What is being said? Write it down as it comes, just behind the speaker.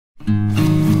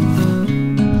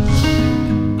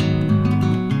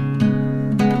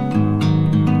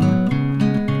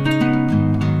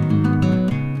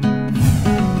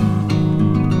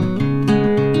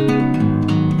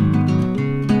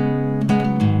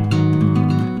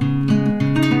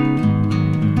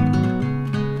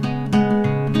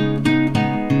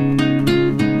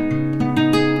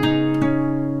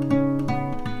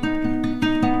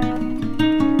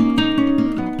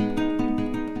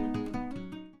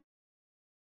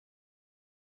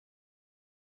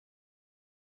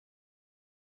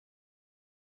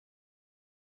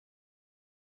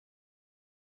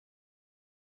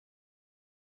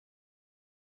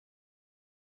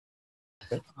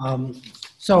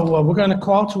We're going to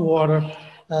call to order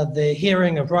the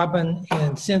hearing of Robin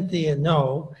and Cynthia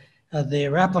No.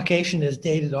 Their application is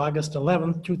dated August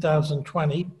 11th,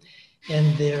 2020,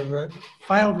 and they're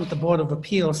filed with the Board of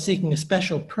Appeals seeking a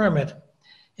special permit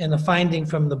and a finding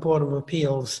from the Board of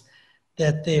Appeals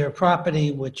that their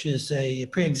property, which is a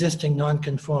pre-existing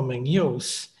non-conforming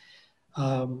use,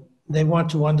 they want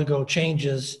to undergo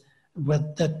changes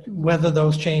whether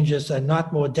those changes are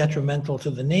not more detrimental to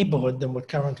the neighborhood than what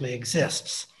currently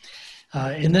exists.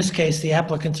 In this case, the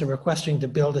applicants are requesting to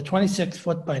build a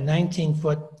 26-foot by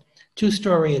 19-foot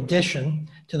two-story addition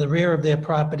to the rear of their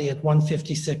property at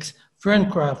 156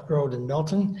 Ferncroft Road in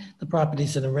Milton. The property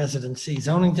is in a residency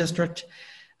zoning district.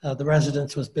 The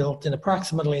residence was built in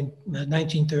approximately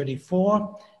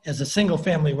 1934 as a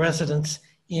single-family residence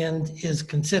and is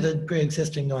considered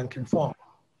pre-existing non-conforming.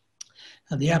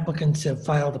 The applicants have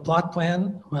filed a plot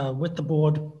plan with the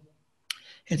board.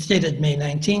 It's dated May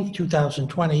 19th,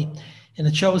 2020, and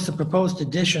it shows the proposed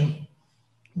addition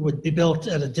would be built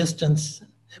at a distance,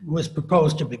 was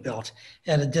proposed to be built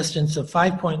at a distance of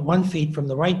 5.1 feet from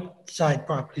the right side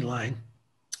property line,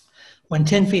 when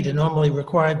 10 feet are normally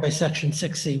required by section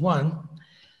 6C1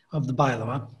 of the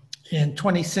bylaw, and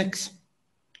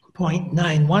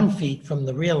 26.91 feet from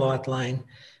the rear lot line,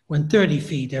 when 30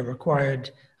 feet are required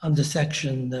under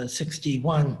section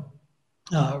 61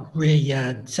 rear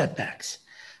yard setbacks.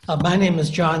 My name is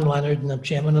John Leonard, and I'm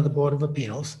chairman of the Board of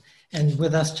Appeals. And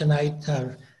with us tonight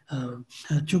are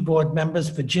two board members,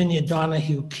 Virginia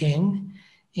Donahue King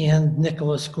and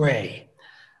Nicholas Gray.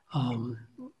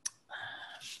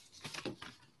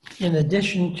 In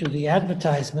addition to the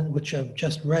advertisement, which I've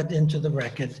just read into the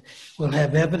record, we'll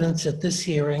have evidence at this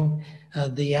hearing,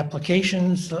 the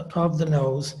applications of the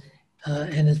noes,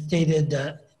 and it's dated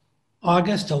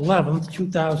August 11th,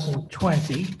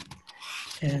 2020.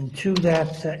 And to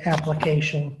that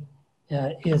application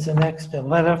is annexed a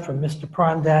letter from Mr.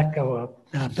 Prondak, our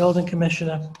building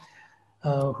commissioner,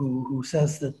 who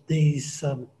says that these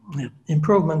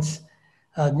improvements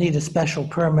need a special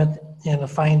permit and a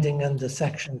finding under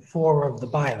section 4 of the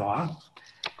bylaw.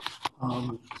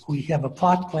 We have a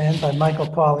plot plan by Michael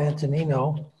Paul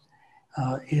Antonino.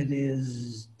 It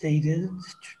is dated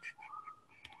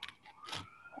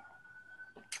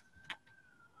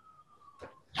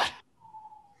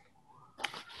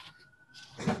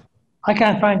I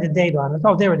can't find the date on it.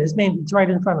 Oh, there it is. It's right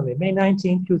in front of me. May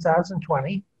 19th,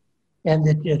 2020. And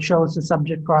it shows the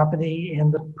subject property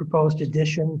and the proposed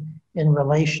addition in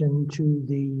relation to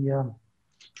the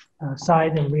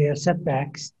side and rear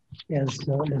setbacks as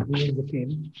we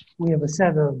indicated. We have a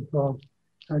set of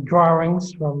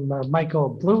drawings from Michael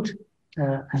Blute,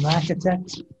 an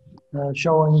architect,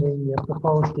 showing the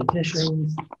proposed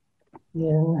additions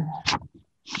in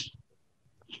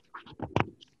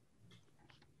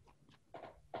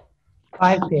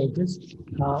 5 pages,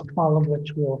 all of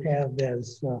which we'll have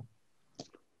as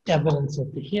evidence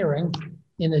at the hearing.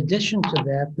 In addition to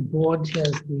that, the board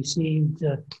has received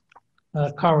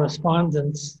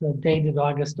correspondence dated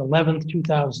August 11th,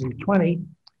 2020,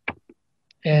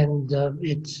 and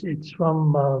it's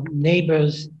from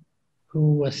neighbors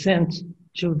who were sent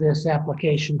to this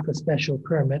application for special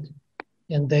permit,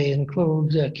 and they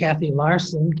include Kathy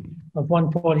Larson of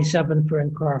 147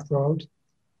 Ferncroft Road,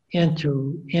 and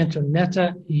to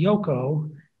Antonetta Yoko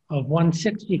of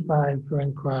 165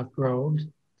 Ferncroft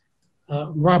Road,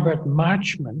 Robert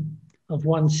Marchman of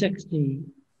 160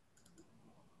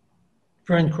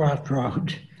 Ferncroft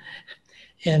Road,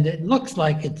 and it looks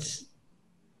like it's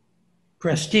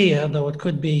Prestia, though it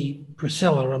could be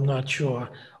Priscilla, I'm not sure,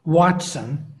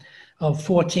 Watson of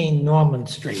 14 Norman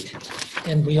Street.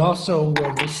 And we also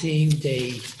received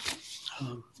an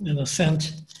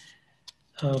assent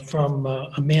from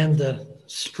Amanda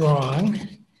Strong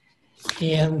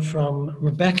and from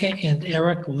Rebecca and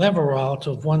Eric Leveralt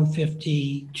of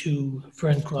 152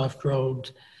 Ferncroft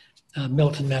Road,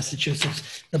 Milton,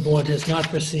 Massachusetts. The board has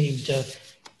not received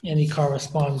any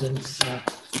correspondence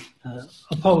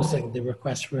opposing the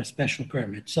request for a special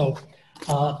permit. So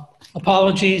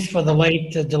apologies for the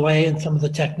late delay and some of the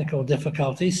technical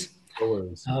difficulties. No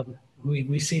worries.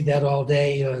 We see that all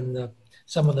day on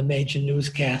some of the major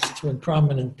newscasts when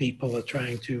prominent people are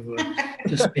trying to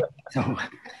speak. So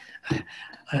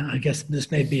I guess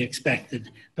this may be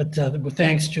expected. But with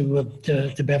thanks to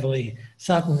Beverly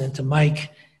Sutton and to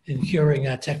Mike in curing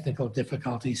our technical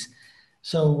difficulties.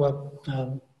 So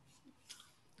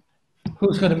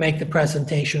who's going to make the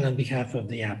presentation on behalf of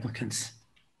the applicants?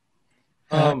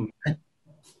 Are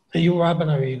you Robin,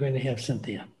 or are you going to have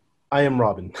Cynthia? I am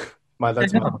Robin.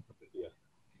 That's my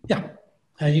Yeah.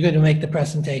 Are you going to make the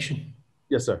presentation?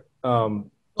 Yes, sir.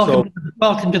 So,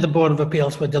 Welcome to the Board of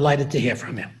Appeals. We're delighted to hear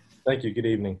from you. thank you. Good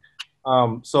evening.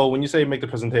 So when you say make the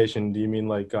presentation, do you mean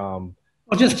like, Well,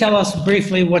 just tell us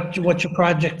briefly what your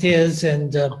project is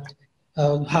and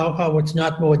how it's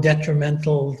not more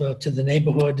detrimental to the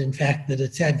neighborhood. In fact, that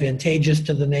it's advantageous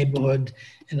to the neighborhood,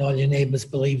 and all your neighbors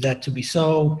believe that to be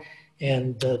so.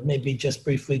 And maybe just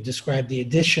briefly describe the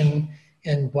addition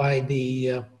and why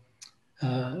the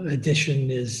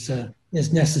addition is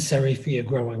necessary for your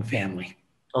growing family.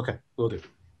 okay, will do.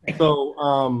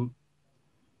 So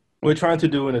we're trying to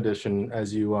do an addition,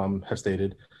 as you have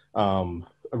stated, a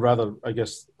rather, I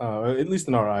guess, at least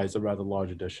in our eyes, a rather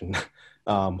large addition.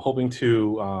 Hoping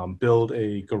to build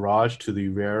a garage to the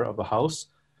rear of the house.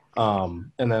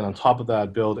 And then on top of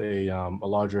that, build a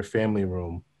larger family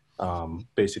room,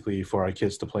 basically for our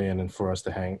kids to play in and for us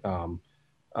to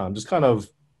just kind of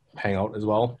hang out as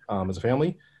well as a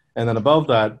family. And then above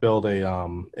that, build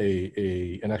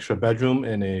an extra bedroom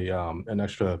and an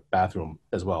extra bathroom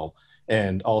as well,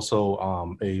 and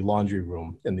also a laundry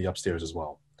room in the upstairs as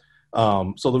well.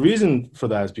 So the reason for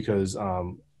that is because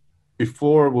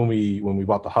before, when we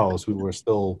bought the house, we were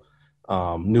still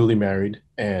newly married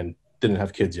and didn't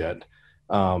have kids yet.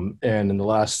 And in the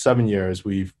last 7 years,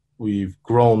 we've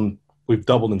grown, we've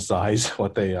doubled in size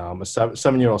with a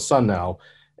 7-year-old son now,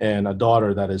 and a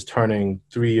daughter that is turning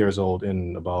 3 years old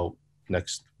in about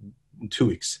next 2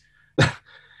 weeks.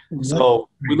 So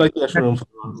we'd like the extra room for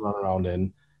them to run around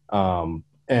in.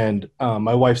 And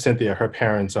my wife Cynthia, her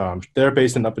parents, they're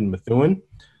based up in Methuen,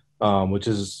 which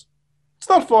is, it's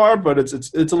not far, but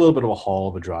it's a little bit of a haul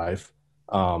of a drive.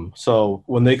 So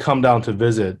when they come down to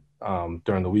visit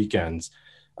during the weekends,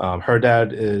 her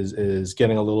dad is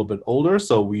getting a little bit older,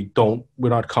 so we're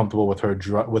not comfortable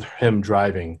with him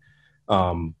driving.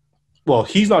 Well,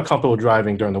 he's not comfortable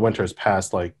driving during the winters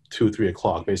past like 2-3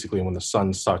 o'clock, basically when the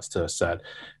sun starts to set,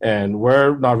 and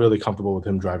we're not really comfortable with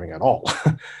him driving at all.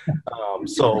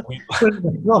 So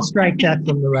we'll strike that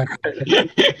from the record.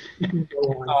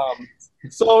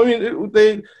 So I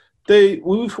mean,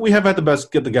 we have had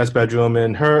get the guest bedroom,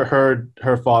 and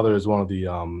her father is one of the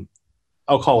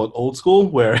I'll call it old school,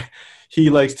 where he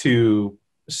likes to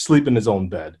sleep in his own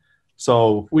bed.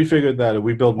 So we figured that if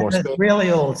we build more space,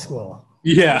 really old school.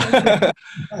 Yeah.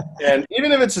 And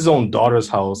even if it's his own daughter's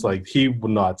house, like, he would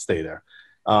not stay there.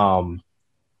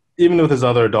 Even with his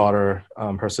other daughter,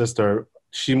 her sister,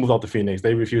 she moved out to Phoenix.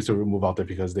 They refused to move out there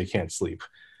because they can't sleep.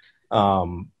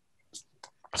 So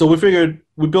we figured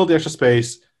we build the extra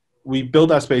space. We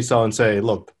build that space out and say,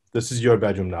 look, this is your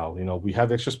bedroom now. You know, we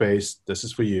have extra space. This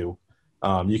is for you.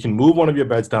 You can move one of your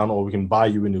beds down, or we can buy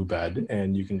you a new bed,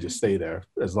 and you can just stay there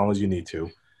as long as you need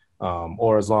to.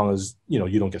 Or as long as, you know,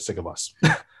 you don't get sick of us.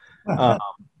 And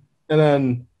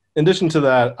then in addition to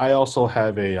that, I also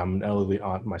have an elderly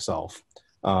aunt myself,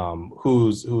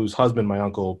 whose husband, my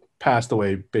uncle, passed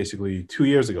away basically 2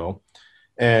 years ago.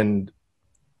 And,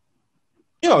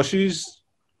 you know,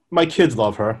 my kids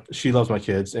love her. She loves my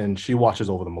kids, and she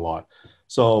watches over them a lot.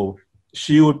 So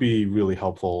she would be really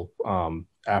helpful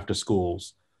after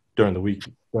schools during the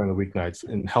weeknights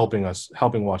in helping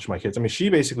watch my kids. I mean, she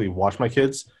basically watched my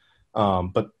kids.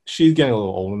 But she's getting a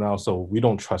little older now, so we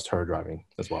don't trust her driving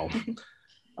as well.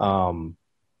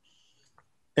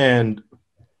 And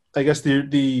I guess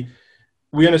we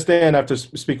understand after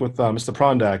speaking with Mr.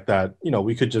 Prondak that, you know,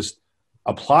 we could just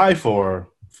apply for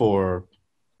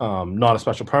not a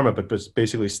special permit, but just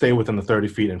basically stay within the 30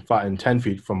 feet and 10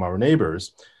 feet from our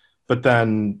neighbors. But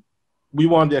then we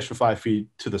want the extra 5 feet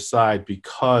to the side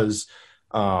because,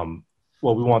 we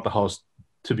want the house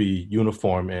to be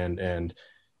uniform and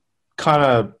kind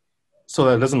of so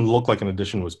that it doesn't look like an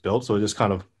addition was built. So it just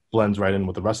kind of blends right in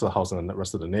with the rest of the house and the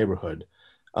rest of the neighborhood.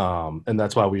 And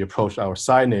that's why we approached our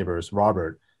side neighbors,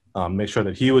 Robert, make sure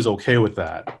that he was okay with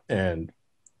that. And,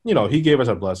 you know, he gave us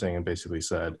our blessing and basically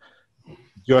said,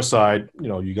 your side, you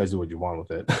know, you guys do what you want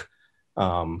with it.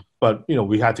 But, you know,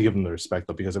 we had to give them the respect,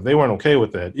 though, because if they weren't okay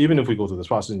with it, even if we go through this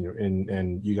process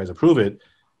and you guys approve it,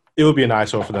 it would be an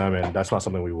eyesore for them. And that's not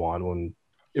something we want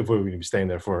if we're going to be staying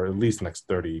there for at least the next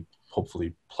 30,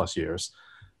 hopefully plus years.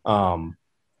 And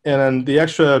then the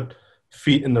extra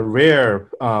feet in the rear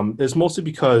is mostly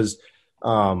because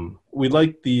we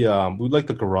like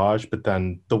the garage, but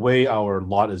then the way our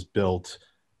lot is built,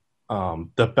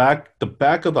 the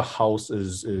back of the house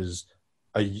is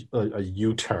a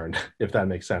U-turn, if that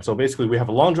makes sense. So basically, we have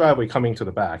a long driveway coming to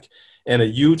the back, and a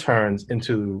U-turns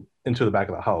into the back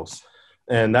of the house,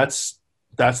 and that's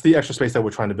the extra space that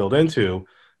we're trying to build into.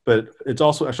 But it's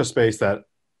also extra space that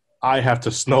I have to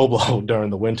snowblow during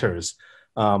the winters.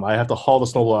 I have to haul the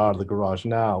snowblower out of the garage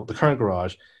now, the current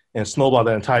garage, and snowblow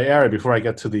that entire area before I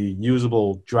get to the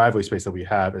usable driveway space that we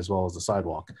have, as well as the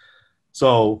sidewalk.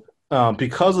 So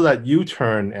because of that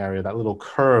U-turn area, that little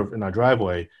curve in our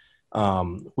driveway,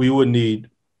 we would need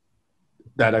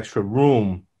that extra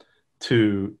room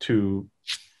to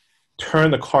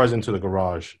turn the cars into the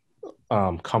garage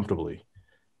comfortably.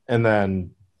 And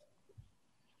then,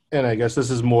 and I guess this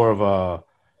is more of a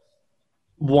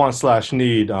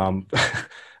want/need.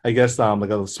 I guess like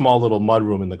a small little mud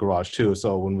room in the garage too.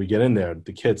 So when we get in there,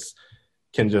 the kids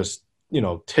can just,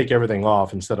 take everything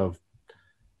off instead of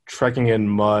trekking in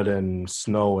mud and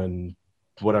snow and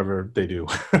whatever they do.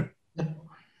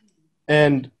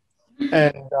 and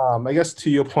I guess to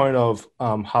your point of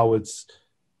how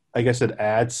I guess it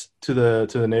adds to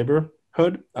the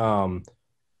neighborhood.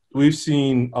 We've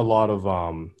seen a lot of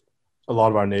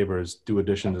our neighbors do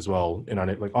additions as well in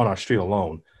like on our street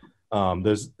alone.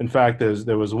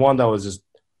 There was one that was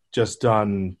just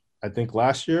done, I think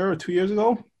last year or 2 years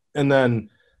ago, and then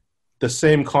the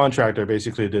same contractor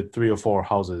basically did 3 or 4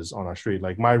 houses on our street.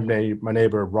 Like my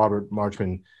neighbor Robert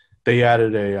Marchman, they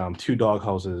added a 2 dog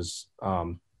houses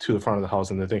to the front of the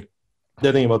house, and they're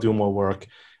thinking about doing more work.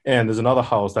 And there's another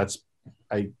house that's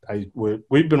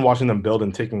we've been watching them build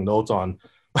and taking notes on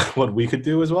what we could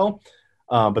do as well.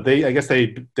 But I guess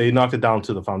they knocked it down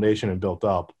to the foundation and built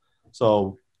up.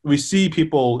 So we see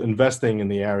people investing in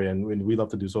the area, and we love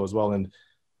to do so as well. And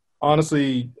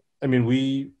honestly, I mean,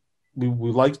 we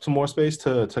like some more space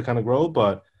to kind of grow,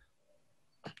 but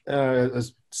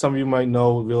as some of you might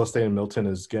know, real estate in Milton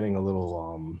is getting a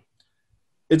little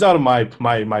it's out of my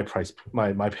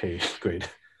pay grade.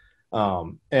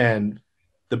 And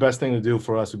the best thing to do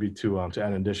for us would be to add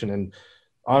an addition. And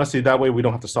honestly, that way we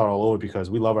don't have to start all over, because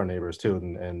we love our neighbors too,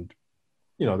 and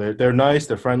they're nice,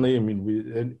 they're friendly. I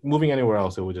mean, moving anywhere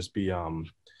else, it would just be a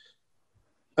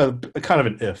kind of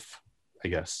an if, I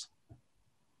guess.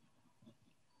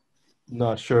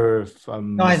 Not sure if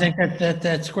No, I think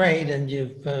that's great, and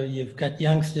you've got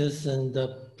youngsters, and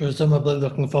presumably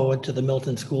looking forward to the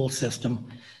Milton school system.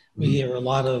 We hear a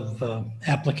lot of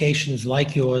applications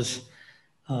like yours,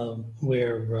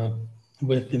 where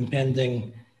with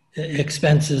impending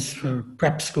expenses for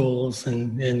prep schools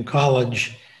and in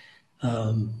college,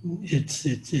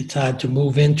 it's hard to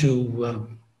move into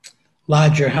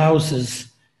larger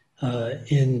houses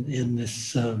in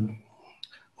this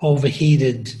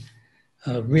overheated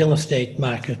real estate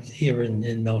market here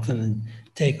in Milton, and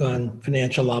take on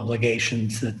financial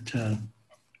obligations that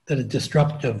are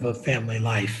disruptive of family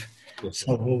life. Yes.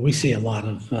 So we see a lot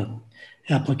of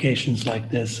applications like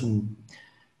this, and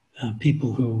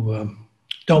people who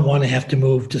don't want to have to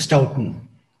move to Stoughton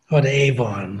or to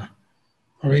Avon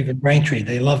or even Braintree.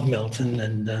 They love Milton,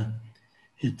 and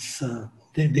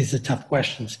these are tough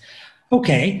questions.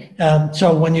 Okay,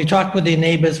 so when you talk with the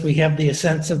neighbors, we have the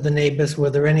sense of the neighbors. Were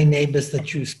there any neighbors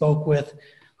that you spoke with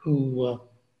who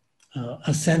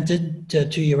assented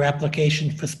to your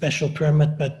application for special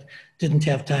permit, but didn't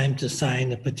have time to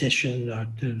sign a petition or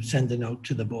to send a note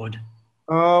to the board?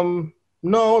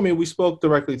 No, I mean, we spoke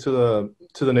directly to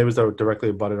the neighbors that were directly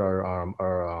abutted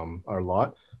our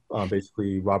lot.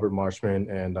 Basically, Robert Marshman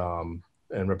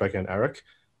and Rebecca and Eric.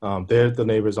 They're the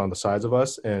neighbors on the sides of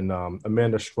us, and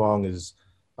Amanda Strong is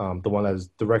the one that is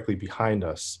directly behind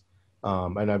us.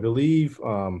 And I believe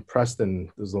Preston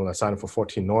is the one that signed up for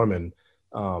 14 Norman.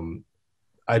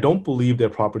 I don't believe their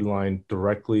property line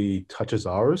directly touches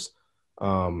ours,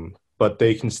 but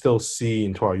they can still see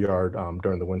into our yard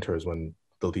during the winters when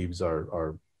the leaves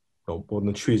are when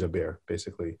the trees are bare,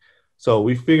 basically. So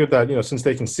we figured that, since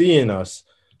they can see in us,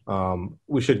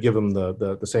 we should give them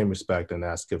the same respect and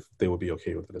ask if they would be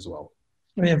okay with it as well.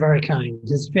 You're very kind.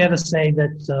 It's fair to say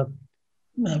that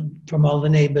from all the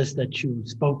neighbors that you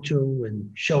spoke to and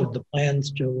showed the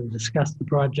plans to and discussed the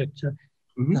project,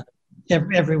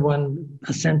 everyone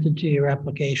assented to your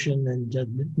application, and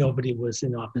nobody was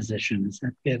in opposition. Is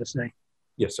that fair to say?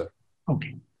 Yes, sir.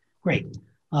 Okay, great.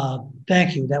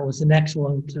 Thank you. That was an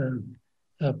excellent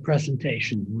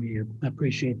presentation. We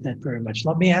appreciate that very much.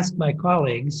 Let me ask my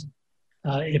colleagues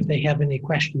if they have any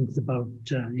questions about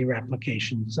your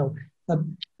application. So,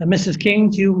 Mrs. King,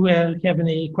 do you have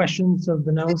any questions of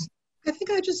the nose? I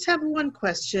think I just have one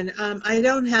question. I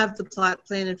don't have the plot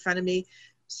plan in front of me,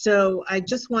 so I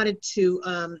just wanted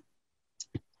to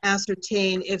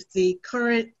ascertain if the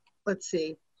current, let's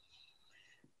see,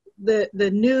 the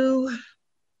new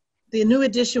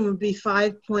addition would be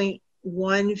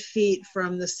 5.1 feet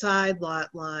from the side lot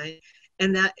line,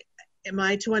 and that, am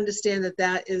I to understand that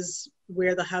that is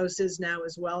where the house is now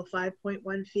as well,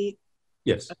 5.1 feet?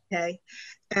 Yes. Okay,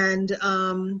 and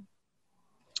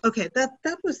okay,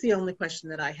 that was the only question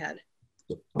that I had.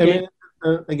 I mean,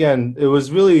 Again, it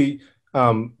was really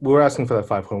we were asking for that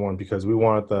 5.1 because we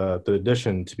wanted the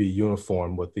addition to be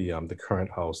uniform with the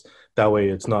current house. That way,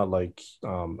 it's not like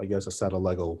I guess a set of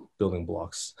Lego building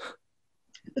blocks.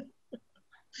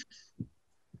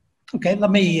 Okay,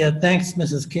 let me, thanks,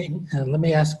 Mrs. King. Let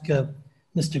me ask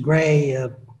Mr. Gray.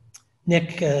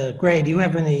 Nick, Gray, do you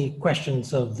have any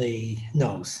questions of the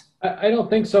no's? I don't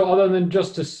think so, other than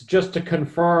just to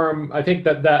confirm, I think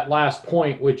that last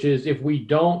point, which is if we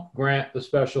don't grant the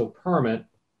special permit,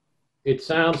 it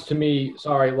sounds to me,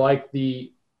 sorry, like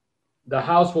the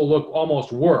house will look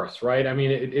almost worse, right? I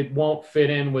mean, it won't fit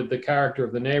in with the character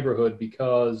of the neighborhood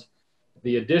because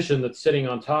the addition that's sitting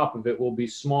on top of it will be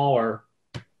smaller,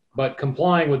 but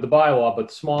complying with the bylaw,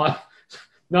 but small,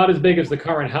 not as big as the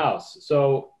current house.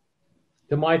 So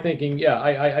to my thinking, yeah,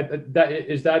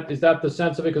 is that the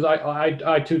sense of it? Because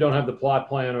I too don't have the plot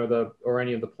plan or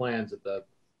any of the plans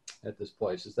at this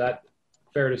place. Is that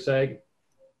fair to say?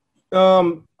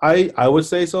 I would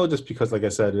say so, just because, like I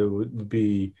said, it would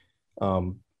be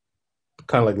kind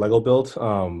of like Lego built.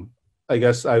 I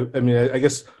guess I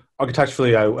guess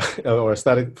architecturally, or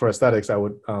aesthetics, I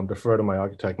would defer to my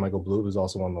architect, Michael Blue, who's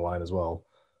also on the line as well.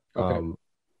 Okay.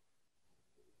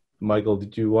 Michael,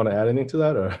 did you want to add anything to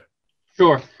that, or?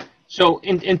 Sure. So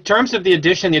in terms of the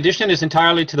addition is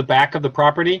entirely to the back of the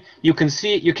property. You can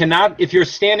see, you cannot, if you're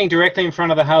standing directly in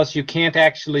front of the house, you can't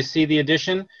actually see the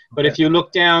addition. But if you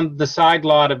look down the side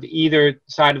lot of either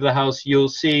side of the house, you'll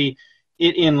see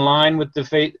it in line with the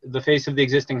face of the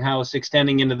existing house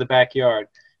extending into the backyard.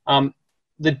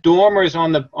 The dormers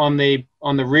on the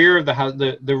rear of the house,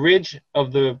 the ridge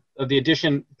of the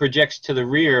addition projects to the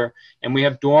rear, and we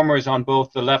have dormers on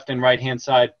both the left and right hand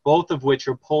side, both of which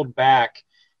are pulled back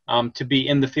to be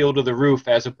in the field of the roof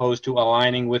as opposed to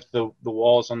aligning with the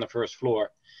walls on the first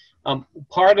floor.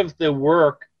 Part of the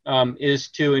work is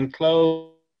to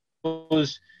enclose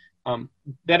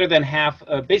better than half.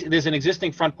 Basically, there's an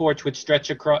existing front porch which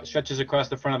stretches across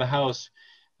the front of the house.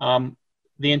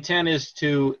 The intent is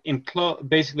to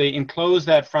basically enclose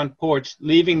that front porch,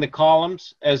 leaving the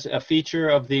columns as a feature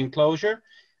of the enclosure.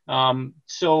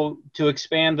 So to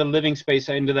expand the living space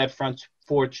into that front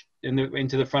porch,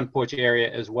 into the front porch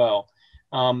area as well.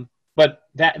 But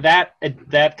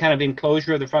that kind of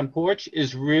enclosure of the front porch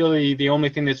is really the only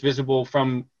thing that's visible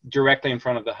from directly in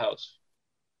front of the house.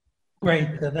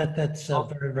 Great, that's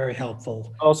very, very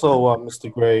helpful. Also,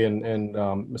 Mr. Gray and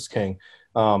Ms. King,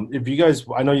 if you guys,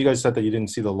 I know you guys said that you didn't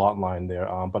see the lot line there,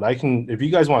 but if you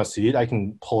guys want to see it, I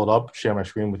can pull it up, share my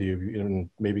screen with you, and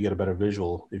maybe get a better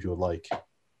visual if you would like.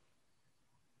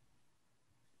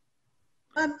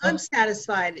 I'm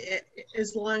satisfied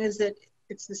as long as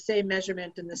it's the same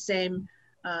measurement and the same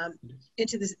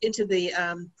into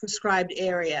the prescribed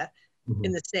area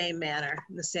in the same manner,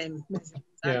 in the same.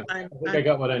 Yeah, I think I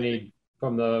got what I need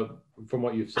from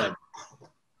what you've said.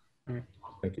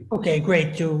 Thank you. Okay,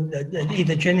 great.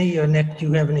 Either Jenny or Nick, do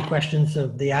you have any questions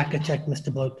of the architect,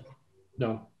 Mr. Bloot?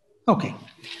 No. Okay.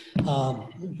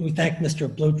 We thank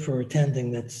Mr. Bloot for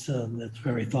attending. That's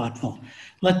very thoughtful.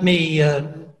 Let me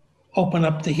open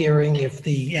up the hearing if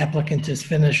the applicant has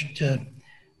finished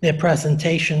their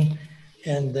presentation.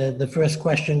 And the first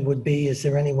question would be, is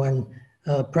there anyone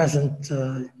present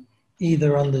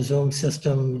either on the Zoom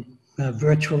system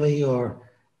virtually or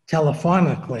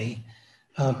telephonically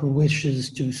who wishes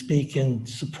to speak in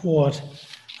support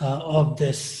of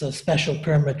this special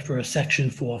permit for a Section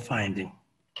 4 finding?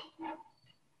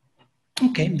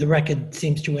 Okay, the record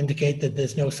seems to indicate that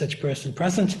there's no such person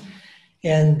present.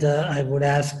 And I would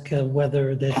ask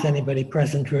whether there's anybody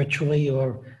present virtually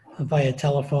or via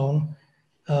telephone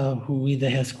who either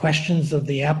has questions of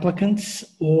the applicants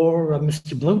or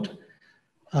Mr. Bloot,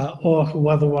 or who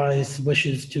otherwise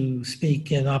wishes to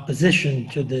speak in opposition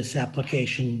to this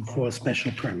application for a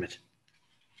special permit.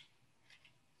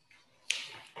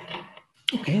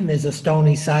 Okay, and there's a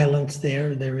stony silence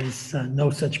there. There is no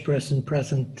such person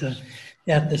present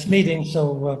at this meeting.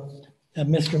 So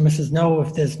Mr. and Mrs. No,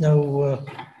 if there's no,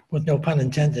 with no pun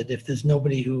intended, if there's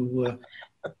nobody who,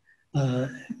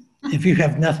 if you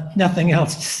have nothing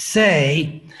else to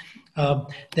say,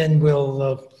 then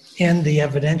we'll end the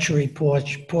evidentiary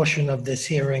portion of this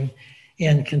hearing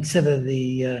and consider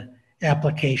the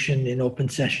application in open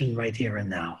session right here and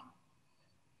now.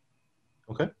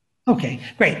 Okay. Okay,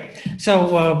 great.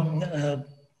 So,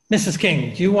 Mrs.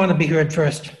 King, do you want to be heard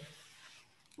first?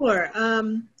 Sure.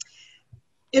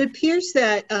 It appears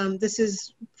that this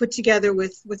is put together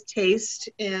with taste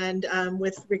and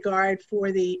with regard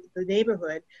for the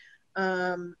neighborhood.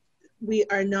 We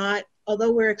are not,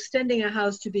 although we're extending a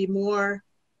house to be more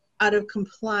out of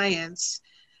compliance,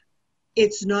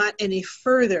 it's not any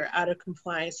further out of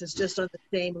compliance. It's just on the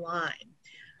same line.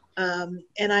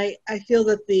 And I feel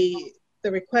that the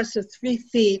request of 3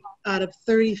 feet out of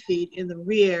 30 feet in the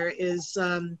rear is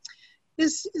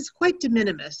quite de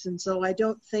minimis. And so I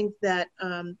don't think that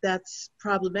that's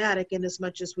problematic in as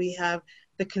much as we have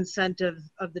the consent of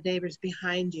the neighbors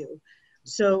behind you.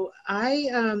 So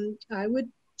I would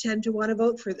tend to want to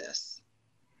vote for this.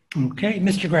 Okay,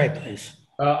 Mr. Gray, please.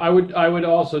 I would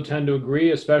also tend to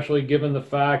agree, especially given the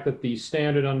fact that the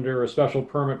standard under a special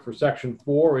permit for Section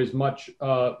 4 is much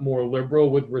more liberal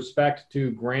with respect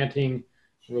to granting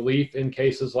relief in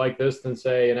cases like this than,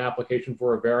 say, an application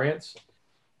for a variance,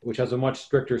 which has a much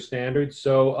stricter standard.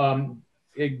 So,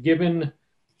 given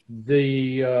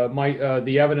the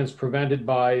evidence presented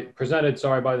by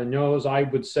the no's, I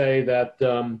would say that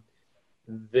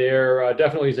there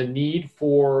definitely is a need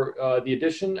for the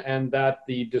addition, and that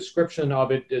the description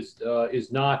of it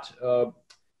is not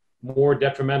more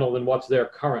detrimental than what's there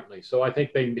currently. So I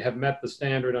think they have met the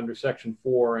standard under Section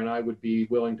 4, and I would be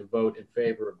willing to vote in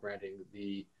favor of granting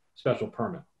the special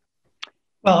permit.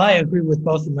 Well, I agree with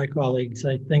both of my colleagues.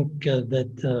 I think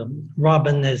that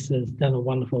Robin has done a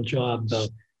wonderful job of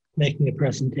making a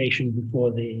presentation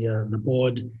before the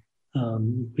board.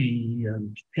 We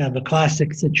have a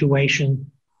classic situation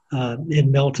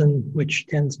in Milton, which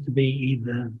tends to be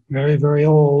either very, very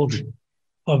old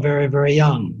or very, very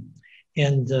young.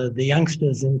 And the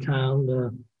youngsters in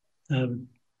town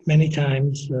many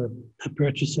times are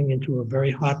purchasing into a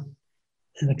very hot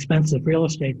and expensive real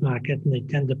estate market, and they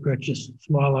tend to purchase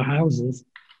smaller houses,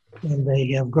 and they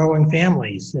have growing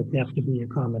families that have to be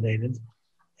accommodated.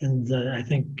 And I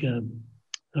think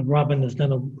Robin has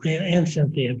done and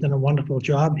Cynthia have done a wonderful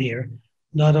job here,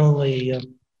 not only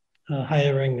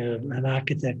hiring an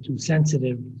architect who's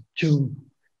sensitive to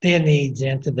their needs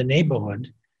and to the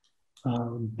neighborhood,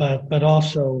 but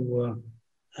also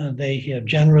they have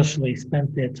generously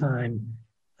spent their time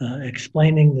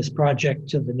explaining this project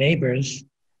to the neighbors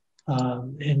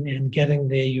and getting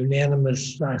their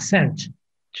unanimous assent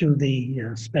to the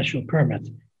special permit.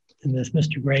 And as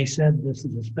Mr. Gray said, this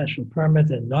is a special permit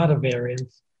and not a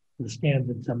variance. The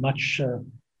standards are much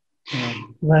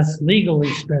less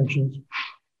legally stringent.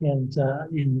 And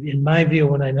in my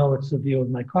view, and I know it's the view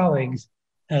of my colleagues,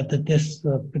 that this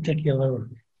particular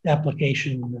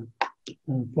application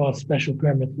for special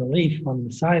permit relief on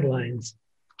the sidelines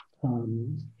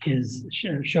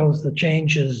shows the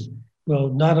changes will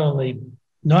not only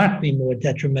not be more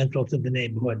detrimental to the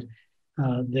neighborhood,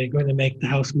 they're going to make the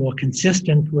house more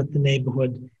consistent with the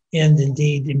neighborhood and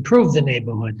indeed improve the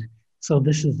neighborhood. So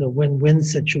this is a win-win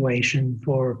situation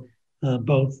for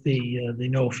both the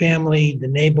no family, the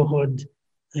neighborhood,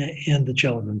 and the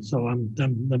children. So I'm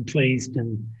pleased,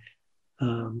 and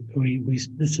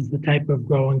this is the type of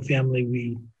growing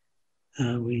family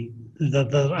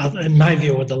in my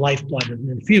view, are the lifeblood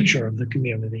and the future of the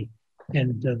community.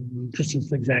 And this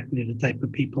is exactly the type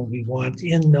of people we want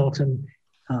in Milton,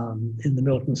 in the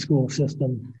Milton school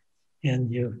system.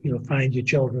 And you'll find your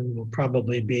children will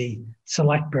probably be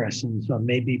select persons or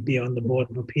maybe be on the Board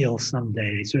of Appeals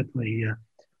someday. I certainly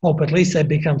hope at least they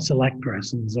become select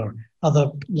persons or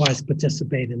otherwise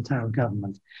participate in town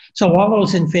government. So all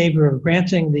those in favor of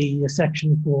granting the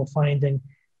Section 4 finding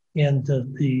and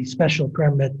the special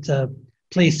permit,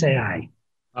 please say aye.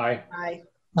 Aye. Aye.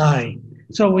 Aye.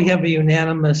 So we have a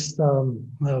unanimous vote,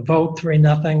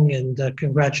 3-0, and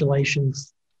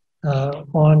congratulations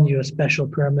on your special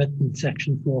permit and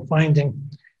Section 4 finding.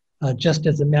 Just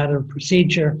as a matter of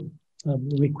procedure,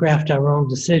 we craft our own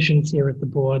decisions here at the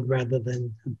board rather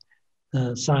than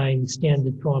sign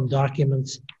standard form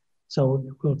documents. So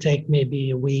it will take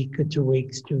maybe a week or 2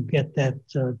 weeks to get that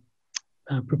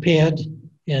prepared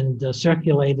and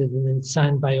circulated and then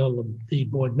signed by all of the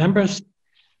board members.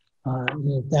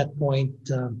 And at that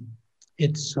point,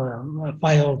 it's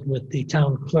filed with the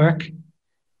town clerk.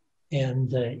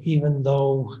 And even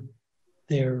though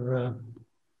there's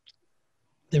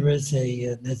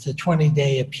a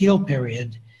 20-day appeal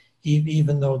period,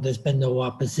 even though there's been no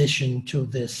opposition to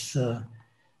this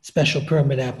special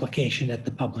permit application at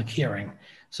the public hearing.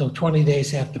 So 20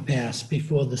 days have to pass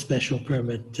before the special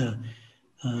permit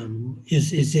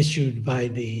is issued by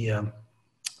the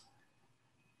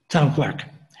town clerk,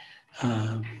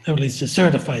 or at least is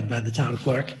certified by the town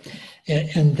clerk.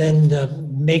 And then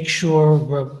make sure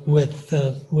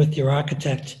with your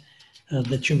architect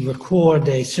that you record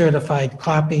a certified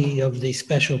copy of the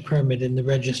special permit in the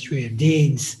Registry of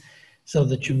Deeds so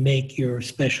that you make your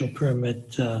special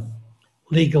permit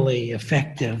legally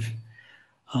effective.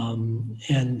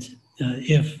 And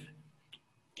if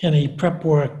any prep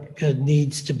work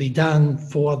needs to be done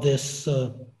for this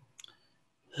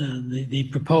the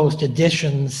proposed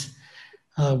additions,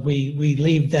 we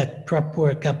leave that prep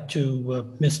work up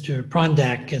to Mr.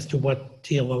 Prondak as to what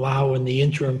he'll allow in the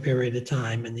interim period of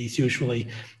time, and he's usually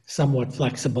somewhat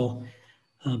flexible.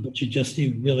 But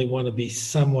you really want to be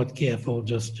somewhat careful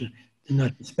just to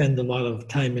not spend a lot of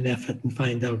time and effort and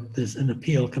find out there's an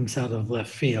appeal comes out of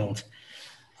left field.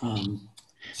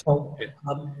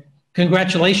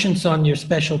 Congratulations on your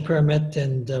special permit,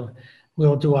 and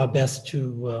we'll do our best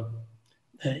to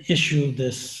issue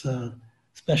this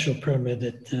special permit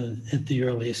at the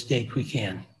earliest date we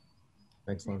can.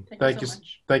 Excellent. Thank you so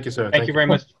much. Thank you, sir. Thank you very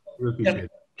much. Really appreciate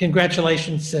it.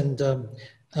 Congratulations, and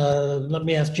let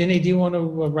me ask Ginny, do you want to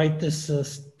write this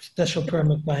special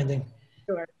permit finding?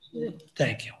 Sure.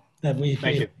 Thank you. We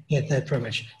Thank you. get that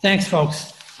permission. Thanks,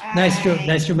 folks. Nice to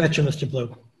meet you, Mr.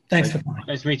 Blue. Thanks for coming.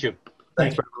 Nice to meet you.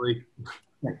 Thanks, Beverly.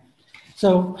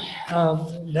 So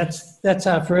that's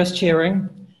our first hearing,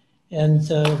 and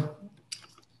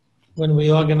when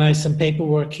we organize some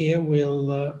paperwork here,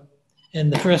 we'll and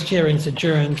the first hearing's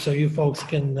adjourned, so you folks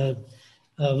can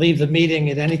leave the meeting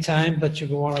at any time, but if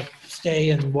you want to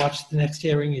stay and watch the next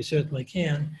hearing, you certainly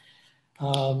can.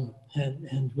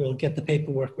 And we'll get the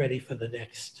paperwork ready for the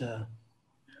next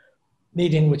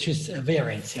meeting, which is a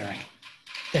variance hearing.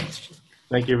 Thanks.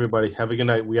 Thank you, everybody. Have a good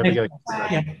night. We have to get.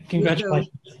 Yeah,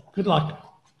 congratulations. Good luck.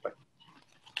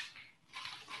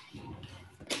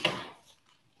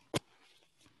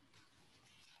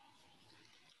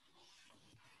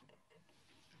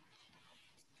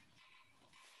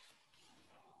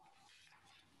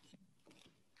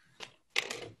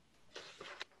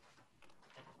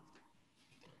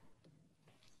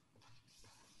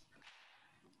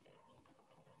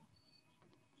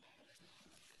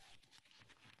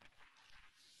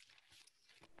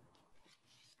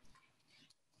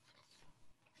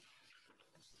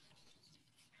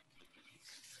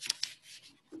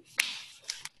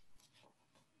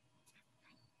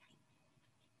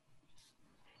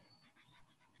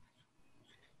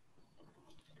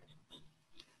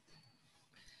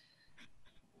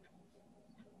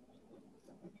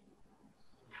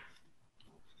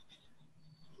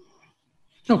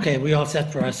 Okay, we all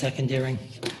set for our second hearing?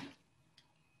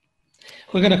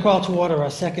 We're going to call to order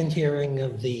our second hearing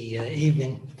of the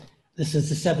evening. This is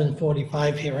the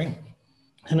 7:45 hearing,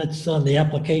 and it's on the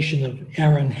application of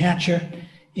Aaron Hatcher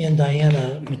and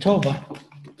Diana Matova.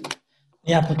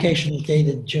 The application is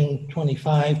dated June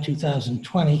 25,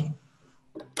 2020,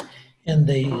 and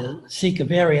they seek a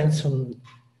variance from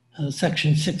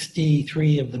Section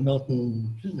 63 of the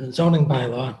Milton zoning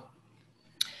bylaw.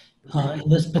 In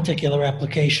this particular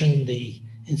application, the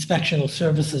Inspectional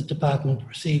Services Department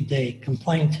received a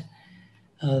complaint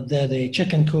that a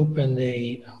chicken coop and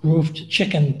a roofed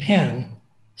chicken pen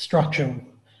structure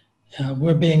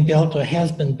were being built or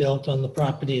has been built on the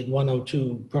property at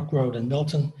 102 Brook Road in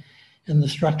Milton, and the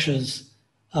structures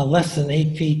are less than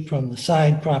 8 feet from the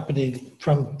side property,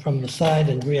 from the side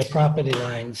and rear property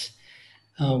lines,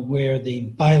 where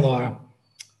the bylaw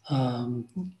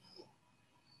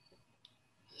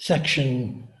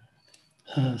Section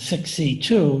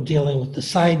 6C2, dealing with the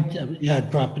side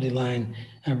yard property line,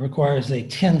 requires a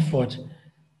 10-foot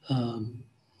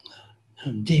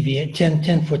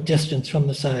 10-foot distance from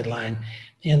the sideline,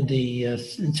 and the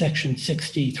in Section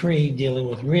 63, dealing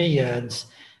with rear yards,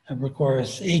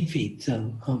 requires 8 feet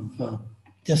of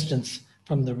distance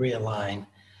from the rear line.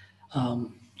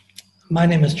 My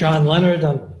name is John Leonard.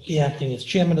 I'll be acting as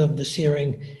chairman of this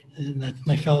hearing. And that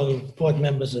my fellow board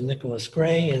members are Nicholas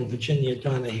Gray and Virginia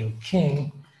Donahue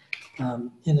King.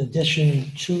 In addition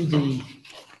to the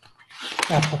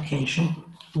application,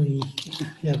 we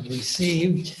have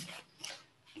received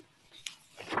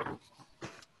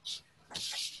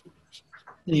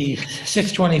the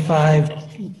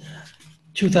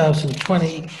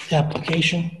 6/25/2020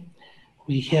 application.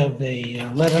 We have a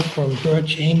letter from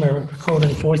Birch Amer, Code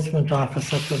Enforcement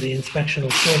Officer for the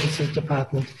Inspectional Services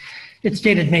Department. It's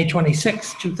dated May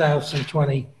 26,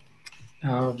 2020,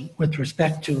 with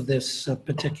respect to this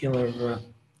particular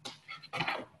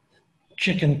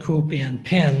chicken coop and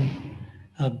pen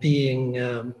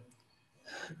being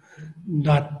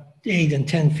not 8 and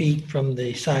 10 feet from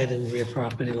the side and rear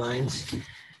property lines.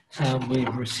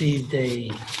 We've received a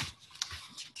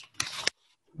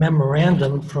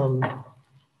memorandum from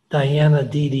Diana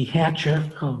D.D.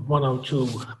 Hatcher of 102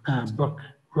 Brook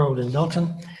Road in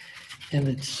Milton. And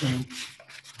it's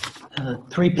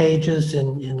 3 pages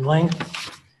in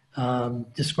length,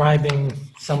 describing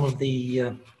some of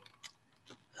the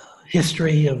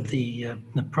history of the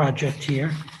project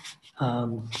here.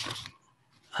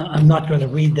 I'm not going to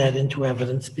read that into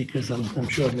evidence because I'm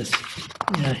sure Ms.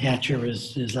 Hatcher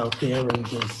is out there and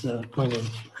is going to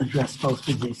address most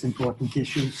of these important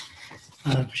issues.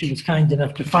 She was kind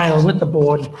enough to file with the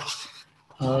board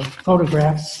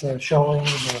photographs showing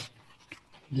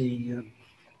the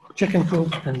chicken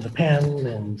coop and the pen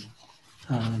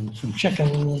and some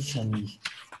chickens and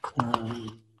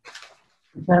the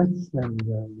fence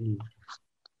and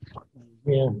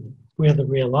where the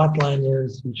rear lot line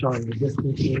is and showing the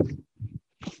distances.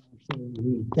 So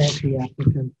we thank the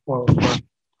applicant for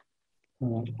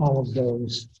all of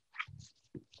those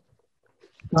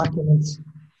documents.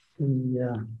 We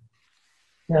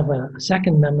have a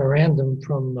second memorandum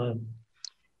from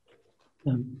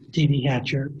D.D.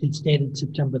 Hatcher. It's dated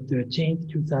September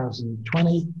 13th,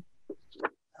 2020.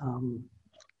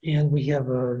 And we have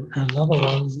another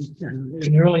one,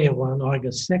 an earlier one,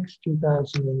 August 6th,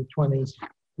 2020,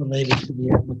 related to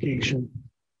the application.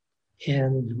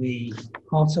 And we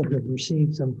also have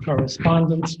received some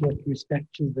correspondence with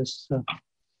respect to this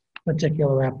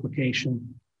particular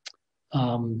application.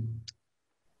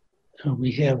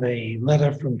 We have a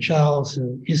letter from Charles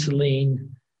and Iseline.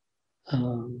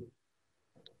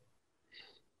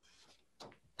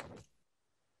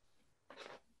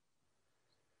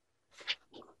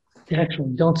 They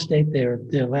actually don't state their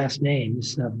last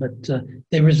names, but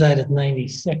they reside at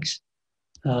 96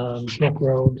 Brook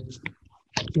Road.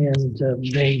 And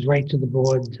they write to the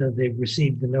board, they've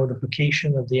received the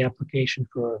notification of the application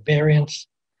for a variance.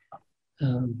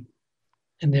 And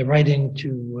they're writing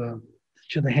to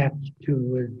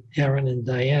Aaron and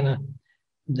Diana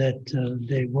that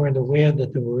they weren't aware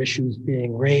that there were issues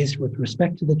being raised with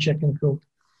respect to the chicken coop.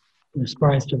 We're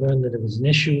surprised to learn that it was an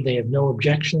issue. They have no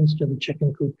objections to the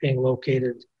chicken coop being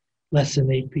located less than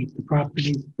 8 feet from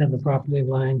the property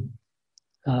line.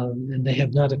 And they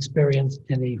have not experienced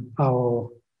any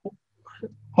foul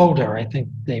odor, I think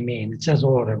they mean. It says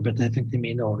odor, but I think they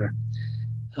mean odor.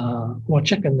 Or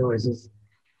chicken noises.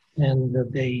 And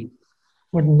they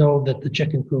wouldn't know that the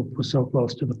chicken coop was so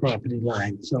close to the property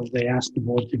line. So they asked the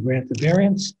board to grant the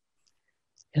variance.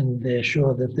 And they're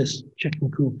sure that this chicken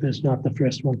coop is not the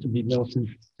first one to be built in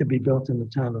the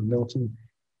town of Milton.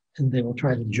 And they will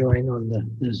try to join on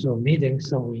the Zoom meeting.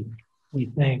 So we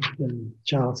thank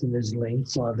Charles and Iseline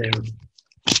for their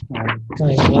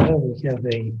kind letter. We have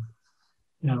a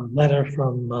letter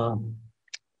from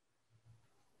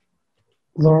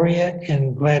Gloria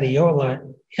and Gladiola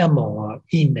Emil,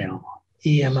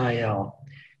 E-M-I-L.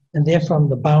 And they're from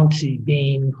the Bouncy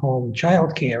Bean Home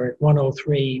Child Care at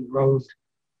 103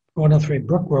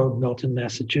 Brook Road, Milton,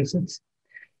 Massachusetts.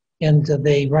 And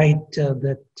they write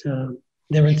that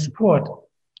they're in support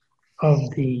of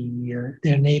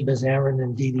their neighbors, Aaron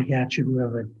and Dee Dee Hatcher, who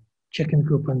have a chicken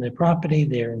coop on their property.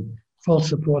 They're in full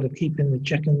support of keeping the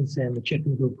chickens and the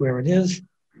chicken coop where it is,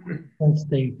 since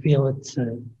they feel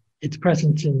its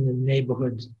presence in the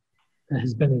neighborhood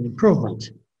has been an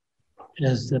improvement.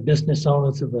 As the business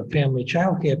owners of a family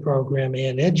child care program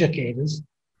and educators,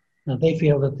 they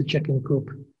feel that the chicken coop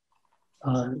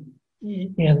and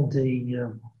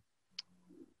the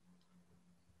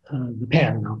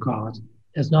pen, I'll call it,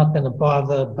 has not been a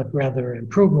bother, but rather an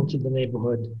improvement to the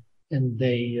neighborhood. And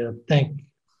they thank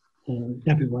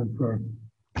everyone for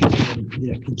giving them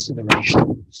their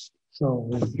consideration. So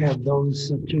we have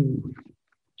those two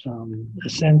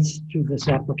assents to this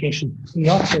application. We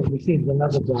also received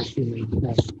another document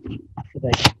that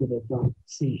I don't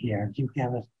see here. Do you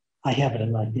have it? I have it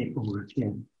in my paperwork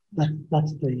here.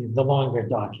 That's the longer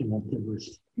document that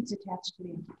was. It's attached to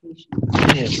the application.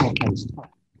 Yes, okay.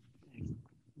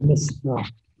 Ms.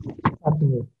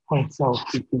 Stephanie points out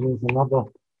that there is another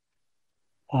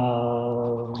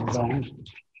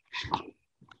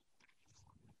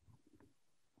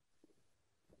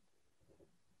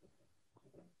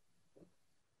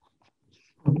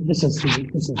this is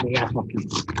the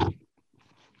applicant.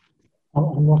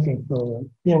 I'm looking for,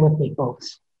 bear with me,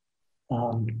 folks.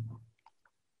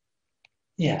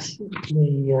 Yes, I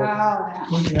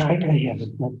have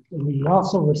it, but we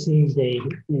also received a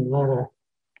letter,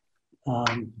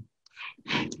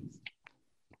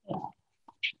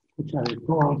 which I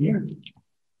recall here.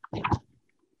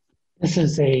 This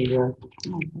is a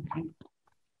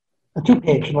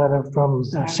two-page letter from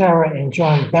Sarah and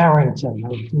John Barrington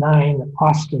of 9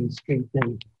 Austin Street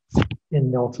in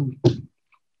Milton.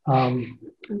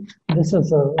 This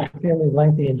is a fairly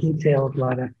lengthy and detailed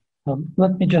letter.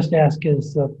 Let me just ask,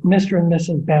 is Mr. and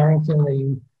Mrs. Barrington,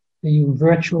 are you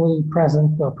virtually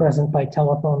present or present by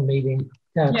telephone meeting,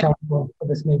 telephone for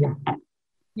this meeting?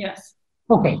 Yes.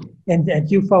 Okay, and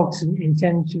you folks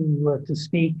intend to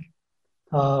speak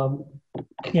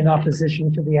in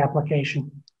opposition to the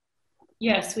application?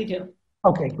 Yes, we do.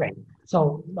 Okay, great.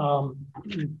 So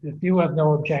if you have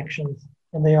no objections,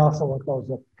 and they also enclose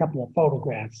a couple of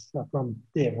photographs from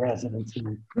their residence.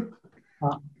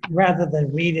 Rather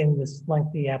than reading this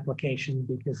lengthy application,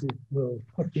 because it will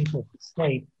put people to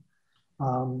sleep,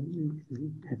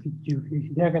 if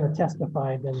they're going to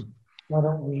testify, then why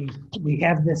don't we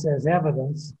have this as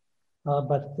evidence,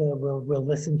 but we'll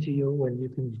listen to you, and you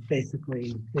can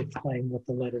basically explain what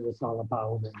the letter is all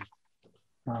about and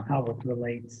how it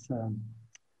relates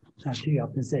to your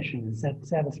position. Is that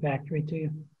satisfactory to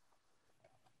you?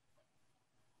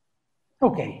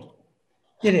 Okay.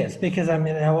 It is, because I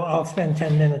mean, I'll spend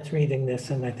 10 minutes reading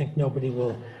this, and I think nobody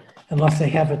will, unless they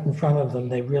have it in front of them,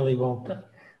 they really won't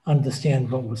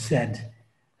understand what was said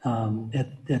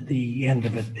at the end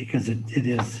of it, because it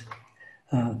is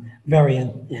very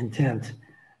intense.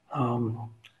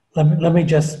 Let me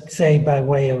just say, by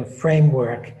way of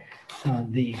framework,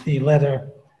 the letter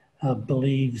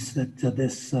believes that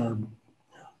this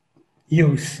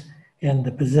use and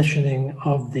the positioning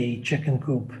of the chicken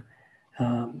coop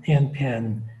and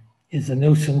pen is a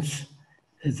nuisance,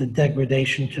 is a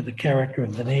degradation to the character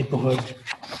of the neighborhood,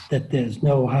 that there's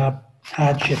no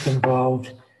hardship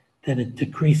involved, that it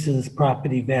decreases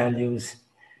property values,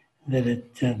 that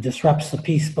it disrupts the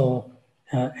peaceful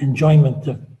enjoyment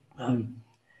of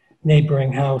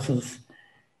neighboring houses,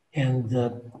 and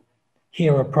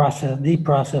here the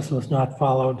process was not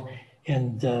followed,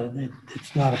 and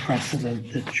it's not a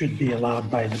precedent that should be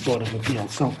allowed by the Board of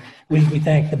Appeals. So we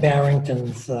thank the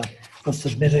Barringtons for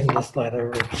submitting this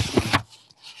letter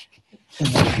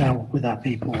with our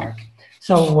paperwork.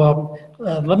 So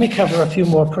let me cover a few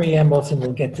more preambles and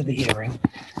we'll get to the hearing.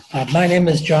 My name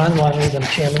is John Leonard. I'm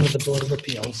chairman of the Board of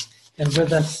Appeals. And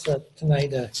with us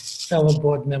tonight are fellow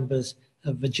board members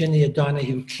Virginia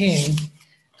Donahue King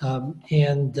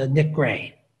and Nick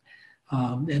Gray.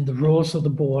 And the rules of the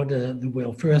board,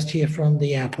 we'll first hear from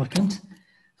the applicant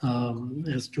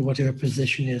as to what her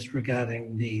position is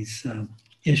regarding these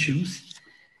issues.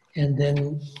 And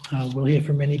then we'll hear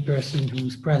from any person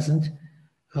who's present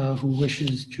who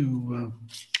wishes to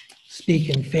speak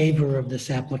in favor of this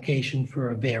application for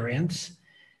a variance.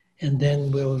 And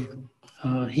then we'll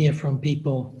hear from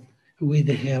people who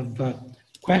either have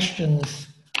questions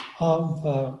of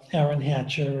Aaron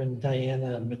Hatcher and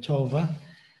Diana Matova,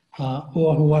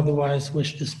 or who otherwise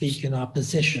wish to speak in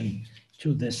opposition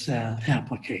to this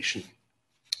application.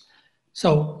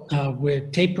 So we're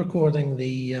tape recording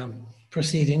the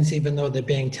proceedings, even though they're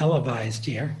being televised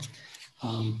here.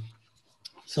 And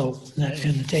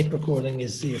the tape recording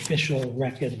is the official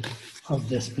record of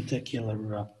this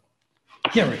particular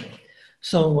hearing.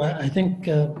 So I think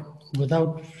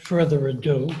without further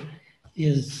ado,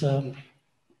 is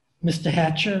Mr.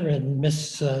 Hatcher and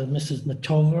Mrs.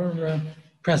 Matova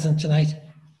present tonight?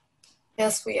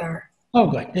 Yes, we are. Oh,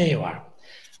 good. There you are.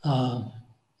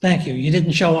 Thank you. You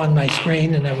didn't show on my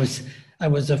screen, and I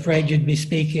was afraid you'd be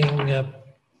speaking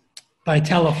by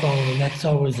telephone, and that's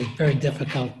always a very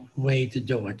difficult way to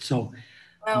do it. So,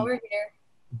 Well, we're here.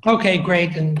 Okay,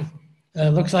 great. And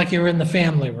looks like you're in the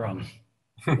family room.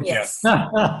 Yes.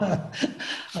 Welcome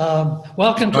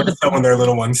to Notice that when they're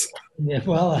little ones. Yeah,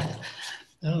 well,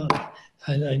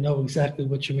 I know exactly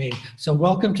what you mean. So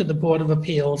welcome to the Board of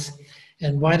Appeals,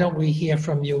 and why don't we hear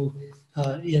from you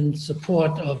in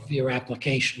support of your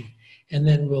application, and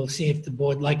then we'll see if the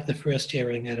board, like the first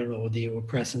hearing, I don't know whether you were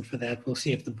present for that, we'll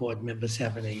see if the board members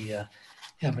have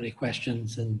any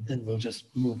questions, and then we'll just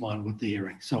move on with the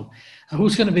hearing. So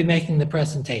who's going to be making the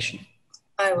presentation?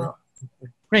 I will.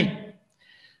 Great.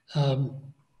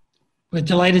 We're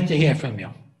delighted to hear from you.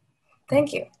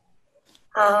 Thank you.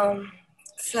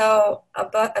 So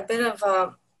a bit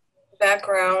of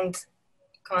background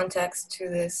context to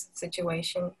this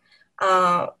situation.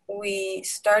 We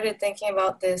started thinking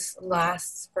about this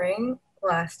last spring,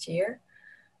 last year.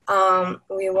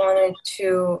 We wanted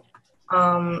to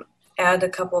add a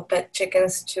couple of pet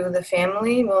chickens to the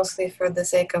family, mostly for the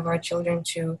sake of our children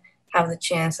to have the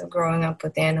chance of growing up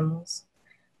with animals.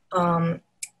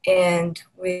 And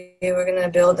we were going to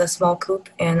build a small coop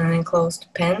and an enclosed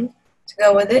pen to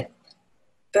go with it.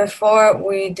 Before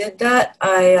we did that,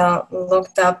 I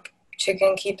looked up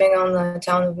chicken keeping on the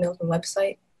Town of Milton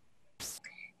website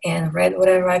and read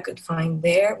whatever I could find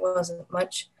there. It wasn't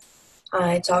much.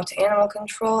 I talked to animal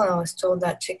control, and I was told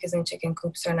that chickens in chicken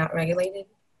coops are not regulated.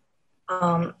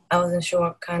 I wasn't sure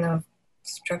what kind of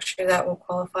structure that will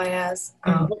qualify as.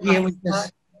 What year was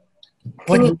this?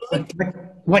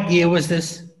 What year was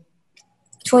this?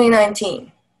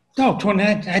 2019. Oh,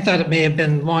 2019. I thought it may have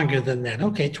been longer than that.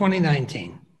 Okay,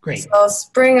 2019. Great. So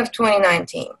spring of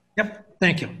 2019. Yep,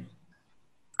 thank you.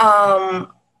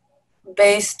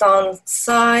 Based on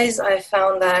size, I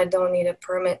found that I don't need a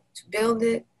permit to build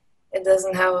it. It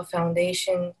doesn't have a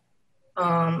foundation,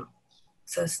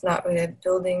 so it's not really a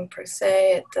building per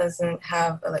se. It doesn't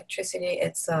have electricity.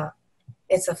 It's a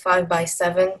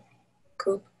 5x7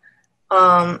 coop.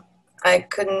 I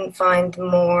couldn't find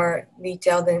more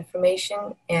detailed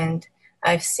information, and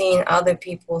I've seen other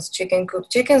people's chicken coop.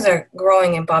 Chickens are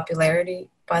growing in popularity,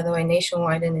 by the way,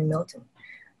 nationwide and in Milton.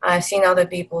 I've seen other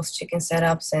people's chicken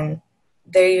setups, and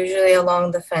they're usually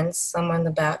along the fence, somewhere in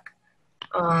the back.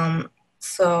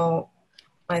 So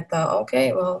I thought,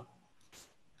 okay, well,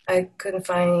 I couldn't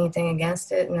find anything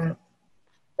against it. And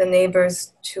the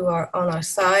neighbors who are on our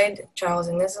side, Charles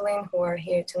and Iseline, who are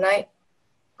here tonight,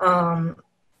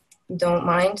 don't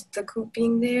mind the coop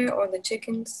being there or the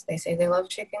chickens. They say they love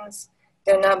chickens.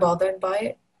 They're not bothered by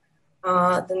it.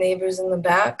 The neighbors in the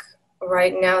back,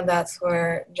 right now, that's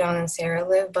where John and Sarah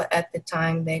live, but at the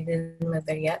time they didn't live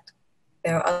there yet.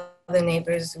 There are other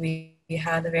neighbors. We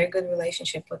had a very good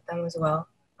relationship with them as well.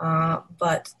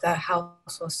 But the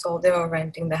house was sold. They were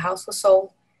renting. The house was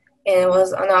sold, and it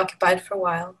was unoccupied for a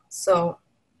while. So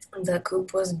the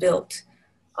coop was built.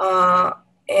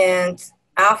 And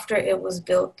after it was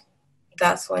built,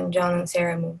 that's when John and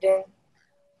Sarah moved in.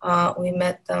 We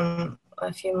met them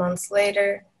a few months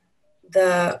later.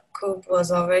 The coop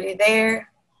was already there.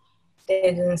 They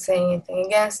didn't say anything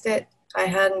against it. I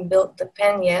hadn't built the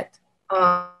pen yet.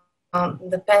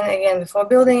 The pen, again, before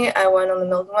building it, I went on the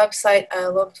Milton website. I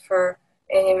looked for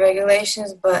any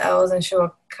regulations, but I wasn't sure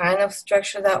what kind of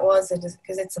structure that was,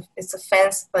 because it's a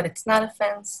fence, but it's not a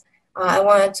fence. I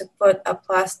wanted to put a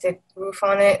plastic roof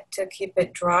on it to keep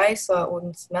it dry so it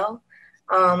wouldn't smell.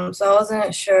 So I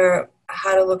wasn't sure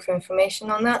how to look for information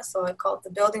on that, so I called the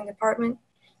building department.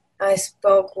 I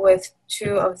spoke with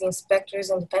two of the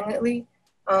inspectors independently,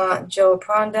 Joe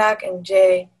Prondak and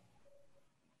Jay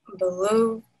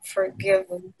Ballou. Forgive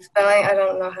the spelling, I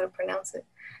don't know how to pronounce it.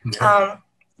 A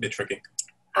bit tricky.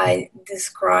 I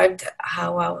described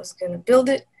how I was going to build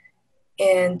it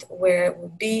and where it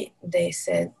would be. They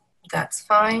said, that's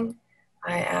fine.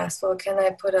 I asked, well, can I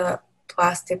put a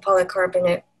plastic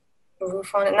polycarbonate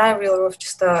roof on it? Not a real roof,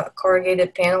 just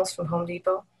corrugated panels from Home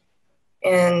Depot.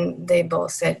 And they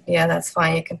both said, yeah, that's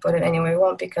fine. You can put it anywhere you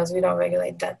want because we don't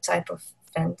regulate that type of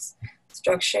fence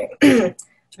structure.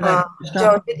 Can I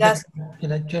Joe did ask.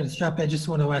 Can I try to stop? I just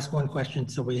want to ask one question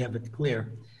so we have it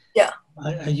clear. Yeah.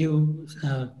 Are you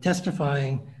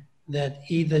testifying that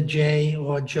either Jay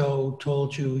or Joe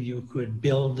told you you could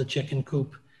build the chicken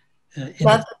coop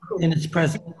in its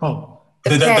present? Oh,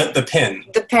 The pen.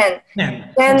 The pen.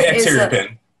 yeah. Pen The is exterior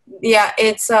pen. Yeah,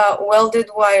 it's a welded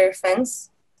wire fence.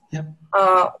 Yep.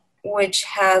 Which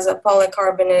has a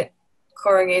polycarbonate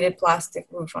corrugated plastic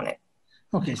roof on it.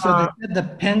 Okay, so the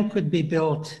pen could be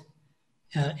built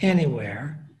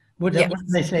anywhere. What Yes. do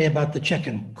they say about the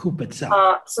chicken coop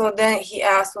itself? So then he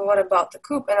asked, well, what about the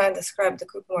coop? And I described the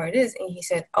coop where it is. And he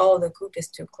said, oh, the coop is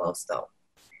too close though.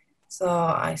 So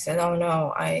I said, oh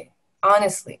no,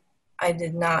 honestly, I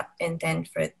did not intend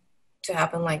for it to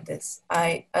happen like this.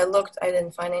 I looked, I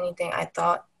didn't find anything. I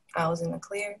thought I was in the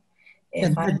clear.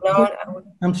 If I'd known, I would.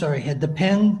 I'm sorry, had the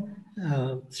pen,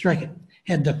 strike it,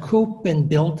 had the coop been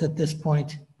built at this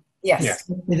point? Yes.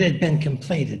 Yes. It had been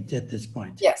completed at this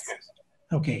point? Yes.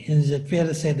 Okay, and is it fair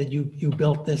to say that you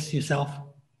built this yourself?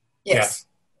 Yes.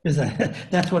 Because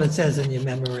that's what it says in your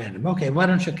memorandum. Okay, why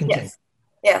don't you continue?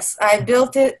 Yes. I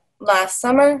built it last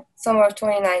summer of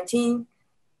 2019.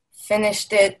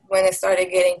 Finished it when it started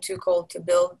getting too cold to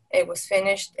build. It was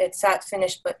finished. It sat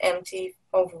finished but empty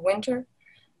over winter.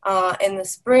 In the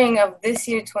spring of this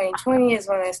year, 2020, is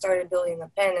when I started building the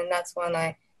pen, and that's when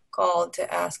I called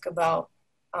to ask about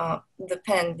the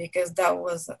pen because that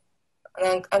was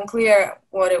unclear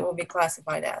what it will be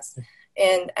classified as.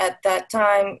 And at that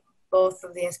time, both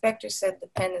of the inspectors said the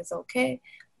pen is okay,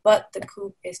 but the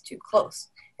coop is too close.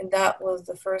 And that was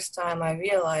the first time I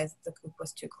realized the coop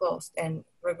was too close and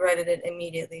regretted it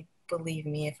immediately. Believe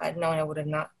me, if I'd known, I would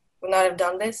not have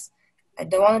done this. I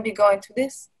don't want to be going through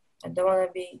this. I don't want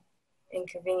to be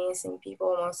inconveniencing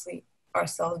people, mostly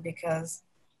ourselves, because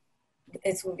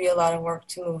it would be a lot of work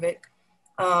to move it.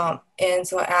 And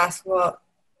so I asked what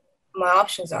my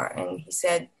options are. And he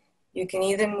said, you can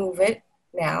either move it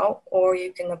now or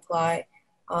you can apply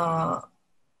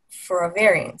for a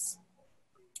variance.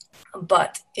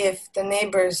 But if the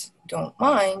neighbors don't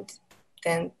mind,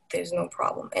 then there's no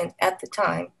problem. And at the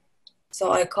time,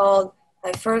 so I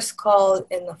first called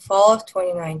in the fall of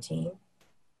 2019,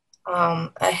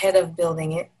 ahead of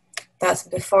building it. That's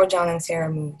before John and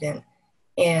Sarah moved in.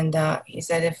 And he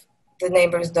said if the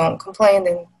neighbors don't complain,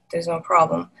 then there's no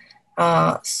problem.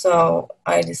 So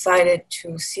I decided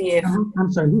to see if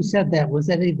I'm sorry, who said that? Was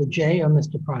that either Jay or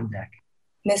Mr. Prondak?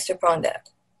 Mr. Prondak.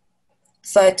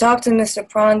 So I talked to Mr.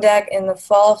 Prondak in the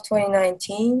fall of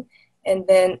 2019, and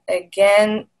then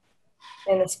again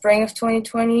in the spring of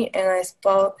 2020, and I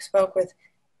spoke with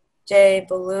Jay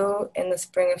Ballou in the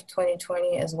spring of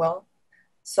 2020 as well.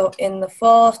 So in the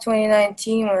fall of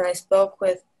 2019, when I spoke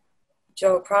with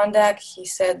Joe Prondak, he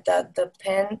said that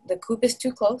the coop is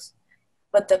too close,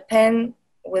 but the pen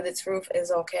with its roof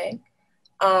is okay.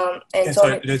 And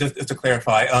sorry, just to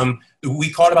clarify,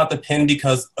 we called about the pen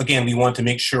because, again, we wanted to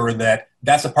make sure that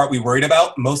that's the part we worried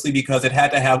about, mostly because it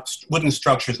had to have wooden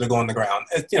structures that go in the ground,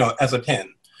 as a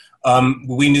pen.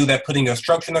 We knew that putting a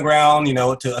structure in the ground,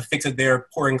 to affix it there,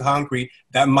 pouring concrete,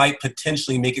 that might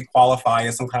potentially make it qualify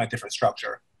as some kind of different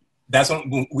structure. That's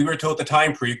when we were told at the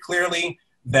time pretty clearly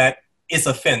that it's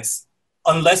a fence,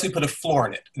 unless we put a floor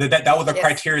in it. That was the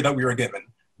criteria that we were given.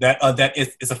 That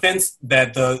it's a fence,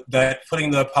 that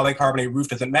putting the polycarbonate roof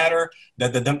doesn't matter,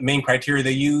 that the main criteria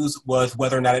they used was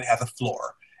whether or not it has a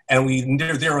floor. And we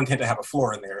zero intent to have a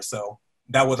floor in there. So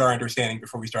that was our understanding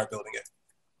before we started building it.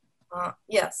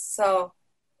 Yes, so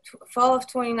fall of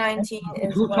 2019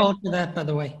 is Who told you that, by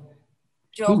the way?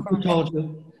 Joe Who told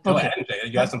you? Okay.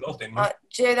 You asked them both, didn't you?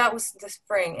 Jay, that was the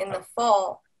spring. In the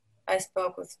fall, I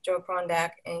spoke with Joe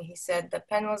Prondak, and he said the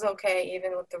pen was okay,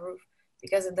 even with the roof,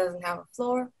 because it doesn't have a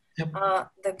floor. Yep.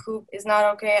 The coop is not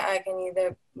okay. I can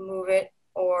either move it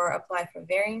or apply for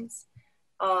variance.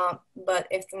 But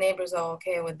if the neighbors are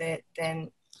okay with it,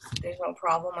 then there's no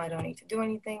problem. I don't need to do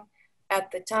anything.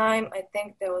 At the time, I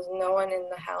think there was no one in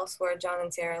the house where John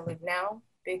and Sarah live now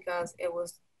because it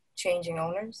was changing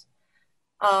owners.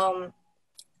 Then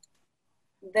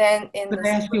Let me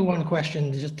ask you one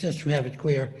question, just to have it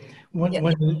clear.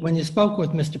 When you spoke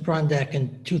with Mr. Prondak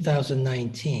in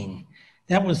 2019,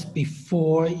 that was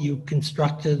before you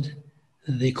constructed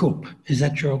the coop. Is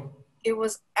that true? It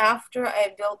was after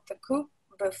I built the coop,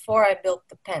 before I built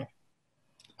the pen.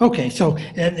 Okay, so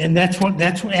and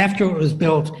that's after it was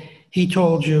built. He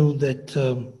told you that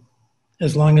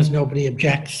as long as nobody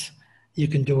objects, you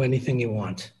can do anything you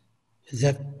want. Is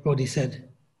that what he said?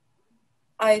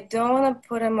 I don't want to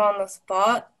put him on the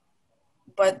spot,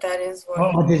 but that is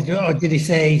what. Or did he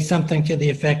say something to the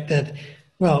effect that,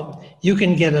 well, you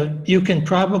can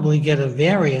probably get a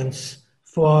variance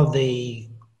for the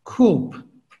coop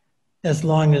as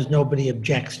long as nobody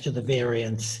objects to the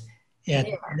variance at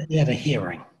a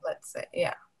hearing. Let's say,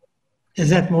 yeah. Is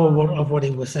that more of what he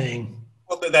was saying?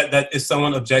 Well, that if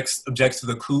someone objects to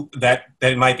the coop, that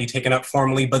it might be taken up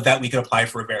formally, but that we could apply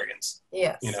for a variance.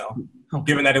 Yes. Okay.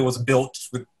 Given that it was built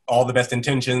with all the best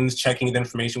intentions, checking the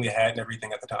information we had and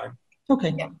everything at the time.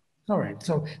 Okay. Yeah. All right.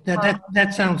 So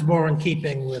that sounds more in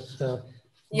keeping with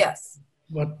yes.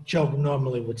 what Joe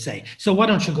normally would say. So why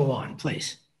don't you go on,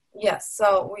 please? Yes.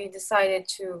 So we decided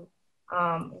to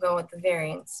go with the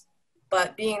variance,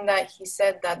 but being that he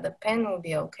said that the pen would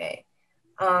be okay,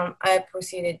 I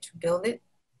proceeded to build it.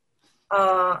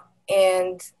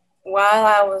 And while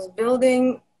I was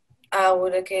building, I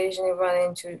would occasionally run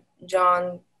into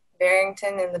John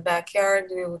Barrington in the backyard.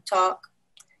 We would talk.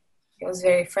 He was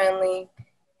very friendly.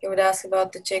 He would ask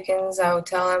about the chickens. I would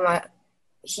tell him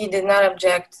he did not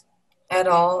object at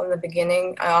all in the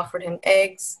beginning. I offered him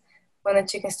eggs. When the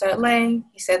chickens started laying,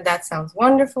 he said, "That sounds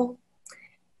wonderful."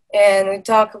 And we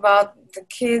talk about the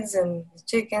kids and the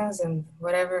chickens and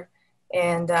whatever.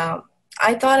 And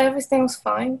I thought everything was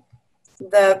fine.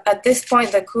 At this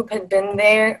point, the coop had been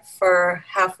there for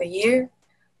half a year.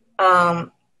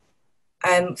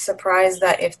 I'm surprised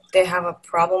that if they have a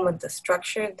problem with the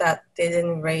structure, that they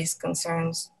didn't raise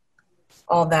concerns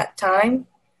all that time.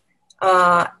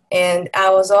 And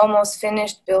I was almost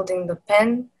finished building the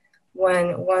pen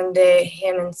when one day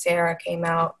him and Sarah came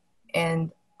out,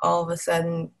 and all of a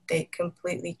sudden they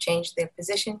completely changed their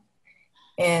position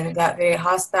and got very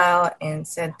hostile and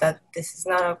said that this is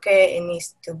not okay, it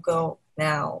needs to go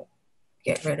now,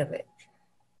 get rid of it.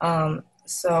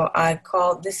 So I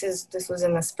called, this was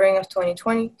in the spring of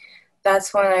 2020,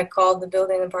 that's when I called the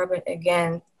building department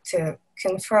again to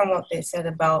confirm what they said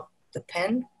about the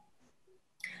pen.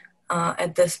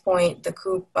 At this point, the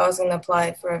coop, I was going to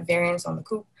apply for a variance on the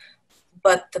coop,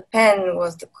 but the pen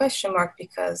was the question mark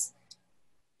because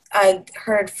I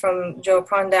heard from Joe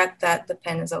Prondak that the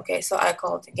pen is okay, so I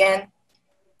called again.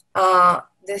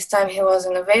 This time he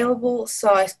wasn't available,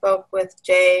 so I spoke with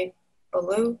Jay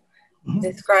Ballou,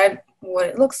 described what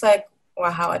it looks like, or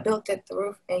how I built it, the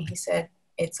roof, and he said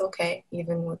it's okay,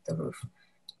 even with the roof.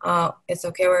 It's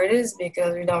okay where it is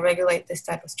because we don't regulate this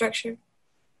type of structure.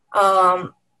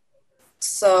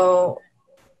 So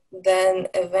then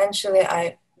eventually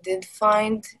I did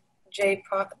find Joe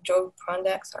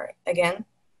Prondak, again,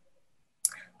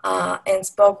 and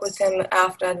spoke with him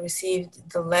after I'd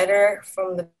received the letter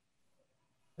from the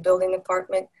building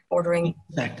department ordering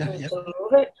Yep. to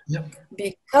move it. Yep.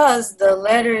 Because the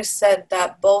letter said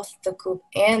that both the coop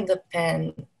and the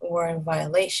pen were in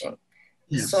violation.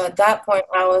 Yes. So at that point,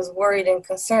 I was worried and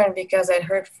concerned because I'd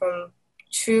heard from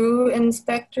 2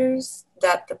 inspectors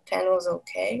that the pen was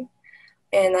okay.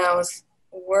 And I was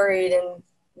worried and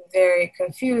very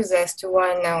confused as to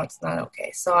why now it's not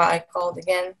okay. So I called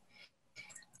again.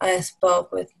 I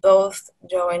spoke with both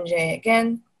Joe and Jay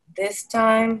again. This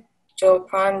time, Joe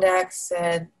Prondak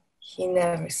said he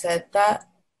never said that.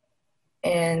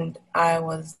 And I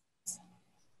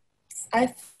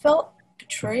felt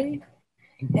betrayed.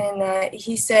 And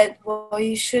he said, well,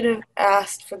 you should have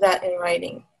asked for that in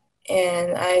writing.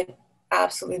 And I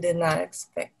absolutely did not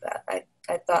expect that.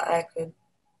 I thought I could.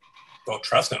 Well,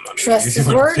 trust him. I mean, trust his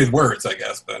word. His words, I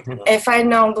guess. But you know. If I'd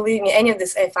known, believe me, any of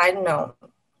this, if I'd known,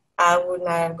 I would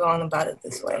not have gone about it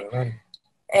this way.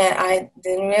 And I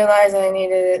didn't realize I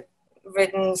needed it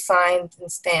written, signed,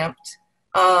 and stamped.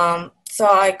 So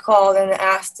I called and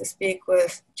asked to speak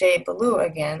with Jay Ballou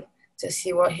again to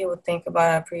see what he would think about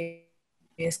our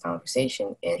previous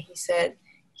conversation. And he said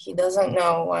he doesn't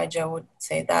know why Joe would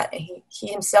say that. And he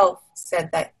himself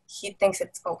said that he thinks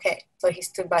it's okay. So he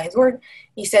stood by his word.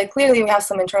 He said, clearly we have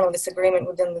some internal disagreement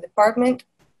within the department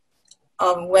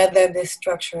of whether this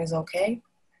structure is okay.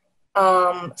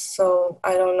 So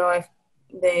I don't know if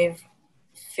they've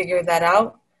figured that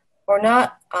out or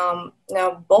not.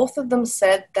 Now, both of them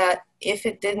said that if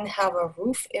it didn't have a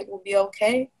roof, it will be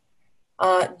okay.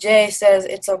 Jay says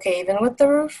it's okay even with the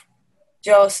roof.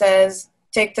 Joe says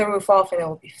take the roof off and it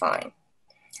will be fine.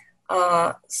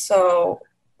 So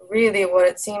really what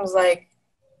it seems like,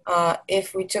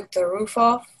 if we took the roof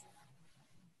off,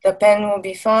 the pen will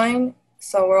be fine.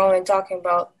 So we're only talking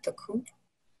about the coop.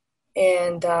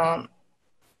 And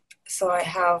so I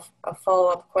have a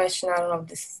follow-up question. I don't know if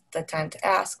this is the time to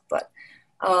ask, but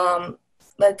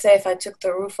let's say if I took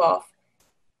the roof off,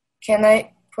 can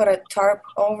I put a tarp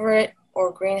over it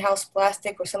or greenhouse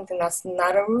plastic or something that's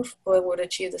not a roof, but it would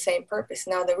achieve the same purpose?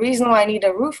 Now, the reason why I need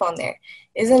a roof on there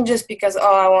isn't just because,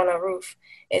 oh, I want a roof.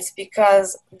 It's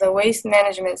because the waste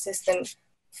management system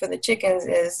for the chickens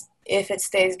is if it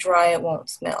stays dry, it won't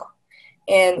smell.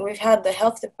 And we've had the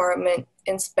health department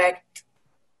inspect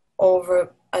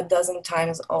over a dozen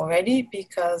times already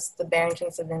because the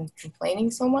Barringtons have been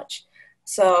complaining so much.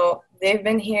 So they've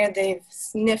been here, they've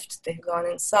sniffed, they've gone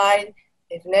inside,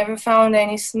 they've never found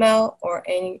any smell or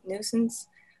any nuisance.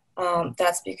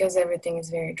 That's because everything is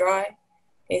very dry.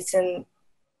 It's in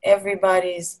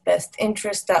everybody's best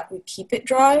interest that we keep it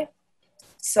dry.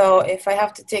 So if I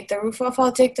have to take the roof off,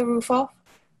 I'll take the roof off.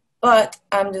 But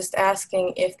I'm just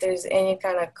asking if there's any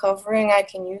kind of covering I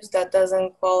can use that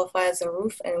doesn't qualify as a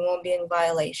roof and won't be in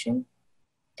violation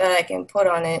that I can put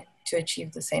on it to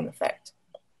achieve the same effect.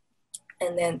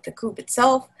 And then the coop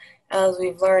itself, as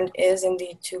we've learned, is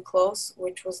indeed too close,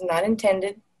 which was not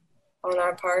intended on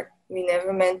our part. We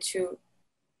never meant to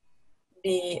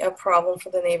be a problem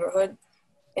for the neighborhood.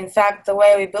 In fact, the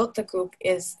way we built the coop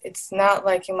is it's not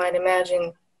like you might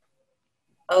imagine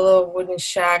a little wooden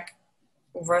shack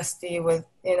rusty with,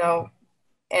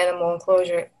 animal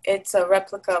enclosure. It's a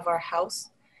replica of our house.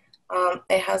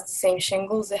 It has the same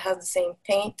shingles, it has the same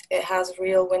paint, it has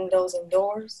real windows and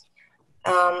doors.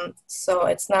 So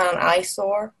it's not an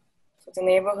eyesore for the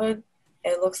neighborhood.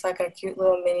 It looks like a cute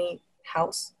little mini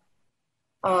house.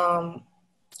 And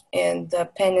the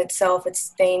pen itself, it's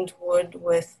stained wood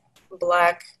with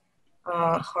black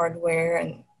hardware,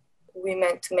 and we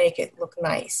meant to make it look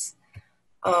nice.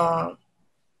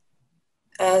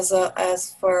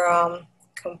 As for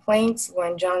complaints,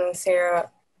 when John and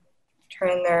Sarah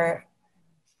turned their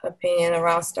opinion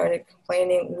around, started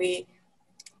complaining, we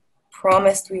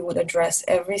promised we would address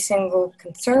every single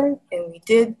concern, and we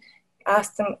did.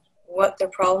 Ask them what their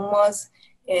problem was,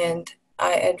 and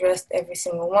I addressed every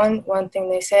single one. One thing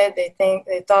they said, they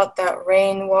thought that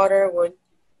rainwater would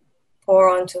pour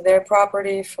onto their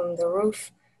property from the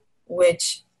roof,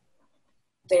 which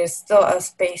there's still a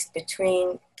space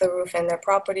between the roof and their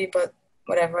property, but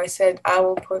whatever. I said, I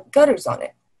will put gutters on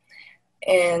it.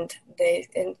 And they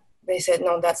said,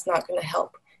 no, that's not going to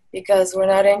help because we're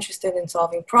not interested in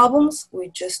solving problems. We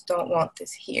just don't want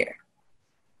this here.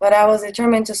 But I was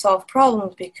determined to solve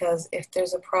problems because if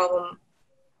there's a problem,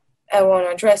 I want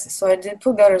to address it. So I did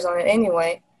put gutters on it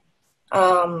anyway.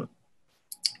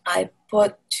 I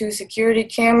put 2 security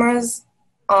cameras,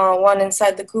 one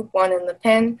inside the coop, one in the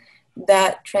pen,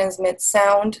 that transmits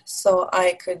sound, so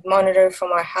I could monitor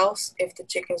from our house if the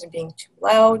chickens are being too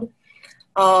loud.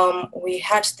 We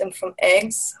hatched them from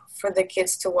eggs for the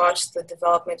kids to watch the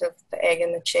development of the egg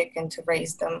and the chick and to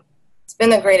raise them. It's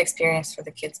been a great experience for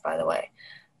the kids, by the way.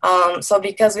 So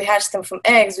because we hatched them from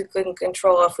eggs, we couldn't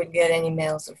control if we'd get any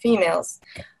males or females.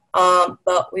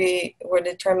 But we were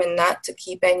determined not to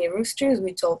keep any roosters.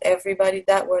 We told everybody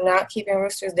that we're not keeping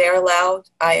roosters. They're allowed.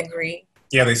 I agree.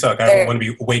 Yeah, they suck. I don't want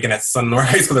to be waking at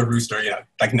sunrise with a rooster. Yeah,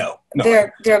 like no.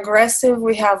 They're aggressive.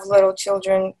 We have little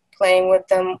children playing with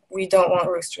them. We don't want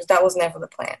roosters. That was never the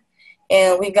plan.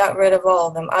 And we got rid of all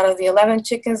of them. Out of the 11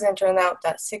 chickens, it turned out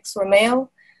that 6 were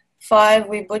male, 5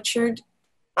 we butchered,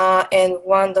 and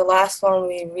the last one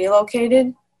we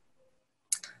relocated.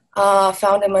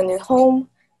 Found him a new home.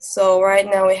 So right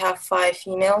now we have 5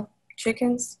 female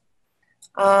chickens.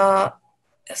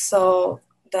 So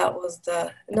that was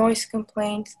the noise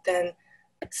complaint. Then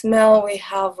smell, we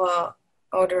have a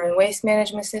odor and waste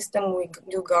management system. We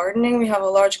do gardening. We have a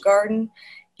large garden,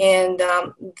 and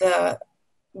the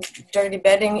dirty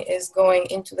bedding is going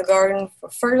into the garden for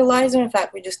fertilizer. In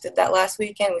fact, we just did that last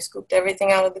weekend. We scooped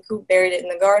everything out of the coop, buried it in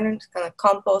the garden, to kind of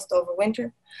compost over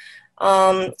winter.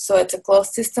 So it's a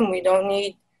closed system. We don't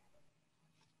need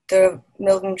the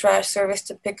Milton trash service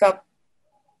to pick up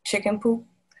chicken poop.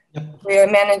 Yep. We are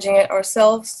managing it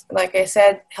ourselves. Like I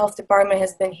said, health department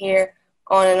has been here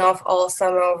on and off all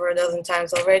summer over a dozen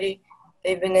times already.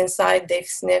 They've been inside, they've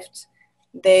sniffed.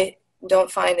 They don't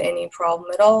find any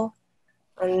problem at all.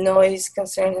 A noise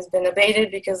concern has been abated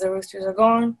because the roosters are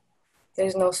gone.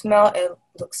 There's no smell, it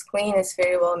looks clean, it's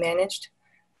very well managed.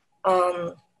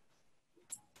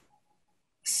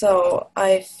 So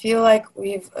I feel like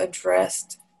we've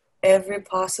addressed every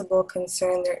possible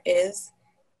concern there is,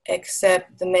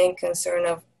 except the main concern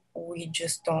of we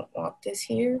just don't want this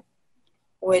here,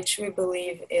 which we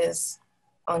believe is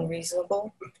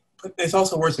unreasonable. But it's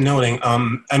also worth noting,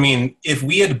 I mean, if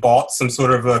we had bought some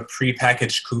sort of a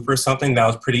prepackaged coop or something that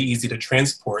was pretty easy to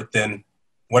transport, then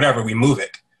whatever, we move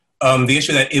it. The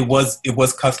issue that it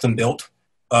was custom built.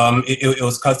 It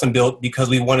was custom built because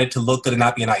we wanted to look good and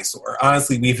not be an eyesore.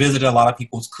 Honestly, we visited a lot of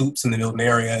people's coops in the Milton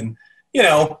area, and you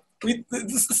know,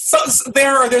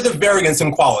 there's a variance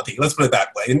in quality. Let's put it that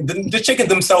way. And the chickens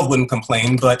themselves wouldn't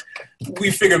complain, but we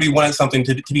figured we wanted something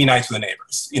to be nice for the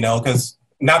neighbors. You know,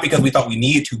 not because we thought we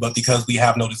needed to, but because we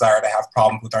have no desire to have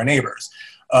problems with our neighbors.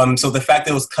 So the fact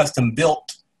that it was custom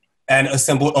built and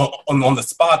assembled on the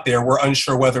spot there, we're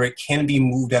unsure whether it can be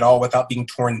moved at all without being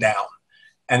torn down.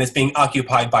 And it's being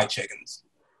occupied by chickens.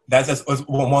 That's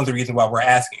one of the reasons why we're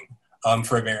asking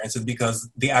for a variance, is because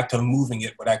the act of moving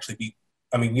it would actually be,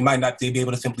 I mean, we might not be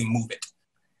able to simply move it.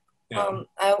 You know?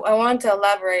 I want to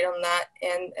elaborate on that.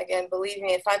 And again, believe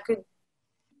me, if I could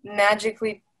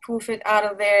magically poof it out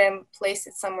of there and place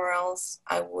it somewhere else,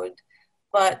 I would.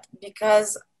 But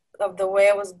because of the way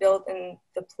it was built and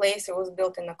the place it was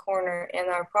built in the corner, and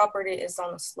our property is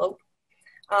on a slope,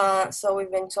 so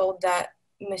we've been told that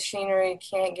machinery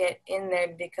can't get in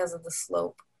there because of the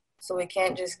slope. So we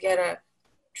can't just get a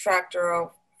tractor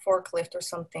or forklift or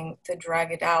something to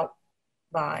drag it out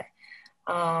by,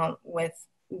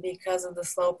 because of the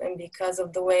slope and because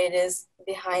of the way it is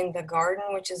behind the garden,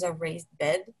 which is a raised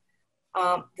bed.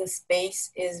 The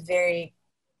space is very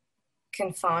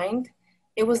confined.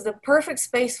 It was the perfect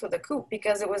space for the coop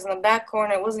because it was in the back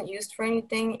corner. It wasn't used for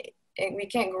anything. We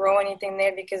can't grow anything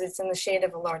there because it's in the shade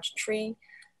of a large tree.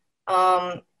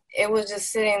 It was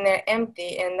just sitting there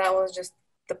empty, and that was just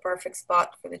the perfect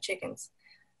spot for the chickens.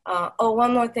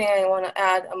 One more thing I want to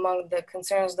add among the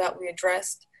concerns that we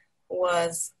addressed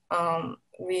was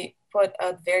we put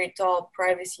a very tall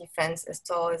privacy fence, as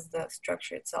tall as the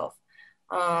structure itself,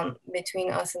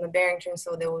 between us and the Barrington,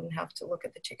 so they wouldn't have to look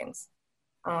at the chickens.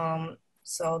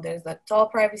 So there's that tall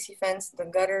privacy fence, the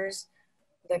gutters,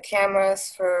 the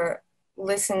cameras for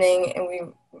listening,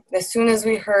 and as soon as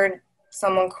we heard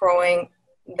someone crowing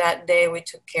that day, we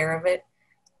took care of it.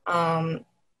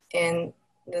 And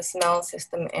the smell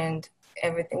system and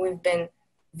everything, we've been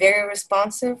very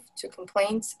responsive to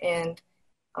complaints and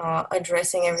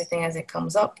addressing everything as it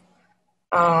comes up.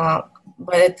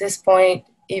 But at this point,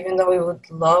 even though we would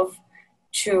love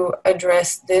to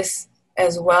address this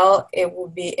as well, it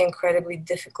would be incredibly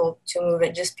difficult to move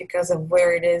it just because of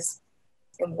where it is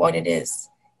and what it is.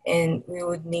 And we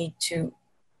would need to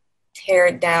tear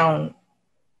it down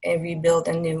and rebuild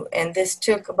anew. And this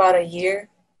took about a year.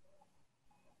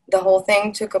 The whole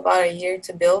thing took about a year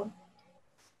to build.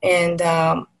 And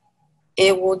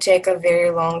it will take a very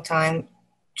long time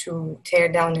to tear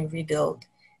down and rebuild.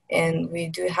 And we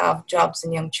do have jobs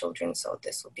and young children, so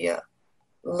this will be a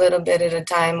little bit at a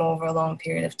time over a long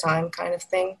period of time kind of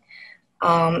thing.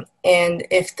 And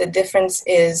if the difference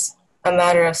is a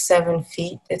matter of 7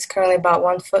 feet, it's currently about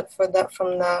 1 foot from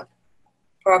the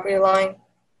property line.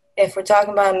 If we're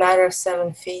talking about a matter of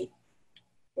 7 feet,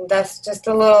 that's just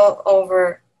a little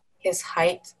over his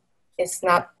height. It's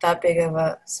not that big of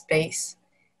a space.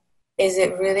 Is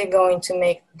it really going to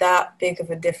make that big of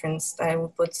a difference that it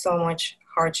would put so much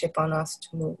hardship on us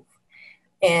to move?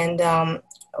 And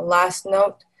last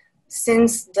note,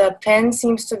 since the pen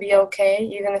seems to be okay,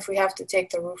 even if we have to take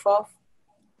the roof off,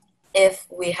 if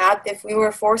we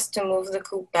were forced to move the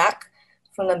coop back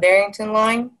from the Barrington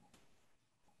line,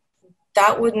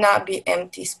 that would not be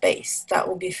empty space. That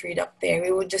would be freed up there.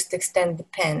 We would just extend the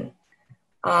pen.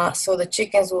 So the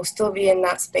chickens will still be in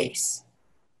that space.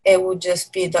 It would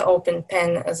just be the open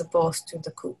pen as opposed to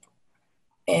the coop.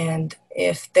 And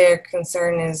if their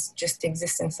concern is just the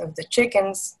existence of the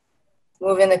chickens,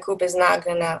 moving the coop is not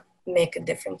gonna make a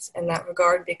difference in that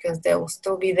regard because they will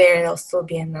still be there and they'll still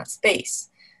be in that space.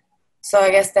 So I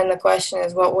guess then the question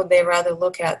is, what would they rather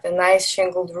look at? The nice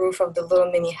shingled roof of the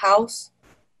little mini house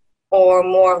or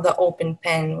more of the open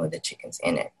pen with the chickens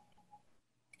in it?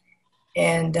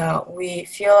 And we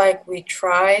feel like we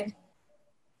tried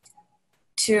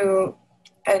to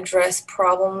address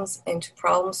problems and to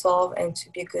problem solve and to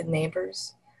be good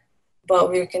neighbors, but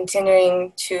we're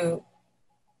continuing to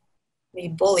be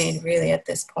bullied really at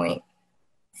this point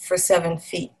for 7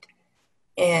 feet.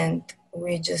 And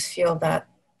we just feel that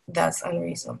that's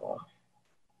unreasonable.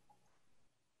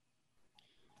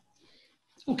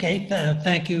 Okay,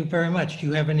 thank you very much. Do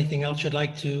you have anything else you'd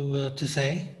like to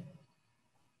say?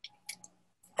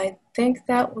 I think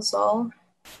that was all.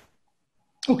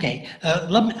 Okay,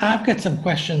 I've got some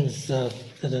questions that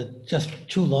are just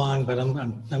too long, but I'm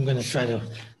going to try to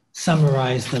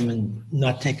summarize them and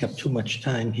not take up too much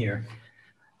time here.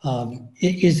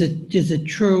 Is it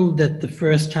true that the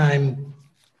first time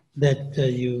that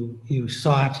you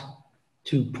sought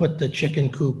to put the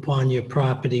chicken coop on your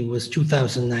property was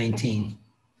 2019?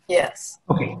 Yes.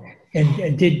 Okay,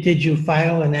 and did you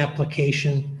file an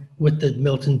application with the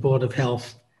Milton Board of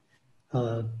Health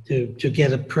to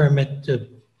get a permit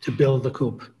to build the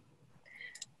coop?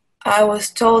 I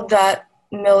was told that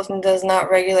Milton does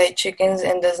not regulate chickens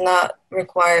and does not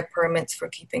require permits for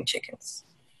keeping chickens.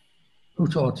 Who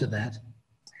told you that?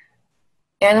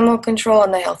 Animal control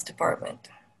and the health department.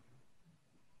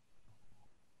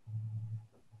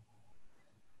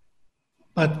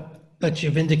 But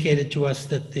you've indicated to us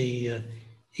that the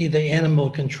either animal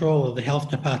control or the health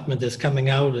department is coming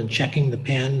out and checking the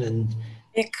pen and...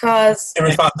 Because in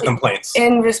response to complaints.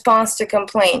 In response to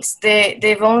complaints.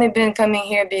 They've only been coming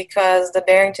here because the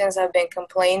Barringtons have been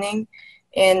complaining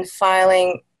and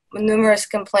filing numerous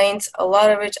complaints, a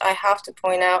lot of which I have to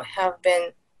point out have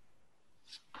been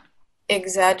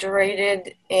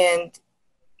exaggerated and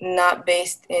not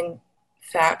based in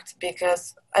fact.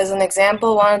 Because as an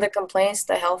example, one of the complaints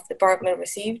the health department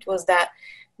received was that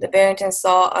the Barringtons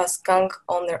saw a skunk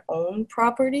on their own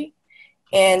property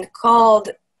and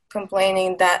called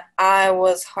complaining that I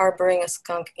was harboring a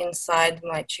skunk inside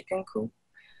my chicken coop,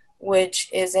 which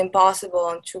is impossible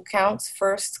on 2 counts.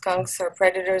 First, skunks are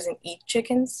predators and eat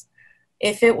chickens.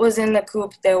 If it was in the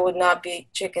coop, there would not be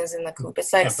chickens in the coop.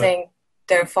 It's like saying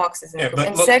there are foxes in the coop.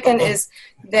 And second is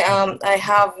that I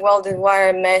have welded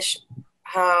wire mesh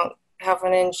half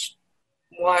an inch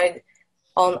wide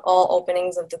on all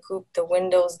openings of the coop, the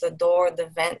windows, the door, the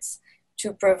vents,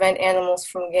 to prevent animals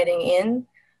from getting in.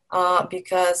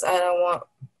 Because I don't want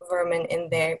vermin in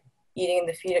there eating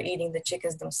the feed or eating the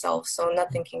chickens themselves, so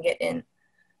nothing can get in.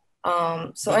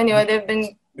 So anyway, they've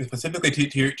been... Specifically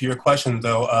to your question,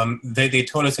 though, they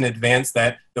told us in advance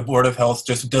that the Board of Health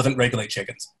just doesn't regulate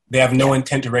chickens. They have no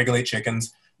intent to regulate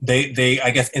chickens. They,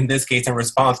 I guess, in this case, in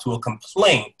response to a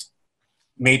complaint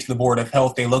made to the Board of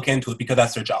Health, they look into it because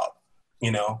that's their job,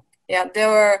 you know? Yeah, they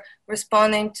were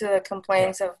responding to the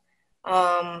complaints of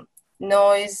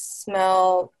noise,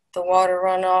 smell, the water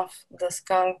runoff, the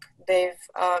skunk. They've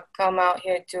come out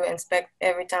here to inspect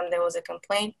every time there was a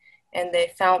complaint, and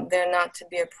they found there not to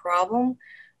be a problem.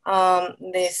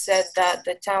 They said that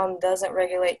the town doesn't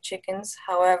regulate chickens.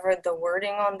 However, the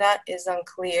wording on that is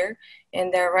unclear,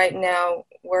 and they're right now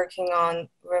working on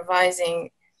revising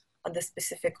the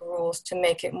specific rules to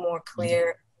make it more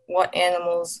clear what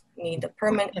animals need a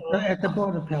permit. At the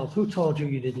Board of Health, who told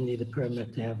you didn't need a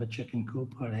permit to have a chicken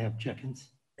coop or to have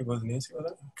chickens? It was Nancy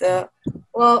with it?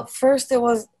 Well, first it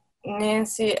was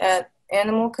Nancy at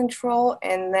Animal Control,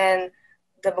 and then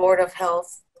the Board of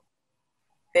Health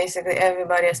basically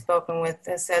everybody I've spoken with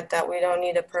has said that we don't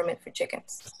need a permit for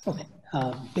chickens. Okay,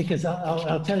 because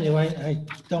I'll tell you, I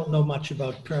don't know much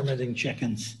about permitting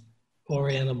chickens or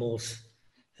animals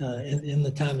in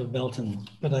the town of Milton,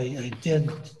 but I did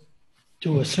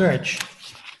do a search,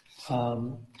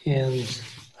 and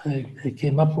I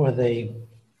came up with a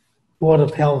Board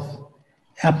of Health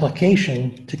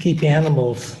application to keep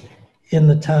animals in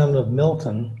the town of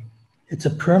Milton. It's a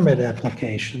permit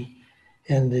application,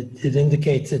 and it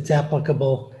indicates it's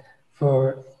applicable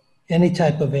for any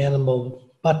type of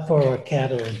animal but for a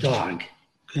cat or a dog,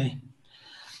 okay?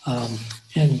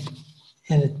 And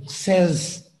it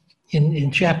says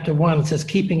in chapter 1, it says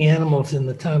keeping animals in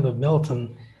the town of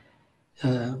Milton,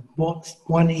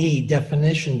 1E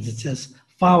definitions, it says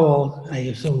fowl, I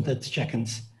assume that's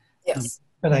chickens. Yes.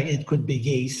 But it could be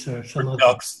geese or some other.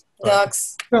 Ducks.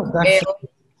 Ducks, Well, ducks quail.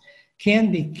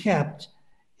 can be kept.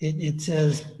 It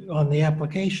says on the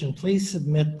application, please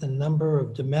submit the number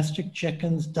of domestic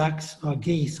chickens, ducks, or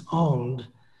geese owned,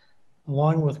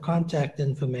 along with contact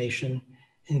information,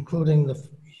 including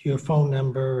your phone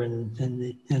number and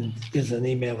there's an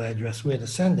email address where to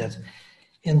send it.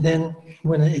 And then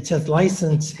when it says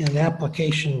license and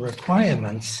application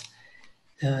requirements,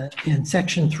 in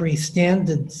section 3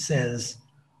 standard says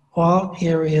all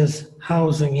areas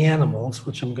housing animals,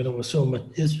 which I'm going to assume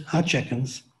are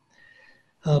chickens,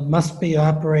 must be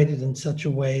operated in such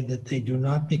a way that they do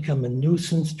not become a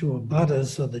nuisance to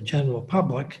abutters or the general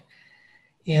public,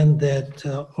 and that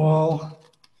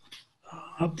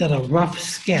that a rough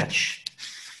sketch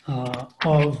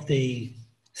of the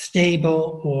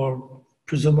stable or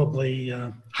presumably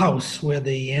house where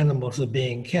the animals are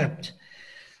being kept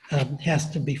has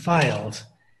to be filed.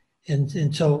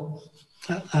 And so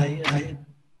I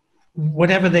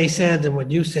whatever they said and what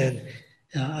you said,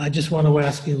 I just want to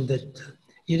ask you that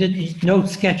no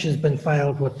sketch has been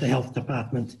filed with the health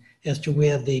department as to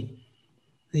where the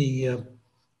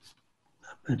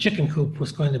chicken coop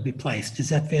was going to be placed. Is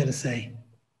that fair to say?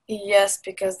 Yes,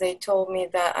 because they told me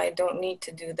that I don't need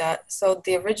to do that. So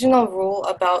the original rule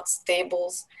about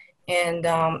stables and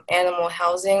animal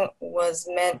housing was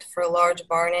meant for large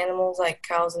barn animals like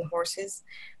cows and horses.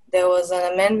 There was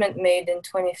an amendment made in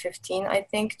 2015, I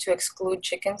think, to exclude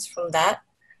chickens from that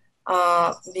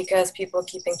because people are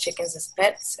keeping chickens as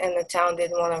pets and the town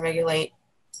didn't want to regulate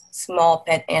small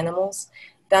pet animals.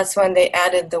 That's when they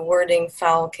added the wording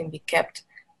fowl can be kept.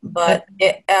 But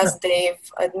as they've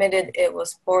admitted, it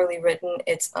was poorly written.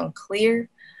 It's unclear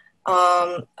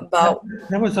about...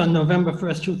 That was on November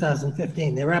 1st,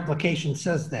 2015. Their application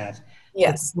says that.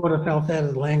 Yes. The Board of Health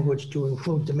added language to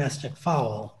include domestic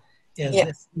fowl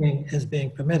as being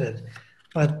permitted.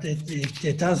 But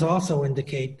it does also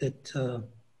indicate that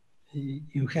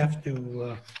you have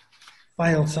to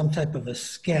file some type of a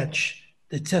sketch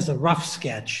that says a rough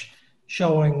sketch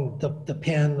showing the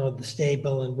pen or the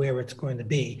stable and where it's going to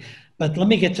be. But let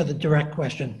me get to the direct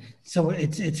question. So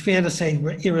it's fair to say,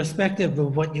 irrespective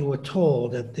of what you were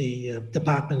told at the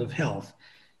Department of Health,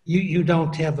 you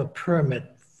don't have a permit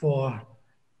for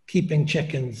keeping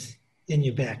chickens in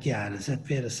your backyard. Is that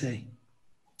fair to say?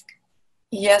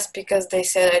 Yes, because they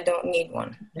said I don't need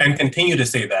one. And continue to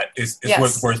say that is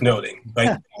Yes. worth noting.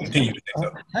 But continue to say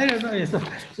so. I don't know.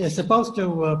 You're supposed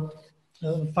to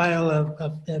file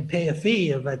and pay a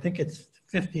fee of, I think it's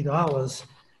 $50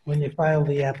 when you file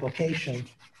the application.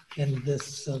 And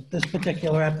this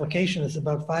particular application is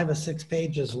about 5 or 6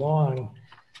 pages long.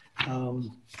 So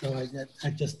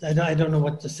I don't know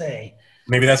what to say.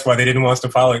 Maybe that's why they didn't want us to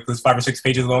file it, because it's 5 or 6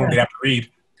 pages long. They have to read.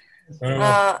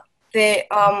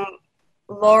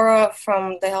 Laura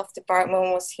from the health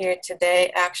department was here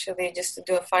today, actually, just to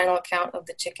do a final count of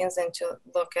the chickens and to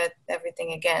look at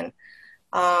everything again.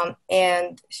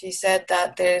 And she said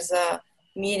that there's a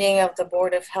meeting of the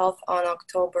Board of Health on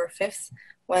October 5th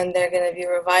when they're going to be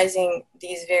revising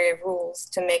these very rules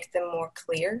to make them more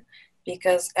clear,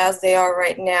 because as they are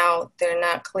right now, they're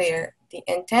not clear. The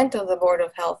intent of the Board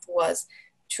of Health was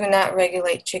to not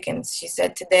regulate chickens. She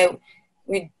said today,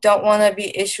 we don't want to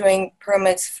be issuing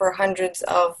permits for hundreds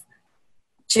of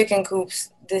chicken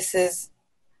coops. This is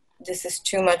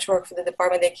too much work for the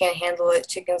department. They can't handle it.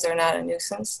 Chickens are not a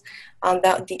nuisance.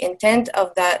 The intent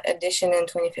of that addition in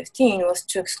 2015 was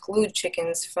to exclude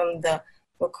chickens from the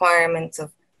requirements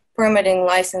of permitting,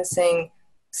 licensing,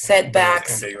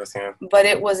 setbacks. Ambiguous, yeah. But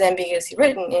it was ambiguously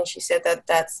written, and she said that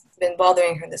that's been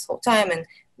bothering her this whole time. And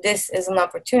this is an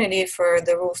opportunity for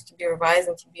the rules to be revised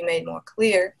and to be made more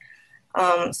clear.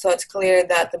 So it's clear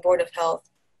that the Board of Health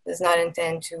does not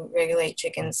intend to regulate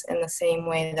chickens in the same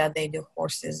way that they do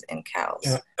horses and cows.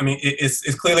 Yeah, I mean,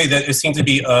 it's clearly that there seems to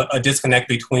be a disconnect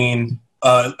between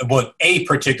what a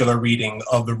particular reading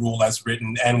of the rule as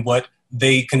written and what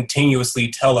they continuously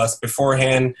tell us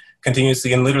beforehand,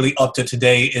 continuously, and literally up to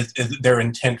today is their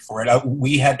intent for it.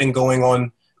 We had been going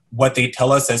on what they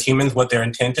tell us as humans, what their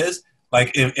intent is.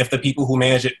 Like if the people who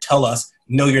manage it tell us,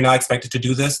 no, you're not expected to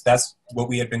do this, that's what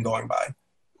we had been going by.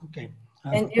 Okay.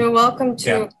 And you're welcome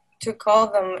to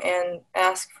call them and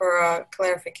ask for a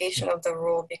clarification of the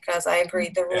rule, because I agree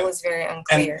the rule is very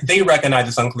unclear. And they recognize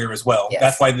it's unclear as well. Yes.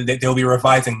 That's why they'll be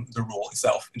revising the rule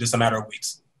itself in just a matter of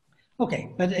weeks.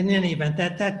 Okay, but in any event,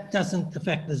 that doesn't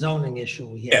affect the zoning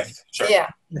issue yet. Yes, sure. Yeah.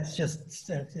 It's just,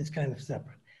 it's kind of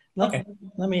separate. Okay.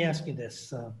 Let me ask you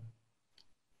this.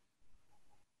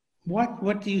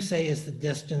 What do you say is the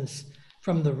distance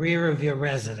from the rear of your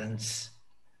residence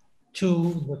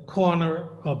to the corner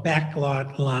or back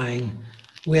lot line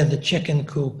where the chicken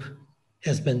coop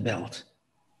has been built?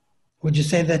 Would you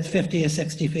say that's 50 or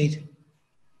 60 feet?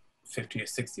 50 or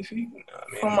 60 feet?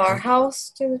 I mean, From our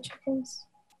house to the chickens?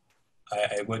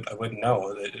 I wouldn't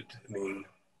know. I mean,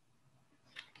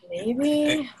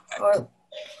 Maybe. Or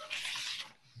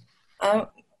I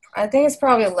think it's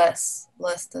probably less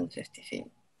than 50 feet.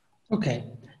 Okay.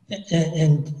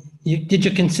 And did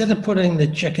you consider putting the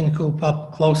chicken coop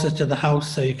up closer to the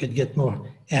house so you could get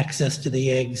more access to the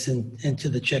eggs and to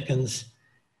the chickens?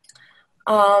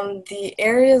 The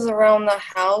areas around the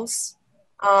house,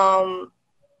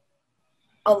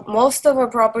 most of our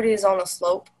property is on a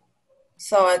slope,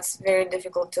 so it's very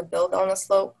difficult to build on a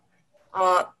slope.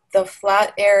 The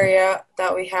flat area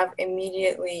that we have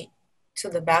immediately to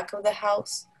the back of the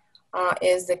house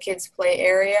is the kids' play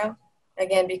area.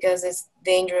 Again, because it's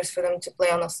dangerous for them to play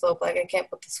on a slope. Like I can't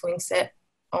put the swing set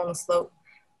on the slope.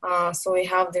 So we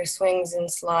have their swings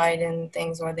and slide and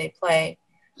things where they play.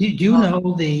 Do you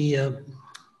know the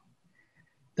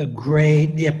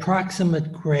grade, the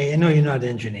approximate grade? I know you're not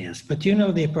engineers, but do you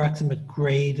know the approximate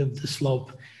grade of the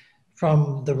slope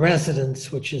from the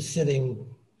residence, which is sitting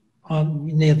on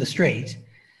near the street,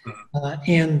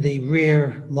 and the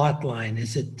rear lot line?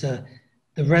 Is it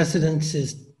the residence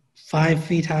is 5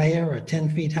 feet higher or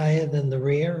 10 feet higher than the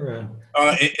rear?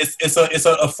 it's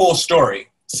a full story.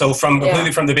 So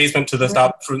completely from the basement to the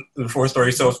top, from the 4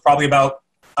 story. So it's probably about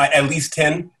at least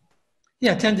 10.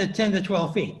 Yeah, 10 to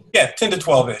 12 feet. Yeah, 10 to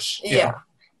 12-ish. Yeah.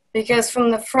 Because from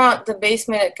the front, the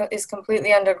basement is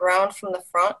completely underground from the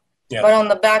front. Yeah. But on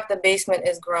the back, the basement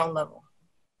is ground level.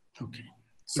 Okay.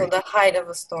 So the height of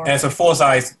a story. And it's a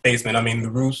full-size basement. I mean,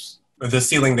 the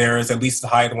ceiling there is at least the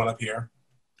height of the one up here.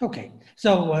 Okay.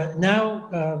 So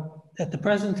now, at the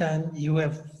present time, you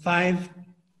have 5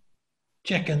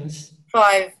 chickens.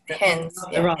 5 hens.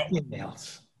 They're Yeah. all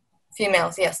females.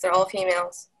 Females, yes. They're all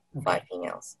females. 5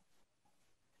 females.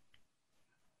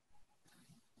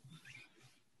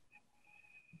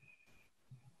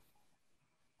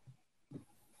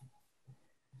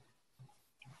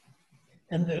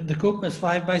 And the coop is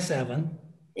 5 by 7.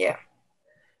 Yeah.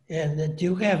 And do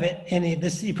you have any?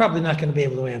 This you're probably not going to be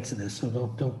able to answer this, so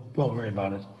don't worry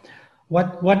about it.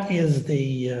 What is the?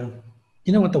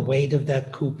 You know what the weight of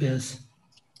that coop is?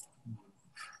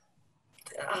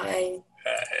 I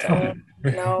don't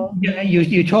know.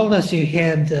 You told us you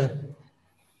had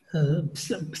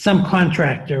some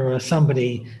contractor or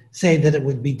somebody say that it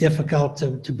would be difficult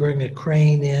to bring a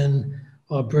crane in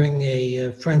or bring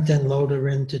a front end loader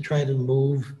in to try to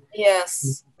move.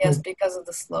 Yes, because of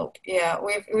the slope. Yeah,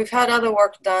 we've had other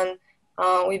work done.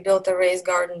 We built a raised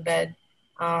garden bed.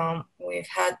 We've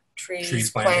had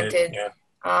trees planted.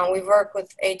 Yeah. We've worked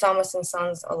with A. Thomas and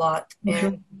Sons a lot,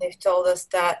 and they've told us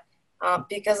that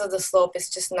because of the slope, it's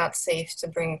just not safe to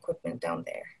bring equipment down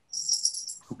there.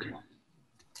 Okay.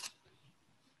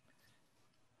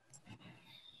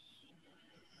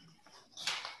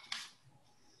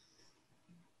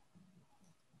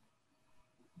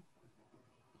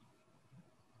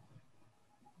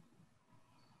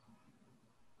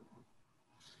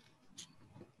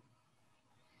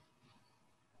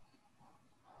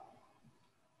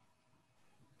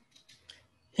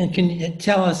 And can you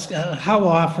tell us how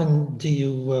often do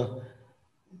you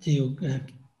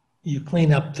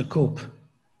clean up the coop?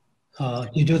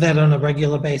 You do that on a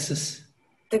regular basis?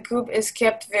 The coop is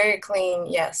kept very clean,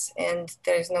 yes, and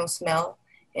there's no smell.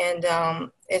 And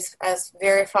it's as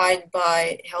verified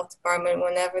by health department.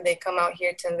 Whenever they come out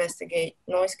here to investigate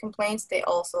noise complaints, they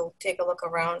also take a look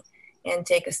around and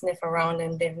take a sniff around,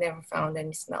 and they've never found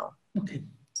any smell. Okay.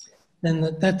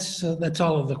 Then that's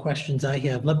all of the questions I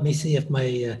have. Let me see if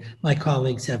my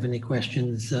colleagues have any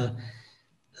questions.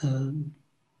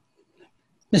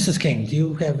 Mrs. King, do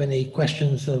you have any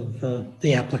questions of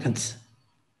the applicants?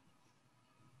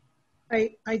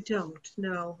 I don't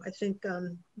know. I think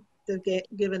they've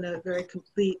given a very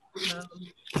complete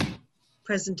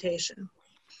presentation.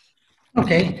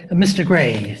 Okay, Mr.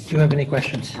 Gray, do you have any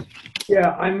questions?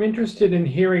 Yeah, I'm interested in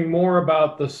hearing more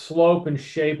about the slope and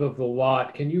shape of the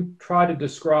lot. Can you try to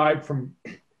describe from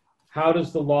how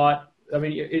does the lot, I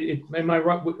mean, am I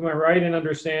right in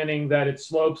understanding that it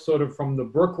slopes sort of from the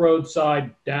Brook Road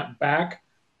side down back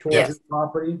towards Yes. the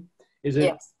property? Is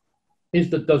it, Yes.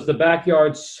 does the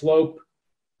backyard slope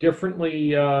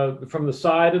differently from the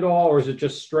side at all, or is it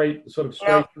just straight, sort of straight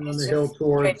No, down it's the hill just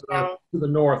towards, straight down. to the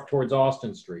north towards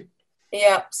Austin Street?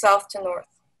 Yeah, south to north.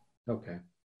 Okay.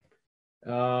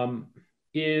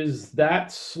 Is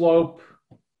that slope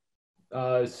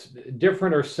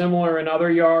different or similar in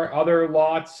other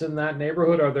lots in that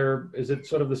neighborhood? Is it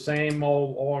sort of the same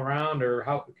all around, or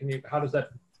how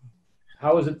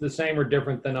is it the same or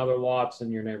different than other lots in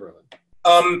your neighborhood?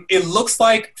 It looks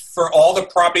like for all the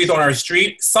properties on our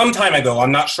street, some time ago,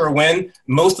 I'm not sure when,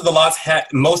 most of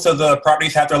the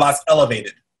properties had their lots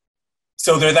elevated.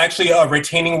 So there's actually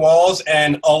retaining walls,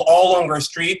 and all along our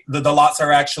street, the lots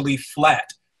are actually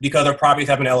flat because our properties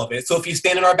have been elevated. So if you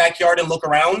stand in our backyard and look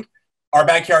around, our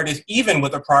backyard is even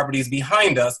with the properties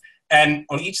behind us, and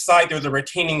on each side there's a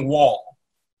retaining wall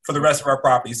for the rest of our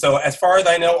property. So as far as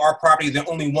I know, our property is the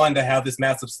only one to have this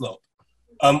massive slope.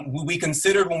 We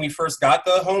considered when we first got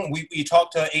the home, we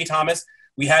talked to A. Thomas,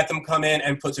 we had them come in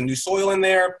and put some new soil in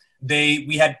there.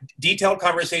 We had detailed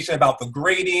conversation about the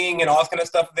grading and all this kind of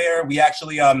stuff there. We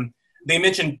actually, they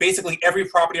mentioned basically every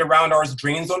property around ours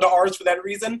drains onto ours for that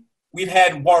reason. We've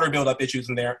had water buildup issues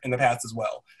in there in the past as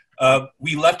well.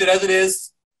 We left it as it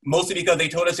is, mostly because they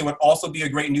told us it would also be a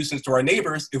great nuisance to our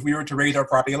neighbors if we were to raise our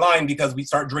property line, because we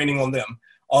start draining on them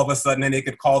all of a sudden, and it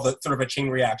could cause a sort of a chain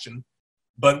reaction.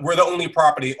 But we're the only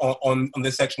property on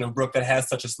this section of Brook that has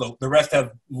such a slope. The rest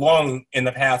have long in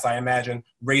the past, I imagine,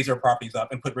 raised their properties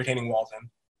up and put retaining walls in.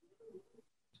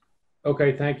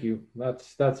 Okay, thank you.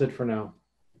 That's it for now.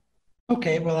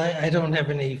 Okay, well, I don't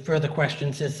have any further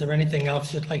questions. Is there anything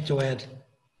else you'd like to add?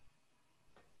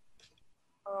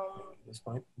 That's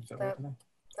fine.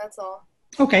 That's all.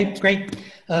 Okay, great.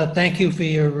 Thank you for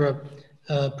your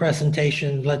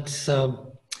presentation. Let's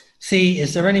see,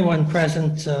 is there anyone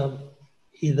present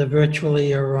either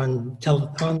virtually or on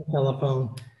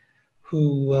telephone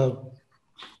who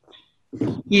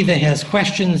either has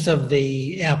questions of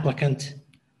the applicant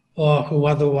or who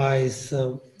otherwise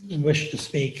wish to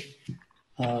speak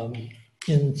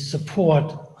in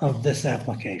support of this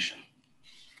application?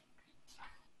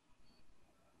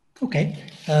 Okay,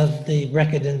 the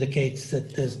record indicates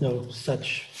that there's no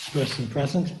such person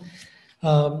present.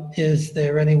 Is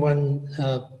there anyone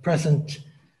present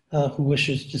who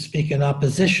wishes to speak in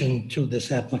opposition to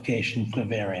this application for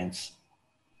variance?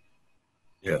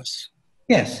 Yes.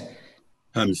 Yes.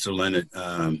 Hi, Mr. Leonard.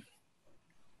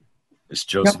 It's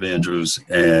Joseph Andrews,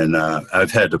 and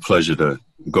I've had the pleasure to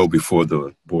go before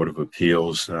the Board of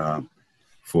Appeals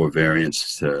for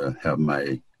variance to have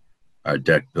our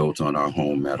deck built on our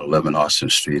home at 11 Austin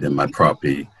Street, and my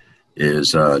property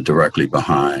is directly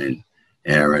behind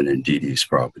Aaron and Dee Dee's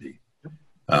property.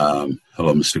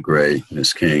 Hello, Mr. Gray,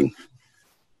 Ms. King.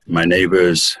 My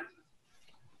neighbors,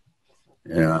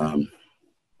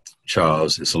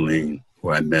 Charles and Celine, who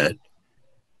I met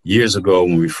years ago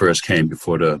when we first came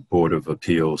before the Board of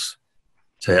Appeals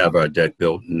to have our deck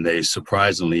built, and they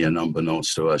surprisingly and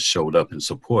unbeknownst to us showed up in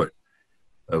support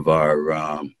of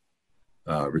our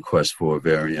request for a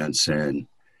variance. And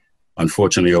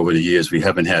unfortunately, over the years, we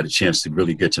haven't had a chance to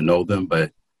really get to know them,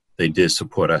 but they did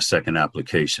support our second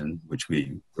application, which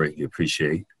we greatly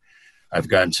appreciate. I've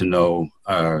gotten to know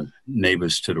our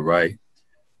neighbors to the right,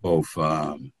 both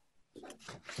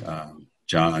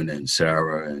John and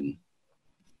Sarah and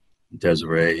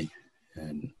Desiree,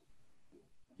 and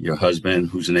your husband,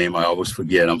 whose name I always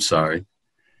forget, I'm sorry.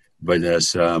 But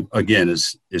that's, again,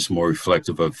 it's more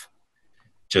reflective of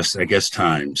just, I guess,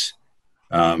 times.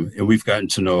 And we've gotten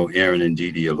to know Aaron and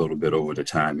Dee Dee a little bit over the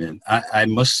time. And I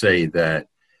must say that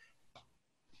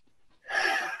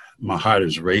my heart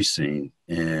is racing,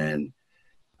 and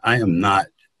I am not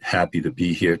happy to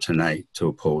be here tonight to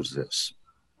oppose this.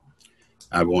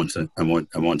 I want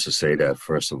to say that,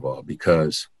 first of all,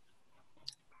 because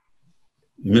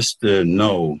Mr.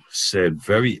 No said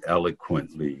very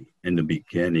eloquently in the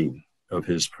beginning of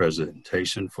his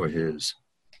presentation for his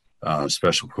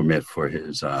special permit for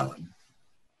his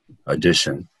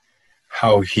addition,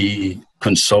 how he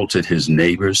consulted his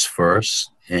neighbors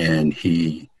first, and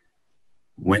he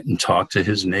went and talked to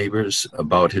his neighbors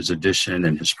about his addition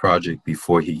and his project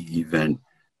before he even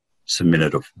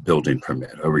submitted a building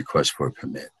permit, a request for a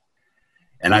permit.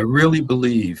 And I really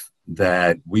believe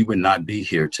that we would not be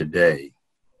here today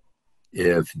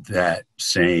if that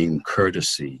same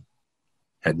courtesy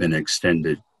had been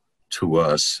extended to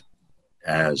us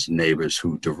as neighbors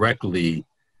who directly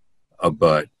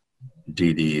abut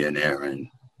Dee Dee and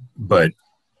Aaron. But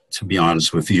to be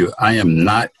honest with you, I am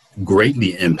not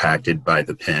greatly impacted by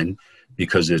the pen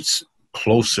because it's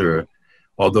closer,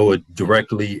 although it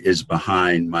directly is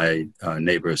behind my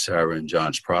neighbor Sarah and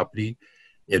John's property.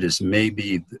 It is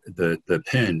maybe, the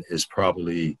pen is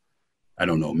probably, I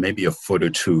don't know, maybe a foot or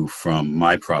two from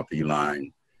my property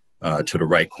line to the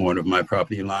right corner of my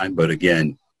property line, but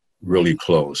again, really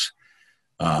close.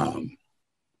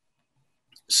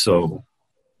 So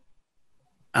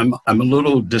I'm a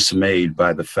little dismayed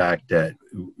by the fact that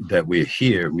we're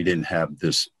here. We didn't have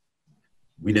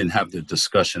the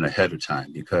discussion ahead of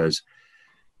time, because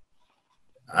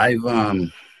I've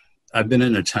been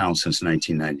in the town since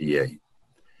 1998,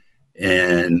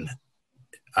 and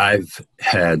I've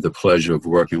had the pleasure of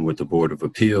working with the Board of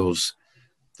Appeals,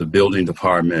 the building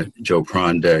department, Joe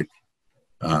Prondek,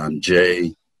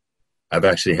 Jay. I've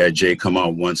actually had Jay come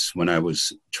out once when I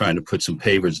was trying to put some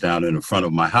pavers down in the front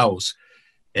of my house,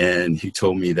 and he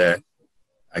told me that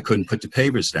I couldn't put the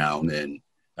pavers down, and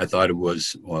I thought it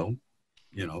was, well,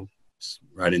 you know,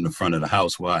 right in the front of the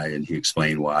house. Why? And he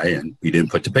explained why, and we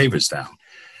didn't put the pavers down.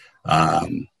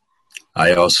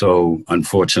 I also,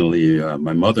 unfortunately,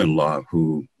 my mother-in-law,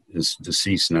 who is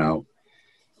deceased now,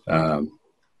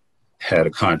 had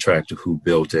a contractor who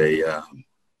built a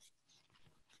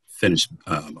finished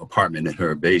apartment in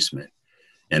her basement.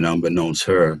 And unbeknownst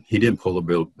to her, he didn't pull a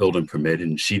building permit,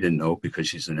 and she didn't know because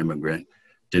she's an immigrant,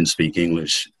 didn't speak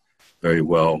English very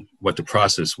well, what the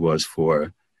process was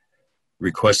for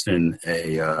requesting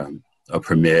a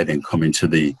permit and coming to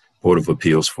the Board of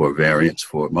Appeals for a variance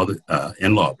for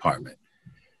in-law apartment.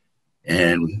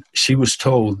 And she was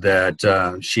told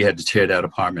that she had to tear that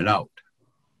apartment out,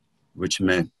 which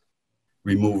meant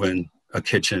removing a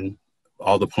kitchen,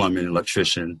 all the plumbing,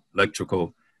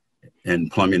 electrical,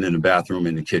 and plumbing in the bathroom,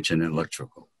 in the kitchen, and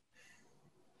electrical,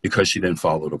 because she didn't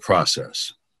follow the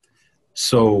process.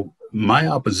 So my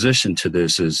opposition to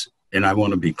this is, and I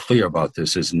want to be clear about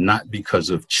this, is not because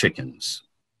of chickens.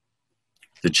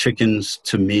 The chickens,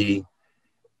 to me,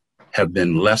 have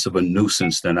been less of a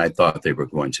nuisance than I thought they were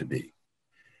going to be.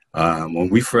 When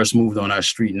we first moved on our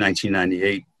street in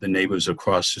 1998, the neighbors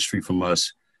across the street from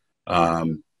us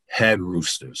had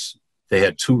roosters. They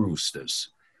had 2 roosters.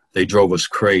 They drove us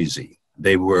crazy.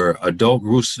 They were adult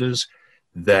roosters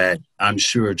that I'm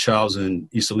sure, Charles and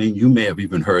Iselene, you may have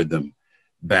even heard them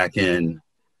back in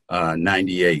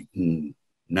 98 and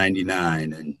 99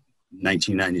 and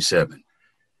 1997.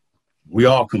 We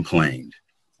all complained.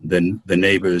 The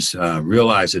neighbors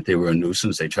realized that they were a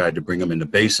nuisance. They tried to bring them in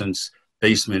the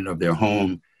basement of their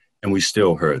home, and we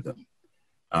still heard them.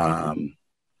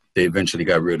 They eventually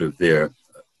got rid of their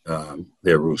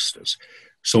roosters.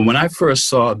 So when I first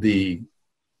saw the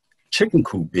chicken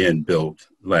coop being built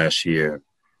last year,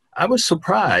 I was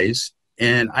surprised,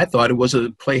 and I thought it was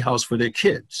a playhouse for their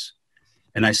kids.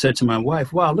 And I said to my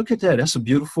wife, wow, look at that. That's a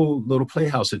beautiful little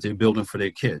playhouse that they're building for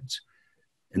their kids.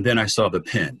 And then I saw the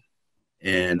pen,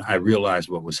 and I realized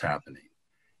what was happening.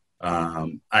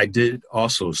 I did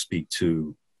also speak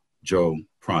to Joe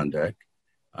Prondek.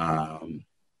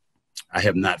 I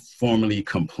have not formally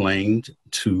complained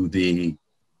to the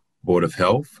Board of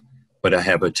Health, but I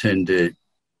have attended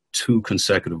 2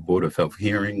 consecutive Board of Health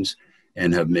hearings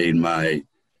and have made my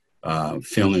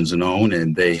feelings known,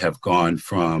 and they have gone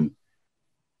from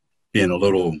being a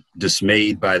little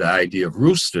dismayed by the idea of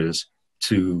roosters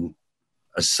to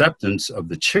acceptance of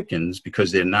the chickens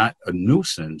because they're not a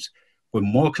nuisance. We're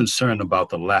more concerned about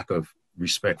the lack of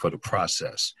respect for the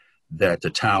process that the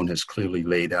town has clearly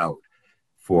laid out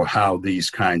for how these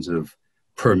kinds of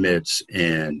permits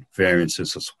and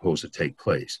variances are supposed to take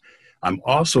place. I'm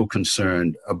also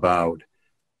concerned about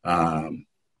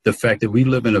the fact that we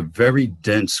live in a very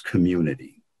dense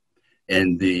community,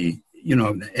 and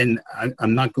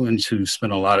I'm not going to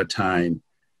spend a lot of time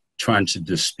trying to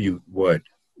dispute what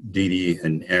Dee Dee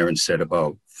and Aaron said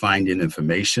about finding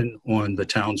information on the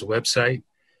town's website.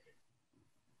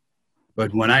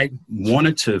 But when I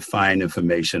wanted to find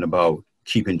information about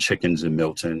keeping chickens in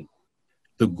Milton,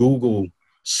 the Google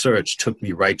search took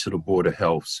me right to the Board of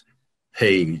Health's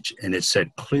page, and it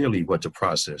said clearly what the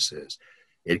process is.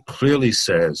 It clearly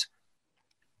says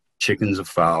chickens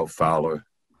are fowler,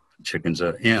 chickens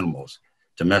are animals.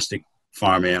 Domestic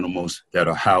farm animals that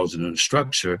are housed in a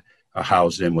structure are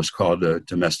housed in what's called a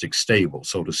domestic stable,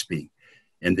 so to speak.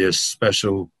 And there's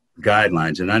special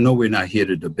guidelines. And I know we're not here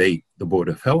to debate the Board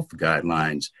of Health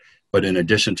guidelines, but in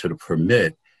addition to the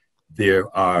permit,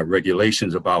 there are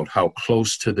regulations about how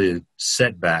close to the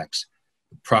setbacks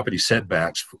property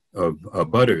setbacks of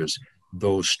butters,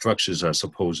 those structures are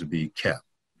supposed to be kept.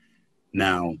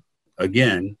 Now,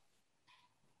 again,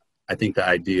 I think the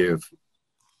idea of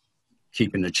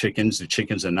keeping the chickens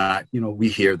are not, we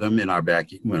hear them in our back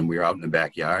when we're out in the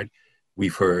backyard.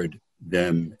 We've heard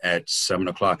them at 7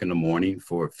 o'clock in the morning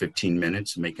for 15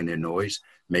 minutes making their noise.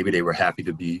 Maybe they were happy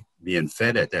to be being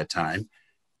fed at that time.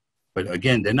 But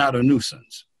again, they're not a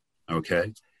nuisance,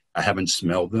 okay? I haven't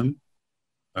smelled them,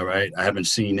 all right? I haven't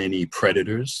seen any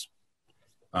predators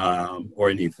or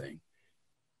anything.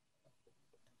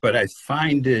 But I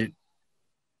find it,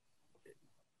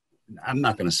 I'm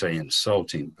not going to say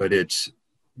insulting, but it's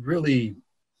really,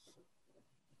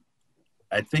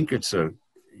 I think it's a,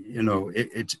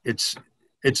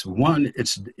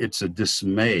 it's a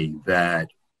dismay that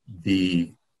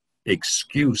the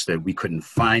excuse that we couldn't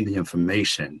find the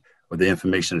information or the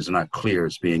information is not clear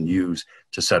is being used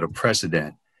to set a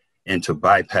precedent and to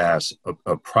bypass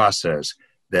a process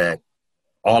that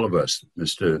all of us,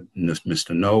 Mr.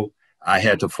 No, I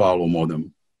had to follow more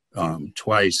than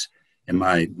twice, and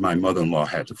my mother-in-law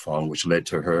had to follow, which led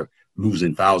to her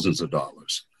losing thousands of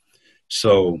dollars.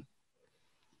 So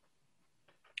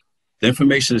the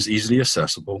information is easily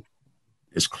accessible.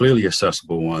 It's clearly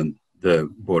accessible on the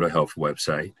Board of Health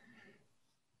website.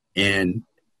 And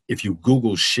if you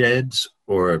Google sheds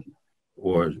or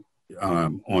on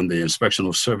the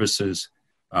Inspectional Services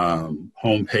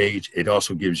homepage, it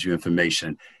also gives you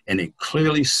information. And it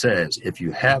clearly says, if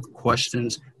you have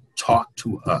questions, talk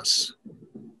to us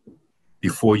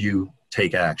before you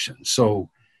take action. So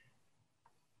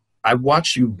I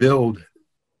watch you build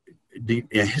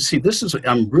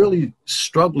I'm really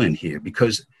struggling here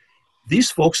because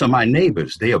these folks are my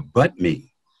neighbors. They abut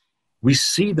me. We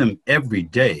see them every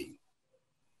day,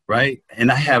 right?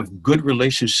 And I have good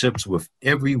relationships with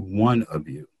every one of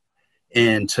you.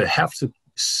 And to have to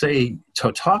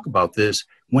talk about this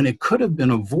when it could have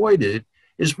been avoided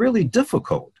is really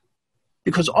difficult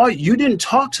because you didn't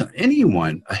talk to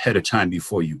anyone ahead of time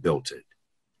before you built it.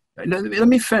 Let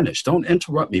me finish. Don't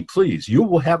interrupt me, please. You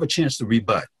will have a chance to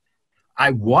rebut.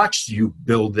 I watched you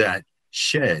build that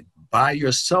shed by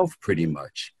yourself pretty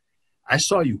much. I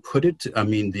saw you put it,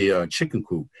 the chicken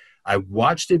coop. I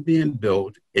watched it being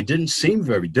built. It didn't seem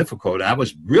very difficult. I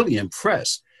was really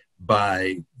impressed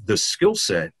by the skill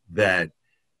set that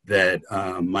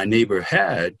my neighbor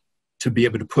had to be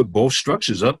able to put both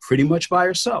structures up pretty much by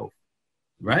herself,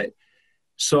 right?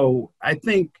 So I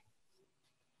think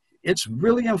it's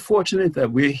really unfortunate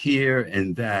that we're here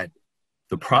and that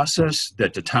the process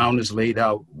that the town has laid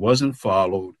out wasn't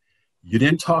followed. You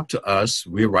didn't talk to us.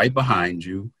 We're right behind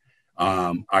you.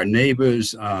 Our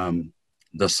neighbors,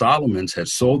 the Solomons, had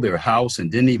sold their house and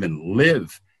didn't even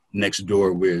live next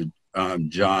door where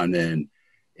John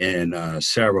and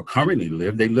Sarah currently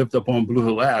live. They lived up on Blue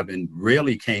Hill Ave and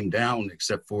rarely came down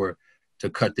except for to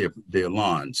cut their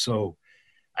lawn. So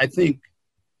I think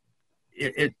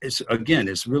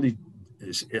it's really,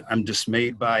 I'm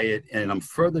dismayed by it, and I'm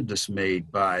further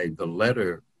dismayed by the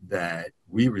letter that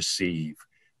we receive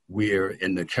where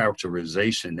in the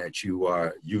characterization that you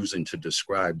are using to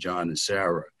describe John and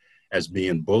Sarah as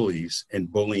being bullies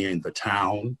and bullying the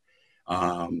town,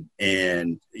 and,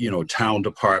 town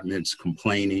departments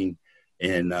complaining.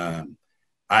 And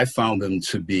I found them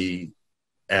to be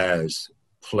as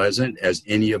pleasant as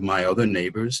any of my other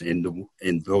neighbors and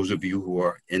those of you who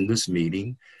are in this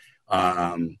meeting.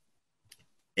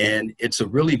 And it's a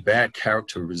really bad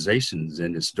characterizations,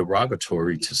 and it's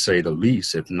derogatory to say the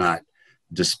least, if not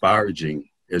disparaging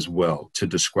as well, to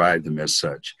describe them as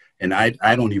such. And I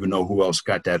don't even know who else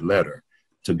got that letter,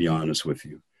 to be honest with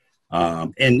you.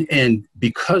 And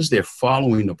because they're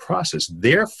following a process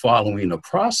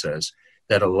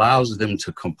that allows them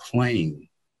to complain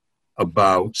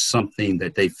about something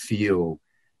that they feel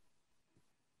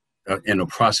in a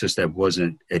process that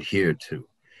wasn't adhered to.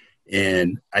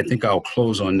 And I think I'll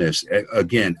close on this.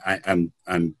 Again, I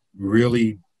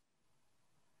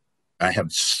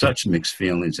have such mixed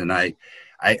feelings, and I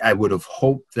would have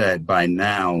hoped that by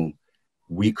now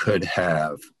we could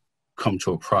have come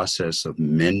to a process of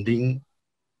mending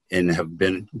and have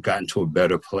gotten to a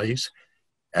better place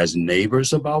as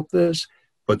neighbors about this.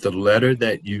 But the letter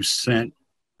that you sent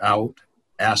out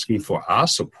asking for our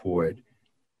support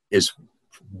is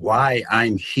why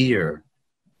I'm here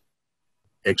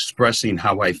expressing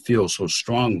how I feel so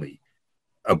strongly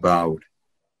about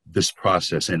this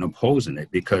process and opposing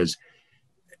it, because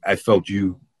I felt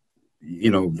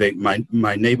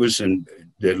my neighbors and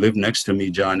that live next to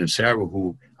me, John and Sarah,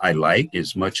 who I like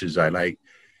as much as I like,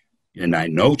 and I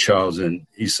know Charles and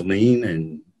Iselene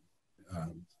and,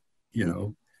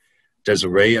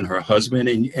 Desiree and her husband,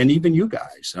 and even you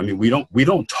guys. I mean, we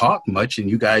don't talk much, and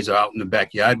you guys are out in the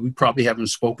backyard. We probably haven't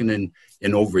spoken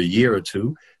in over a year or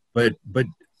two, but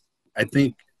I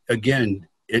think, again,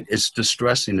 it's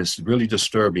distressing. It's really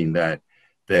disturbing that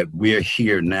we're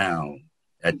here now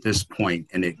at this point,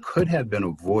 and it could have been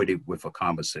avoided with a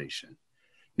conversation.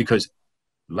 Because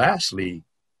lastly,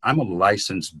 I'm a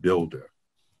licensed builder,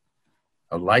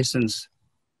 a licensed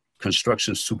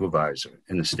construction supervisor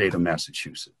in the state of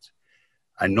Massachusetts.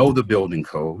 I know the building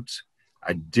codes.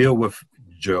 I deal with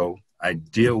Joe. I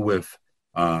deal with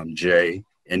Jay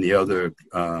and the other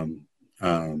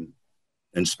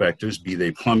inspectors, be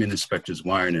they plumbing inspectors,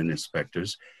 wiring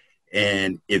inspectors.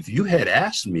 And if you had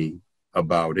asked me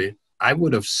about it, I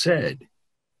would have said,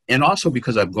 and also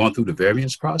because I've gone through the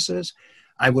variance process,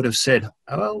 I would have said,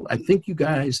 well, I think you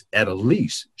guys at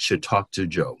least should talk to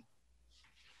Joe.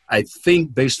 I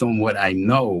think based on what I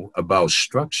know about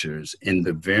structures in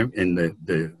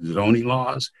the zoning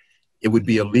laws, it would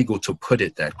be illegal to put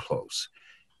it that close.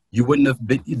 You wouldn't have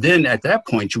been, then at that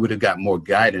point, you would have got more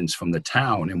guidance from the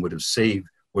town and would have saved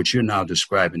what you're now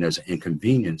describing as an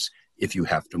inconvenience if you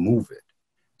have to move it.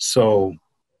 So,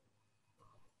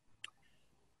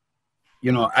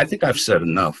 you know, I think I've said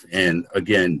enough. And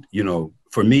again, you know,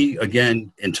 for me,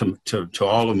 again, and to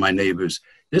all of my neighbors,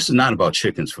 this is not about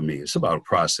chickens for me. It's about a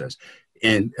process.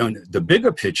 And the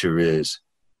bigger picture is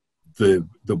the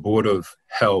Board of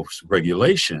Health's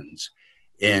regulations,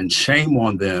 and shame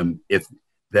on them if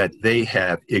that they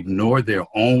have ignored their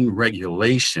own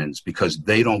regulations because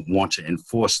they don't want to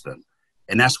enforce them.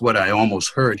 And that's what I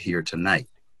almost heard here tonight.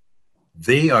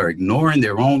 They are ignoring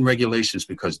their own regulations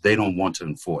because they don't want to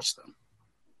enforce them.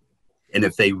 And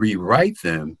if they rewrite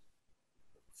them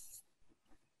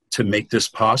to make this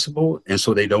possible, and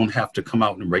so they don't have to come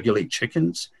out and regulate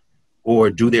chickens or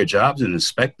do their jobs and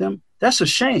inspect them, that's a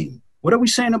shame. What are we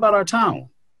saying about our town?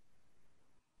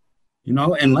 You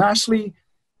know, and lastly,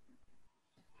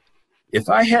 if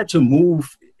I had to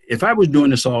move, if I was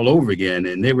doing this all over again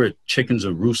and there were chickens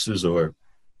or roosters or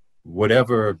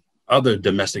whatever other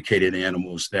domesticated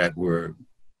animals that were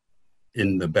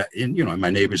in my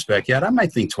neighbor's backyard, I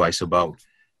might think twice about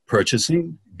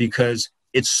purchasing because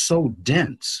it's so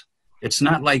dense. It's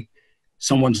not like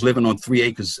someone's living on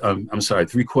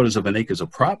 3/4 of an acre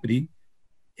of property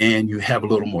and you have a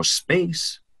little more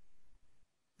space.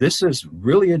 This is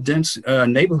really a dense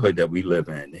neighborhood that we live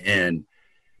in. And,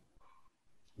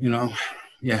 you know,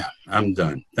 yeah, I'm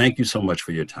done. Thank you so much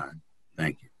for your time.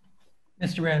 Thank you.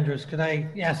 Mr. Andrews, could I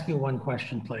ask you one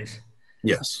question, please?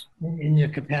 Yes. In your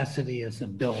capacity as a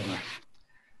builder,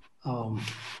 do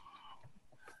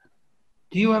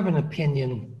you have an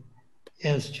opinion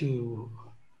as to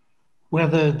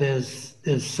whether there's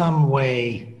some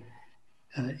way,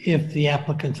 if the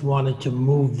applicants wanted to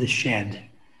move the shed,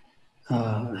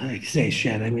 I say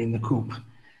shed, I mean the coop,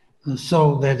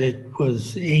 so that it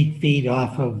was 8 feet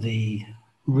off of the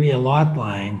rear lot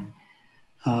line,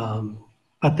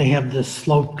 but they have this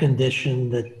slope condition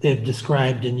that they've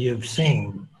described and you've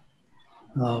seen.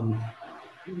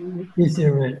 Is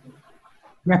there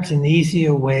perhaps an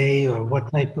easier way, or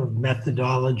what type of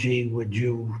methodology would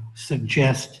you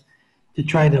suggest to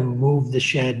try to move the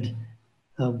shed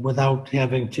without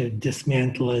having to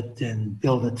dismantle it and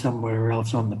build it somewhere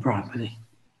else on the property?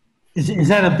 Is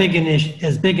that as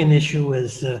big an issue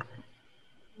as the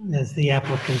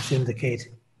applicants indicate?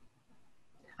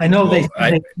 I know they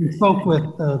spoke with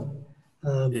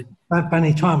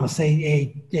Bunny Thomas,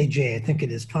 AJ, I think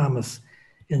it is Thomas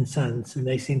and Sons, and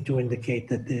they seem to indicate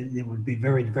that it would be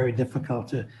very, very difficult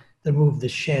to move the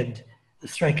shed,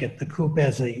 the coop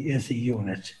as a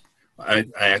unit. I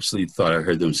actually thought I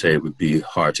heard them say it would be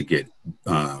hard to get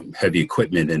heavy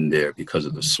equipment in there because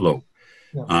of the slope.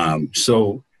 Yeah.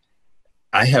 So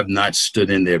I have not stood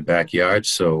in their backyard,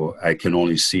 so I can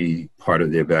only see part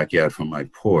of their backyard from my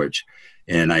porch.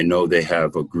 And I know they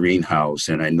have a greenhouse,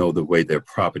 and I know the way their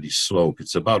property slope.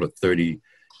 It's about a 30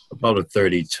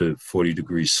 to 40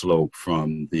 degree slope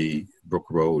from the Brook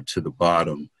Road to the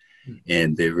bottom.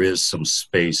 And there is some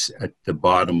space at the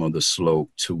bottom of the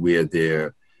slope to where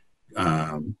their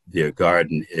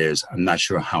garden is. I'm not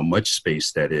sure how much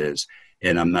space that is.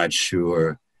 And I'm not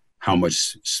sure how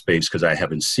much space, because I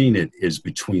haven't seen it, is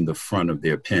between the front of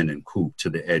their pen and coop to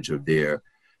the edge of their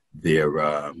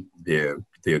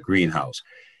greenhouse.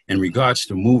 In regards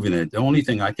to moving it, the only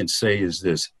thing I can say is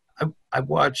this. I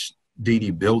watched Dee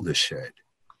Dee build the shed.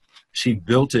 She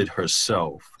built it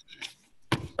herself,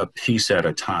 a piece at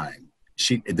a time.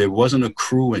 There wasn't a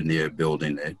crew in there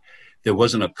building it. There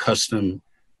wasn't a custom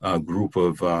group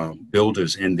of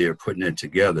builders in there putting it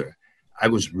together. I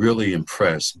was really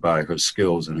impressed by her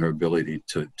skills and her ability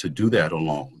to do that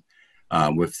alone,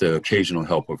 with the occasional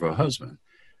help of her husband.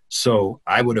 So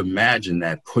I would imagine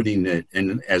that putting it,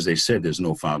 and as they said, there's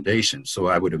no foundation. So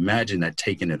I would imagine that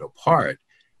taking it apart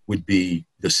would be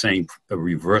the same, a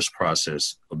reverse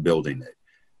process of building it,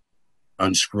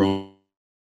 unscrewing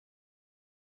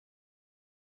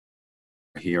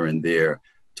here and there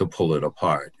to pull it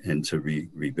apart and to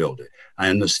rebuild it. I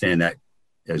understand that,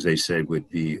 as they said, would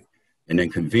be an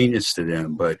inconvenience to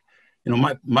them, but you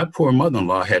know, my poor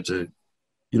mother-in-law had to,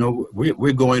 you know,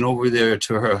 we're going over there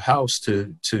to her house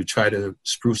to try to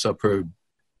spruce up her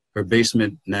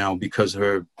basement now because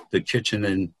the kitchen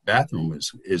and bathroom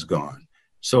is gone.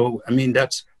 So I mean,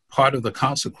 that's part of the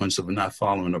consequence of not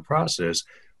following the process,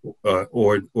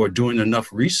 or doing enough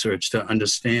research to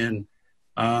understand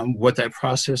what that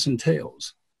process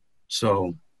entails.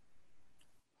 So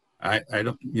I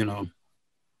don't, you know,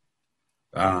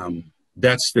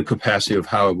 that's the capacity of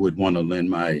how I would want to lend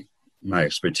my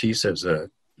expertise as a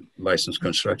licensed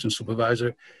construction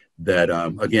supervisor. That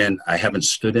again, I haven't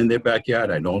stood in their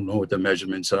backyard. I don't know what the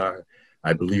measurements are.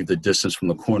 I believe the distance from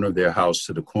the corner of their house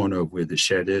to the corner of where the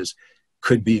shed is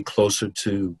could be closer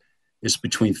to, it's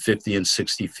between 50 and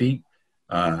 60 feet.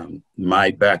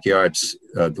 My backyard's,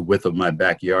 the width of my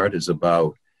backyard is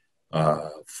about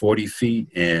 40 feet.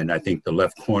 And I think the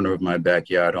left corner of my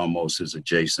backyard almost is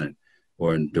adjacent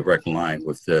or in direct line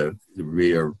with the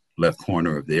rear left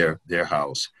corner of their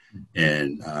house.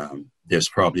 And there's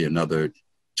probably another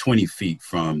 20 feet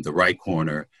from the right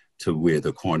corner to where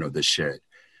the corner of the shed.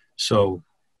 So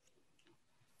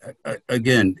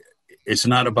again, it's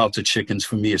not about the chickens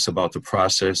for me. It's about the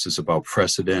process. It's about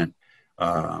precedent.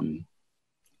 And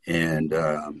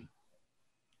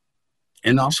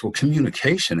also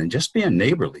communication and just being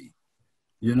neighborly,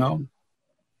 you know?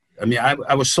 I mean,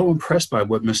 I was so impressed by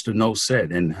what Mr. No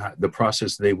said and the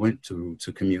process they went to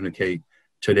communicate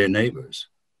to their neighbors.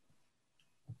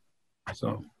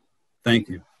 So, thank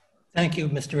you. Thank you,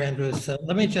 Mr. Andrews.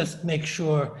 Let me just make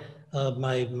sure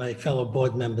my fellow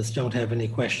board members don't have any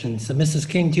questions. Mrs.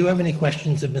 King, do you have any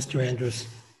questions of Mr. Andrews?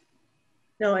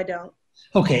 No, I don't.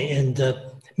 Okay, and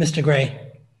Mr.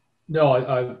 Gray?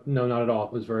 No, no, not at all.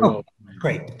 It was very well.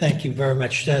 Great, thank you very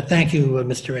much. Thank you,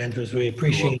 Mr. Andrews. We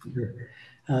appreciate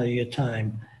your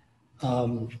time.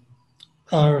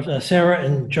 Are Sarah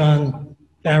and John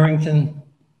Barrington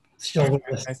still with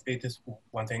us? Can I say just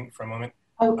one thing for a moment?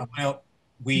 Oh. Well,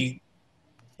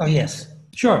 Oh, yes.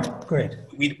 Sure, great.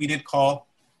 We did call.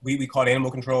 We called animal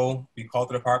control. We called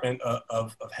the Department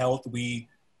of Health. We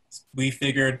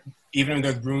figured even if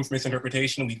there's room for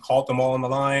misinterpretation, we called them all on the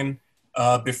line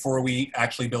before we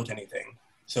actually built anything.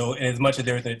 So in as much as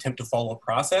there was an attempt to follow a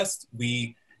process,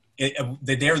 they're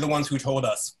the ones who told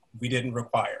us we didn't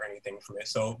require anything from it.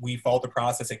 So we followed the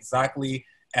process exactly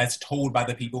as told by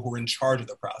the people who were in charge of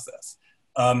the process.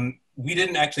 We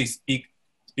didn't actually speak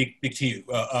to you.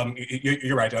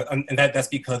 You're right, and that's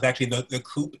because actually the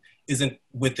coop isn't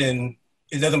within,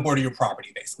 it doesn't border your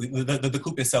property, basically. The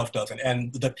coop itself doesn't,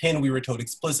 and the pen we were told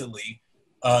explicitly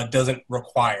doesn't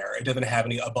require, it doesn't have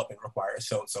any abutment required.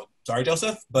 So sorry,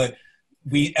 Joseph, but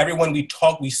everyone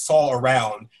we saw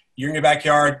around, you're in your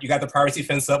backyard, you got the privacy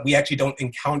fence up, we actually don't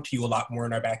encounter you a lot more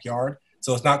in our backyard,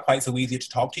 so it's not quite so easy to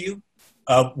talk to you.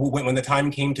 When the time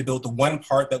came to build the one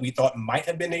part that we thought might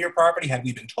have been near your property, had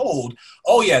we been told,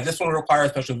 oh yeah, this one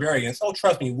requires special variance, oh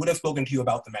trust me, we would have spoken to you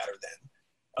about the matter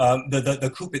then.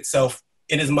 The coop itself,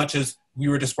 in as much as we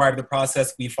were describing the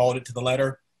process, we followed it to the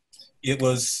letter. It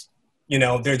was, you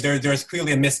know, there's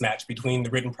clearly a mismatch between the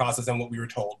written process and what we were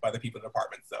told by the people in the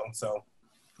department. So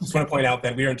just want to point out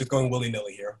that we aren't just going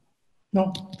willy-nilly here.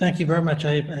 No, thank you very much.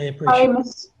 I appreciate Hi,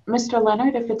 it. Mr.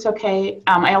 Leonard, if it's okay.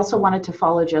 I also wanted to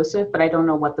follow Joseph, but I don't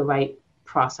know what the right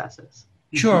process is.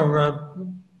 Sure.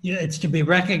 Yeah, it's to be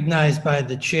recognized by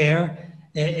the chair,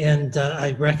 and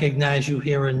I recognize you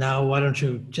here and now. Why don't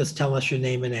you just tell us your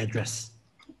name and address?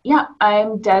 Yeah,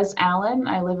 I'm Des Allen.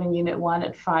 I live in Unit 1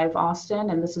 at 5 Austin,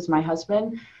 and this is my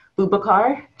husband,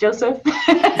 Boubacar Joseph.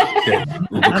 Okay.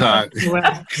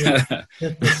 Boubacar.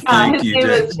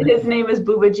 His name is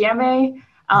Bouba Jame.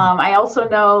 I also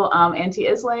know Auntie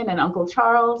Islaine and Uncle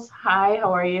Charles. Hi,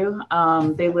 how are you?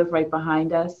 They live right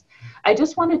behind us. I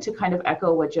just wanted to kind of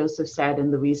echo what Joseph said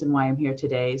and the reason why I'm here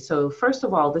today. So first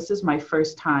of all, this is my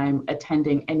first time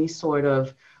attending any sort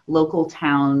of local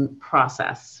town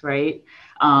process, right?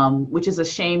 Which is a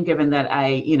shame given that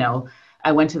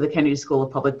I went to the Kennedy School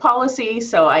of Public Policy,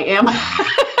 so I am,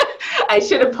 I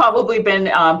should have probably been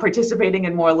participating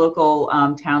in more local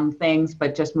town things,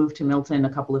 but just moved to Milton a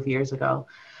couple of years ago.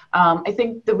 I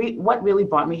think what really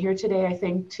brought me here today, I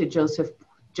think, to Joseph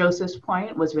Joseph's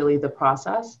point was really the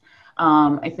process.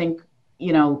 I think,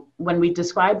 you know, when we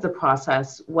described the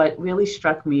process, what really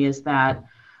struck me is that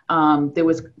there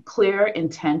was clear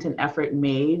intent and effort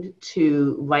made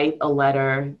to write a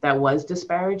letter that was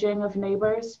disparaging of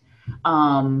neighbors,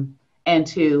 and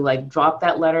to like drop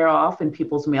that letter off in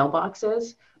people's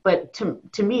mailboxes. But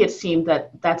to me, it seemed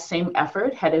that that same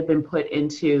effort had been put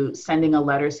into sending a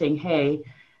letter saying, hey,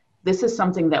 this is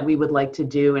something that we would like to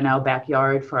do in our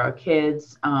backyard for our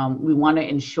kids. We want to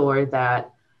ensure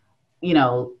that, you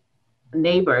know,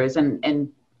 neighbors,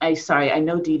 and I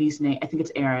know Dee Dee's name, I think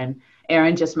it's Aaron.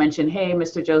 Aaron just mentioned, hey,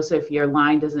 Mr. Joseph, your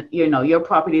line doesn't, you know, your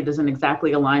property doesn't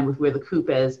exactly align with where the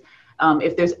coop is.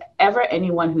 If there's ever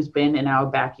anyone who's been in our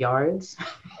backyards,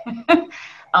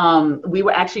 we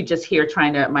were actually just here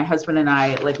trying to, my husband and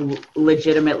I, like,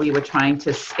 legitimately were trying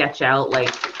to sketch out,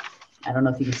 like, I don't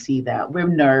know if you can see that, we're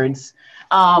nerds.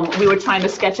 We were trying to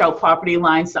sketch out property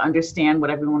lines to understand what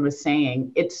everyone was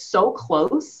saying. It's so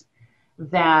close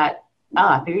that,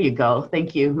 there you go.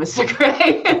 Thank you, Mr.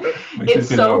 Gray.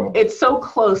 It's so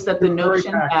close that the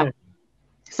notion that,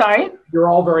 sorry? You're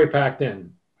all very packed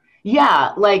in.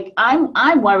 Yeah, like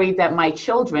I'm worried that my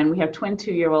children, we have twin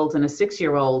 2-year-olds and a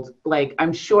 6-year-old, like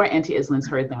I'm sure Auntie Islin's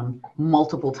heard them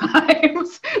multiple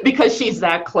times because she's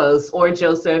that close. Or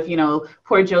Joseph, you know,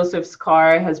 poor Joseph's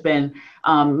car has been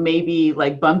maybe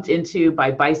like bumped into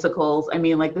by bicycles. I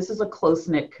mean, like this is a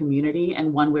close-knit community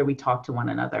and one where we talk to one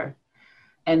another.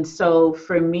 And so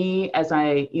for me, as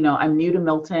I'm new to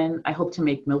Milton, I hope to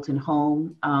make Milton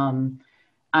home.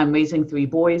 I'm raising 3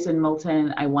 boys in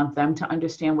Milton. I want them to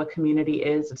understand what community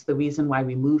is. It's the reason why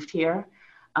we moved here.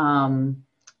 And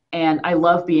I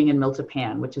love being in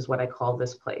Miltapan, which is what I call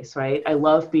this place, right? I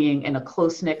love being in a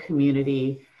close-knit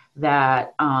community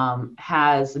that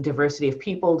has a diversity of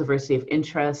people, diversity of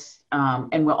interests.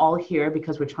 And we're all here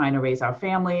because we're trying to raise our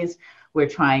families. We're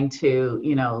trying to,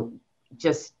 you know,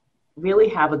 just really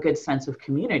have a good sense of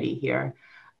community here.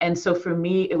 And so for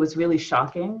me, it was really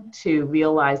shocking to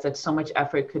realize that so much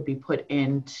effort could be put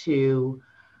into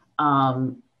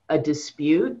a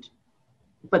dispute,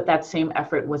 but that same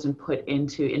effort wasn't put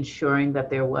into ensuring that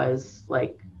there was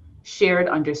like shared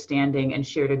understanding and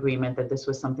shared agreement that this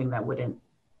was something that wouldn't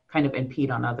kind of impede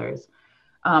on others.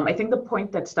 I think the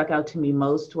point that stuck out to me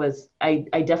most was I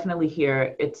definitely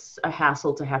hear it's a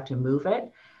hassle to have to move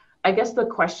it. I guess the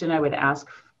question I would ask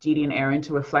Dee Dee and Aaron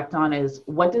to reflect on is,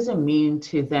 what does it mean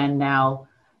to then now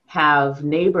have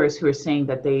neighbors who are saying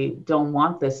that they don't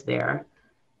want this there?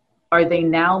 Are they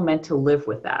now meant to live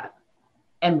with that?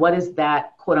 And what is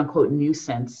that quote unquote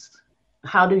nuisance?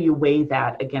 How do you weigh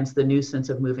that against the nuisance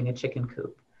of moving a chicken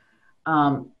coop?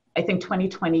 I think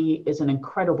 2020 is an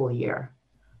incredible year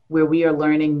where we are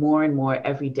learning more and more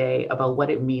every day about what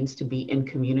it means to be in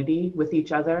community with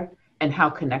each other and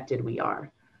how connected we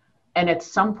are. And at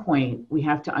some point, we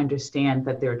have to understand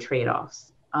that there are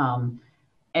trade-offs.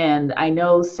 And I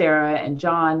know Sarah and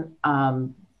John,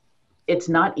 it's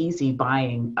not easy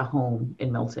buying a home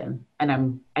in Milton.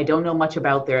 And I don't know much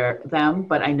about them,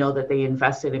 but I know that they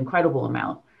invested an incredible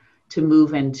amount to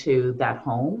move into that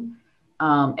home.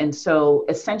 And so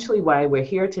essentially why we're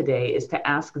here today is to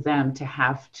ask them to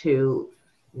have to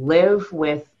live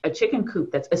with a chicken coop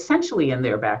that's essentially in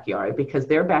their backyard, because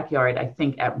their backyard, I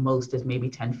think at most is maybe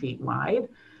 10 feet wide,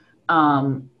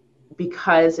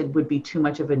 because it would be too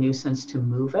much of a nuisance to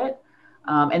move it.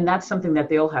 And that's something that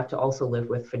they'll have to also live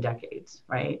with for decades,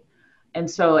 right? And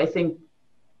so I think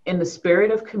in the spirit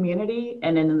of community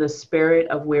and in the spirit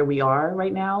of where we are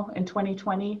right now in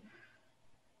 2020,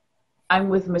 I'm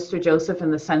with Mr. Joseph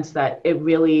in the sense that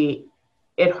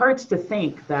it hurts to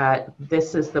think that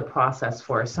this is the process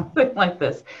for something like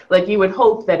this. Like you would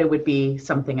hope that it would be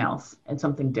something else and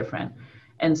something different.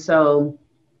 And so,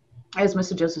 as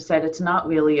Mr. Joseph said, it's not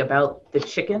really about the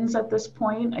chickens at this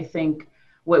point. I think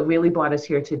what really brought us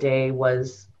here today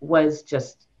was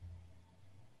just,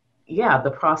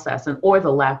 the process or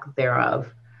the lack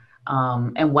thereof,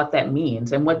 and what that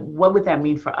means. And what would that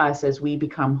mean for us as we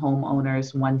become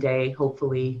homeowners one day,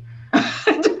 hopefully,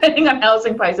 depending on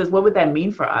housing prices, what would that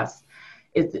mean for us?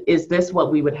 Is this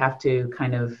what we would have to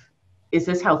is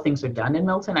this how things are done in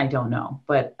Milton? I don't know,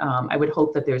 but I would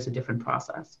hope that there's a different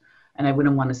process, and I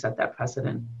wouldn't want to set that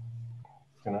precedent.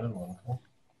 Can I add one?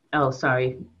 Oh,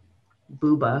 sorry,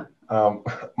 Booba.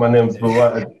 My name is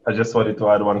Booba. I just wanted to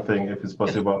add one thing, if it's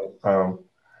possible.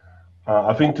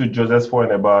 I think to Joseph's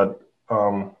point about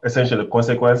essentially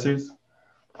consequences.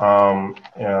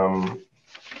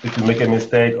 If you make a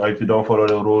mistake or if you don't follow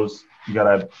the rules, you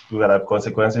gotta have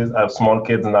consequences. I have small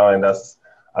kids now, and that's,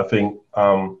 I think,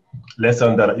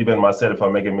 lesson that even myself, if I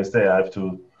make a mistake, I have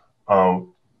to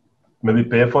maybe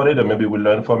pay for it, or maybe we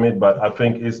learn from it. But I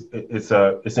think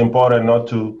it's important not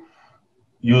to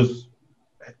use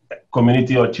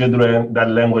community or children that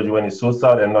language when it's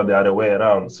suicide and not the other way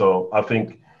around. So I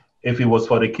think if it was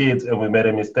for the kids and we made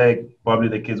a mistake, probably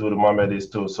the kids would remember this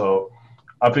too. So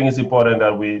I think it's important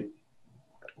that we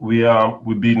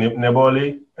be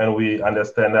neighborly and we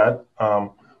understand that.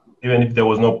 Even if there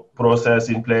was no process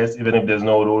in place, even if there's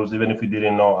no rules, even if we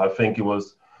didn't know, I think it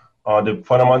was the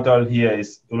fundamental here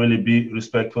is really be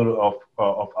respectful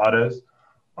of others.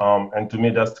 And to me,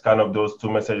 that's kind of those two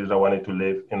messages I wanted to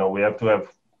leave. You know, we have to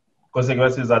have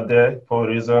consequences are there for a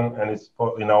reason, and it's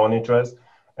in our own interest.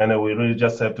 And we really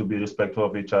just have to be respectful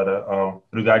of each other,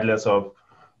 regardless of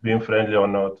being friendly or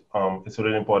not. It's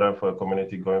really important for a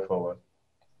community going forward.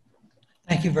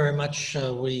 Thank you very much.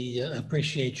 We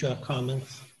appreciate your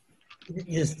comments.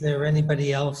 Is there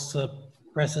anybody else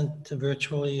present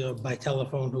virtually or by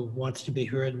telephone who wants to be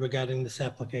heard regarding this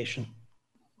application?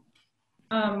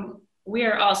 We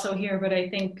are also here, but I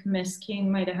think Ms.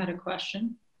 King might have had a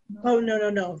question. Oh,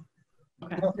 no.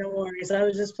 Okay. No worries. I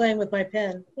was just playing with my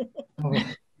pen.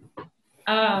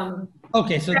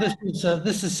 Okay, so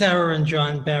this is Sarah and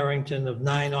John Barrington of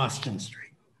 9 Austin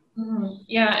Street.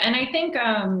 Yeah, and I think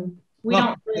we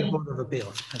don't really... Board of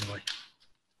Appeals, by the way.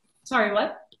 Sorry,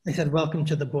 what? I said, welcome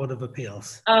to the Board of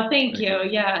Appeals. Oh, thank you.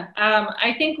 Yeah,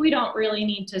 I think we don't really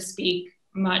need to speak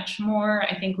much more.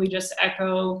 I think we just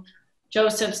echo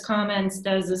Joseph's comments,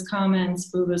 Dez's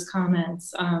comments, Booba's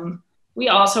comments. We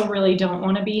also really don't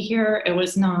want to be here. It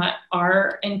was not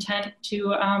our intent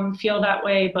to feel that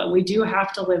way, but we do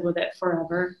have to live with it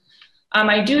forever.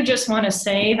 I do just want to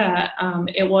say that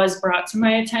it was brought to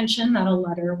my attention that a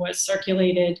letter was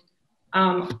circulated,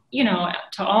 you know,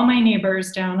 to all my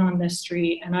neighbors down on this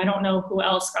street, and I don't know who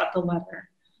else got the letter,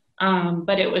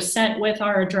 but it was sent with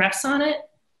our address on it.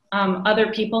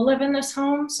 Other people live in this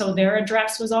home, so their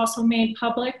address was also made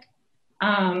public.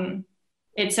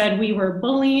 It said we were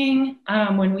bullying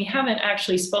when we haven't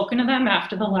actually spoken to them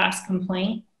after the last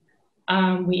complaint.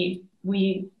 We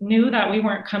knew that we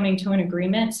weren't coming to an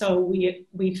agreement, so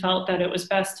we felt that it was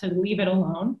best to leave it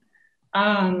alone.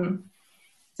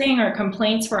 Saying our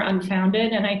complaints were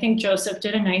unfounded, and I think Joseph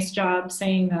did a nice job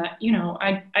saying that, you know,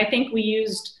 I think we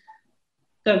used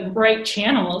the right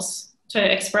channels to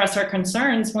express our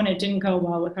concerns when it didn't go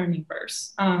well with our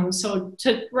neighbors. So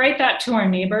to write that to our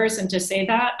neighbors and to say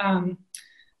that,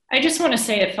 I just want to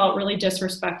say it felt really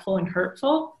disrespectful and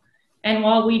hurtful. And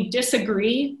while we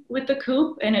disagree with the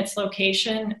coop and its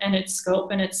location and its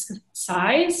scope and its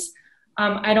size,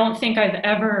 I don't think I've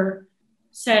ever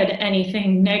said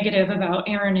anything negative about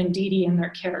Aaron and Dee Dee and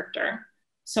their character.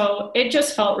 So it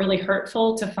just felt really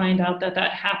hurtful to find out that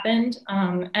that happened.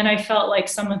 And I felt like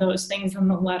some of those things in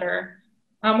the letter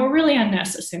were really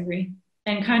unnecessary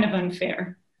and kind of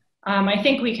unfair. I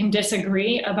think we can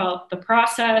disagree about the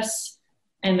process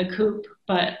and the coop,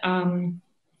 but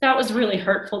that was really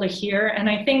hurtful to hear. And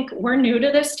I think we're new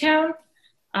to this town.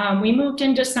 We moved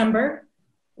in December.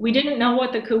 We didn't know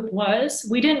what the coop was.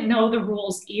 We didn't know the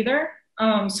rules either.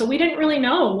 So we didn't really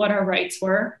know what our rights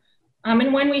were.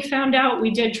 And when we found out, we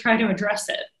did try to address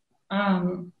it.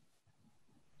 And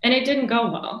it didn't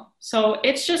go well. So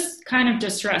it's just kind of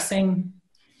distressing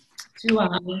to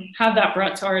have that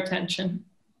brought to our attention.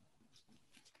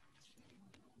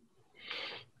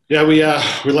 Yeah, we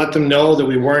let them know that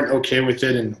we weren't okay with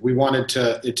it, and we wanted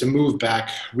it to move back.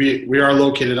 We are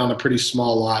located on a pretty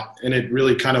small lot, and it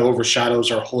really kind of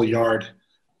overshadows our whole yard.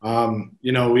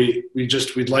 You know,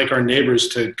 we'd like our neighbors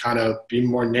to kind of be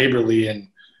more neighborly and,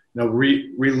 you know,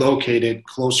 relocate it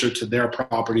closer to their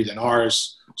property than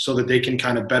ours, so that they can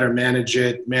kind of better manage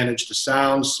it, manage the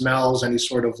sounds, smells, any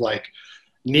sort of like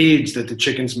needs that the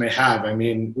chickens may have. I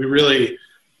mean, we're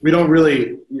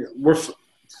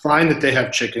fine that they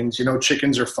have chickens. You know,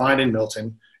 chickens are fine in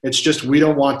Milton. It's just we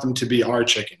don't want them to be our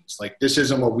chickens. Like, this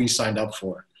isn't what we signed up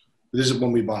for. This is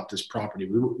when we bought this property.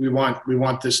 We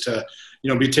want this to,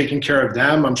 you know, be taking care of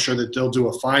them. I'm sure that they'll do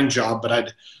a fine job, but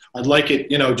I'd like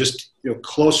it, you know, just, you know,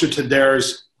 closer to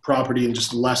theirs property and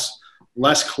just less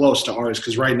close to ours,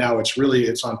 because right now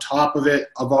it's on top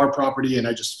of our property, and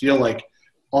I just feel like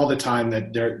all the time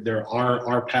that there are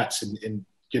our pets, and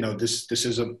you know, this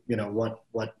isn't, you know,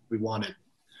 what we wanted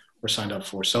or signed up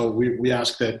for. So we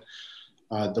ask that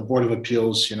the Board of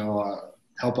Appeals, you know,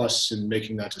 help us in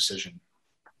making that decision.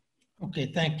 Okay,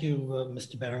 thank you,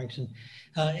 Mr. Barrington.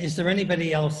 Is there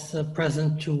anybody else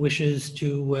present who wishes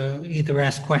to either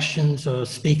ask questions or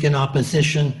speak in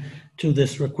opposition to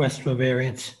this request for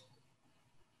variance?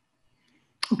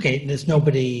 Okay, there's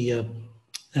nobody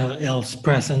else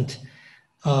present.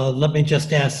 Let me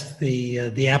just ask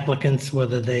the applicants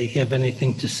whether they have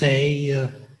anything to say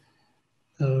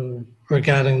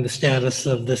regarding the status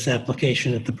of this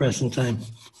application at the present time.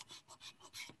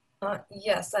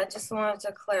 Yes, I just wanted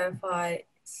to clarify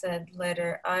said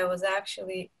letter. I was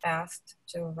actually asked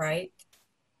to write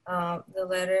the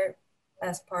letter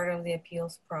as part of the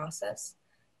appeals process.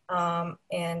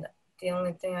 And the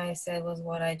only thing I said was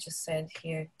what I just said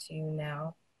here to you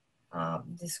now.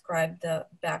 Describe the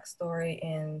backstory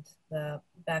and the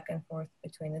back and forth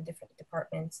between the different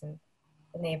departments and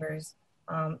the neighbors.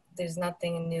 There's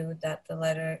nothing new that the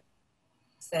letter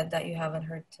said that you haven't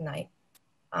heard tonight.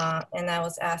 And I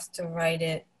was asked to write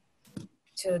it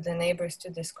to the neighbors to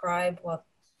describe what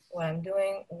I'm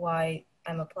doing, why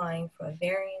I'm applying for a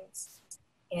variance.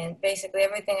 And basically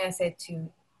everything I said to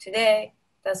today,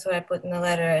 that's what I put in the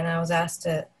letter. And I was asked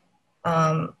to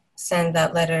send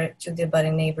that letter to the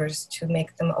abutting neighbors to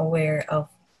make them aware of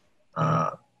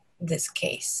this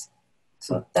case.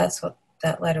 So that's what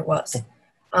that letter was.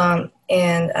 And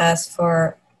as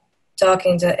for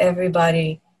talking to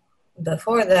everybody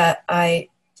before that, I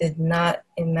did not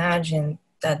imagine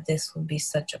that this would be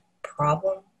such a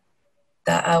problem,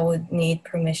 that I would need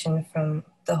permission from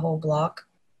the whole block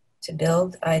to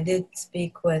build. I did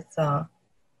speak with the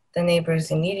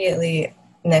neighbors immediately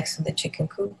next to the chicken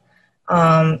coop.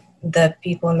 The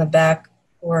people in the back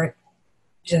were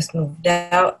just moved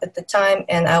out at the time,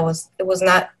 and it was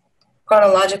not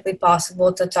chronologically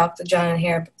possible to talk to John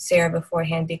and Sarah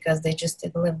beforehand because they just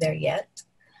didn't live there yet.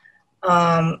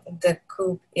 The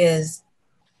coop is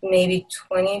maybe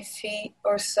 20 feet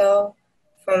or so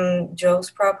from Joe's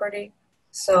property,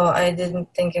 so I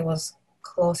didn't think it was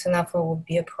close enough or would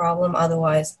be a problem.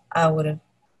 Otherwise, I would have,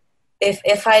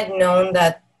 if I'd known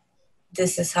that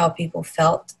this is how people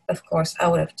felt, of course, I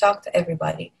would have talked to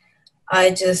everybody.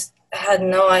 I just had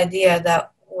no idea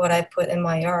that what I put in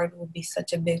my yard would be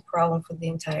such a big problem for the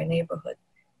entire neighborhood.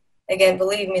 Again,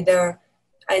 believe me,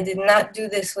 I did not do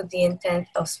this with the intent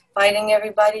of fighting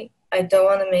everybody. I don't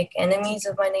want to make enemies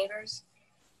of my neighbors.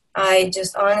 I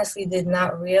just honestly did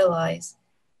not realize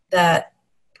that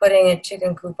putting a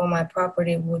chicken coop on my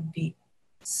property would be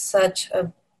such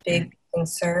a big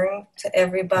concern to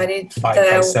everybody.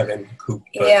 5x7 coop.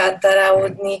 Yeah, that I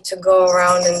would need to go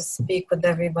around and speak with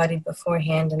everybody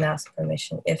beforehand and ask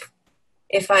permission.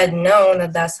 If I'd known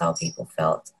that that's how people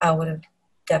felt, I would have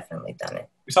definitely done it.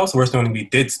 It's also worth knowing we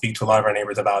did speak to a lot of our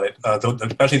neighbors about it,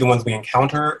 especially the ones we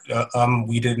encounter.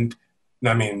 We didn't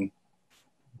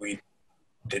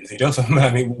see Joseph.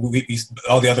 I mean, we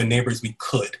all the other neighbors we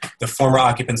could. The former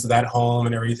occupants of that home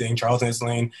and everything, Charles and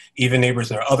Islane, even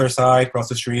neighbors on our other side, across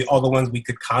the street, all the ones we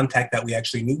could contact that we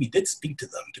actually knew, we did speak to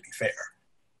them, to be fair.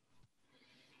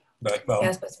 But, well.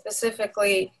 Yes, but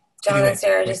specifically, John and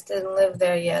Sarah just didn't live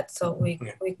there yet, so we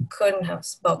couldn't have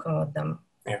spoken with them.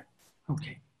 Yeah.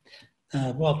 Okay.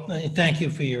 Well, thank you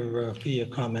for your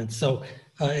comments. So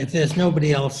if there's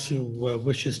nobody else who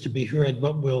wishes to be heard,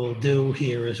 what we'll do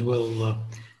here is we'll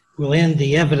end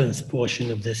the evidence portion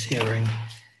of this hearing,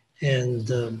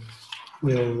 and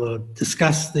we'll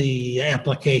discuss the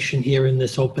application here in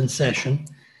this open session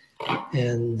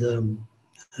and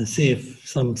see if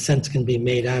some sense can be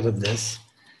made out of this.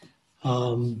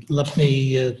 Let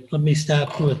me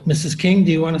start with Mrs. King.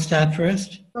 Do you want to start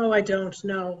first? Oh, I don't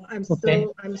know. I'm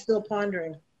still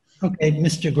pondering. Okay,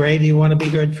 Mr. Gray, do you want to be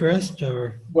heard first,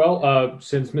 or? Well,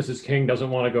 since Mrs. King doesn't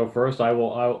want to go first,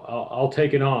 I'll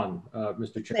take it on,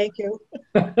 Mr. Chair. Thank you.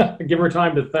 Give her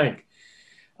time to think.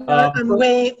 I'm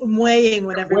weighing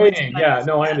whatever. Weighing, yeah,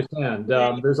 no, I understand.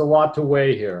 There's a lot to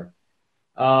weigh here.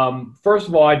 First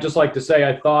of all, I'd just like to say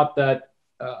I thought that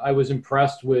I was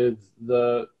impressed with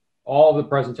all the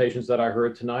presentations that I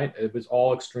heard tonight. It was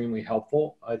all extremely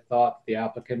helpful. I thought the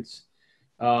applicants,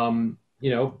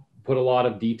 put a lot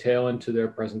of detail into their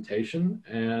presentation,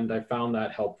 and I found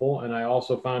that helpful. And I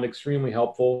also found extremely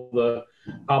helpful the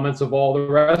comments of all the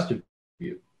rest of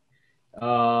you.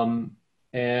 For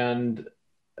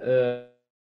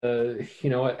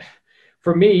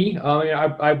me,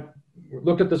 I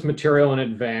looked at this material in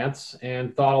advance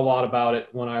and thought a lot about it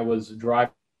when I was driving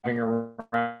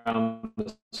around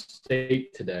the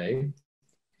state today.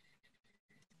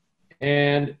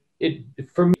 And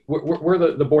for me, we're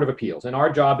the Board of Appeals, and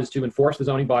our job is to enforce the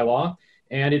zoning bylaw,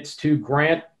 and it's to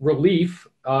grant relief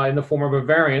in the form of a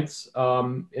variance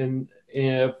when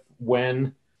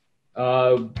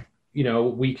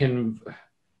we can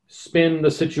spin the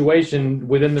situation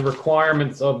within the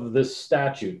requirements of this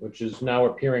statute, which is now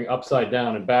appearing upside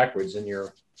down and backwards in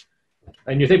your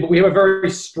thing. But we have a very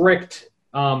strict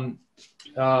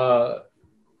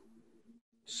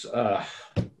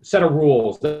set of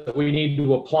rules that we need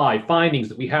to apply, findings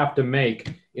that we have to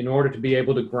make in order to be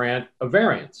able to grant a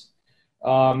variance.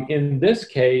 In this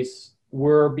case,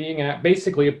 we're being at,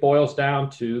 basically it boils down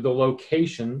to the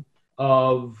location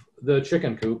of the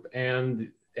chicken coop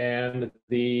and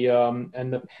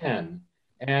the pen.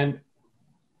 And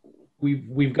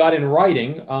we've got in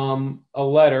writing a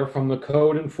letter from the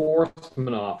code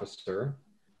enforcement officer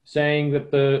saying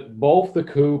that both the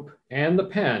coop and the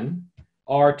pen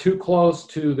are too close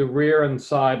to the rear and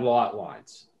side lot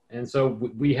lines. And so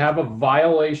we have a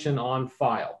violation on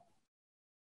file.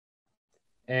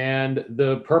 And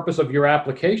the purpose of your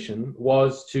application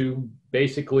was to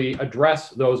basically address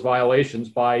those violations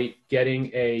by getting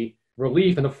a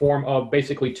relief in the form of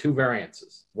basically two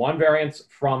variances. One variance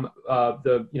from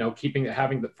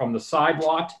from the side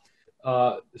lot,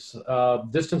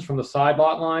 distance from the side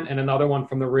lot line, and another one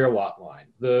from the rear lot line.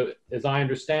 As I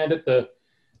understand it,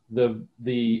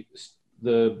 the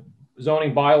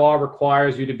zoning bylaw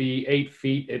requires you to be 8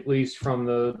 feet at least from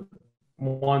the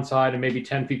one side and maybe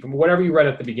 10 feet from whatever you read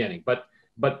at the beginning. But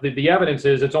the evidence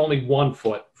is it's only 1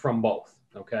 foot from both.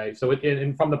 Okay, so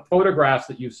and from the photographs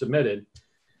that you've submitted,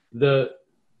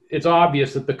 it's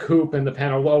obvious that the coop and the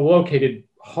pen are located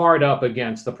hard up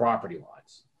against the property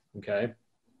lines. Okay,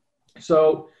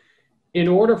 so in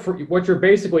order for what you're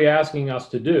basically asking us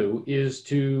to do is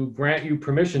to grant you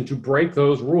permission to break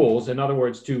those rules. In other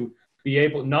words, to be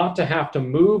able not to have to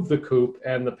move the coop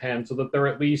and the pen so that they're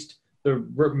at least the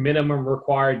minimum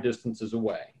required distances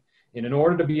away. And in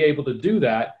order to be able to do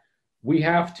that, we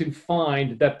have to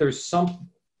find that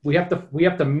we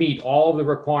have to meet all of the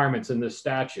requirements in this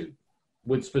statute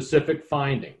with specific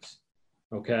findings,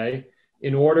 okay,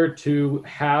 in order to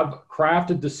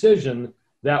craft a decision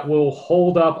that will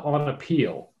hold up on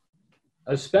appeal,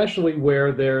 especially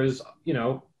where there's,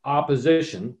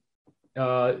 opposition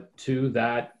to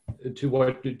the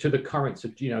current,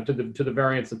 to the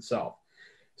variance itself.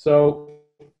 So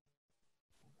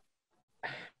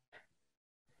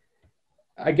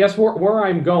I guess where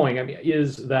I'm going,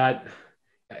 is that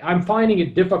I'm finding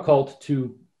it difficult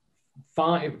to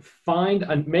find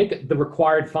and make the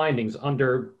required findings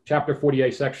under Chapter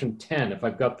 48, Section 10, if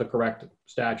I've got the correct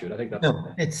statute. I think that's...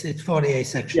 No, it's 48,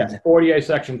 Section 10. Yes, 48,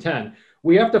 Section 10.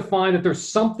 We have to find that there's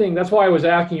something, that's why I was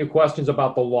asking you questions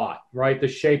about the lot, right? The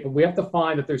shape. We have to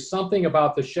find that there's something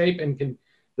about the shape and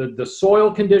the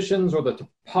soil conditions or the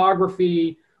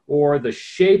topography or the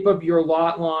shape of your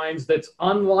lot lines that's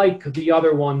unlike the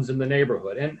other ones in the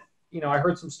neighborhood. And, I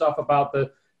heard some stuff about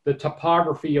the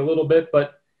topography a little bit,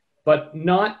 but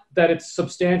not that it's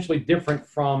substantially different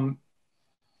from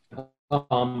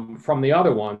the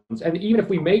other ones. And even if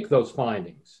we make those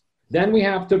findings, then we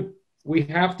have to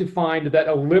find that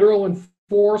a literal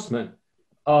enforcement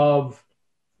of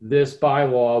this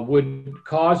bylaw would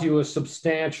cause you a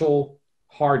substantial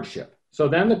hardship. So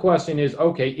then the question is,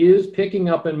 okay, is picking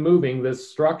up and moving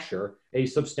this structure a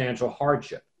substantial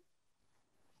hardship?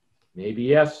 Maybe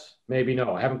yes, maybe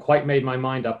no. I haven't quite made my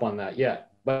mind up on that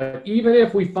yet. But even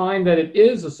if we find that it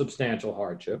is a substantial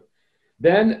hardship,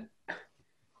 then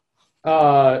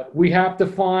we have to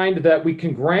find that we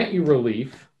can grant you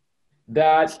relief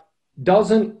that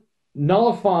doesn't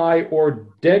nullify or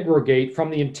degrade from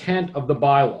the intent of the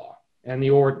bylaw and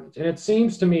the ordinance. And it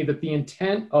seems to me that the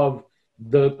intent of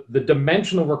the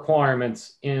dimensional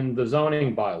requirements in the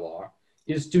zoning bylaw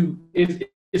is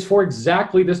for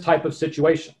exactly this type of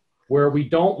situation, where we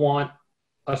don't want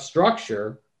a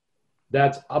structure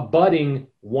that's abutting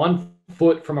 1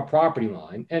 foot from a property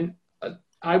line. And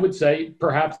I would say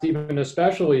perhaps even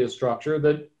especially a structure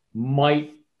that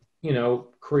might,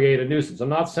 create a nuisance. I'm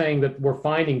not saying that we're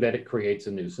finding that it creates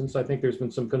a nuisance. I think there's been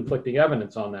some conflicting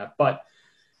evidence on that, but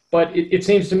it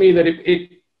seems to me that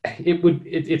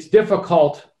it's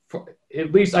difficult for,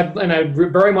 at least, and I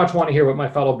very much want to hear what my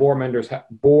fellow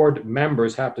board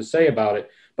members have to say about it,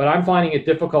 but I'm finding it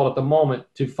difficult at the moment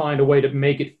to find a way to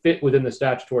make it fit within the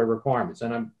statutory requirements.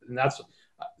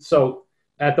 So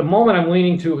at the moment, I'm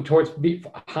leaning towards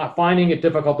finding it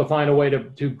difficult to find a way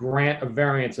to grant a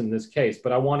variance in this case.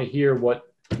 But I want to hear what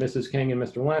Mrs. King and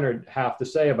Mr. Leonard have to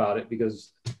say about it,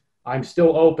 because I'm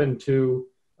still open to,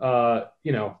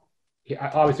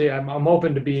 obviously I'm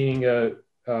open to being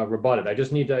rebutted. I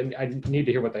need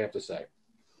to hear what they have to say.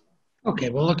 Okay,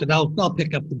 well, look, I'll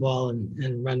pick up the ball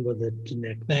and run with it,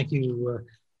 Nick. Thank you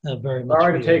very much.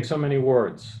 Sorry to take so many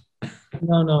words.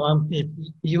 No,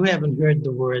 you haven't heard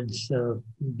the words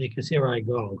because here I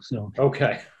go. So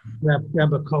okay,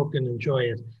 grab a Coke and enjoy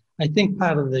it. I think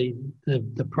part of the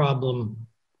problem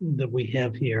that we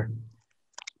have here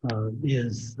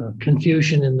is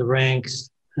confusion in the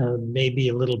ranks, maybe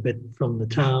a little bit from the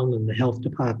town and the health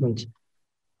department.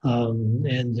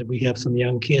 And we have some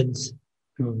young kids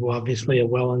who obviously are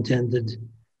well-intended,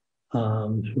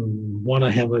 who want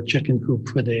to have a chicken coop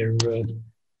for their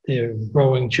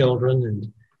growing children,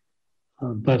 and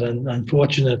but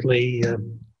unfortunately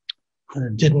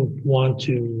didn't want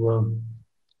to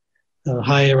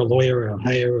hire a lawyer or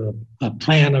hire a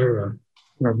planner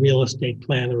or a real estate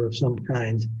planner of some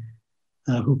kind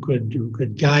who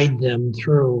could guide them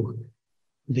through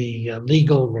the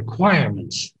legal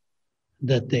requirements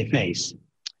that they face.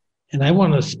 And I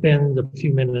want to spend a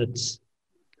few minutes,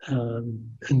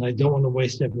 and I don't want to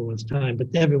waste everyone's time, but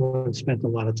everyone spent a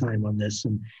lot of time on this,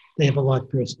 and they have a lot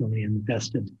personally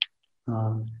invested.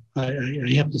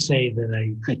 I have to say that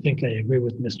I think I agree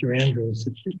with Mr. Andrews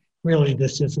that really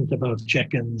this isn't about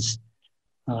chickens,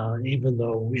 even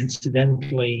though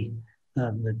incidentally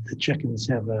the chickens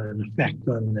have an effect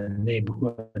on the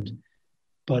neighborhood.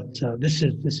 But this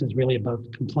is really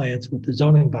about compliance with the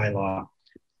zoning bylaw.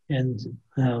 And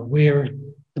we're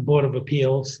the Board of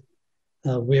Appeals.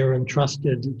 We're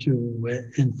entrusted to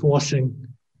enforcing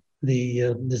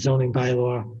the zoning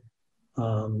bylaw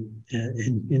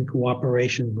in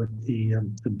cooperation with the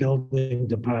building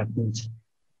department.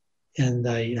 And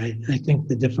I think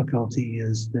the difficulty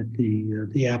is that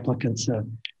the applicants are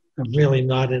really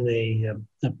not in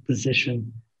a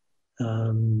position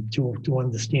to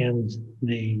understand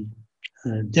the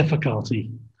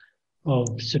difficulty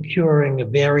of securing a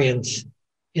variance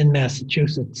in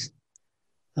Massachusetts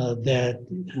that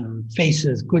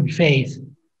faces good faith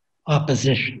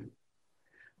opposition.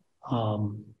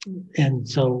 And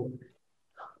so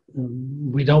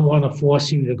we don't want to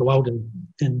force you to go out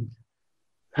and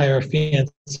hire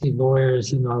fancy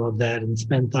lawyers and all of that and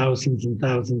spend thousands and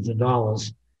thousands of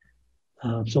dollars.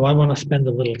 So I want to spend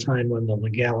a little time on the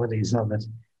legalities of it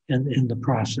and in the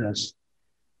process.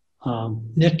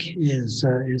 Nick is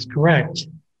correct.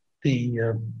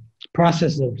 The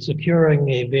process of securing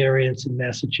a variance in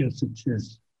Massachusetts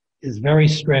is very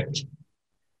strict.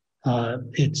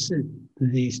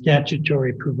 The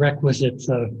statutory prerequisites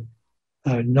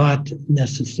are not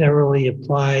necessarily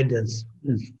applied as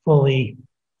fully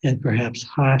and perhaps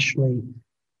harshly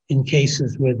in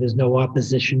cases where there's no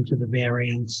opposition to the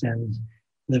variance and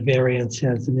the variance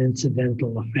has an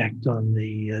incidental effect on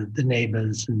the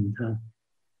neighbors and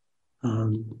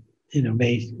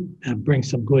may bring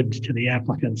some good to the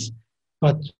applicants.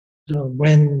 But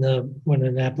when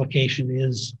an application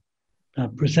is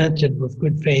presented with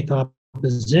good faith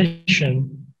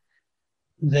opposition,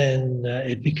 then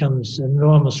it becomes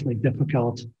enormously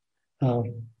difficult,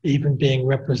 even being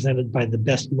represented by the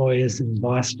best lawyers in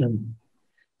Boston,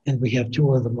 and we have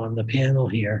two of them on the panel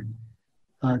here,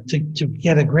 to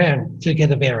get a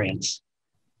variance.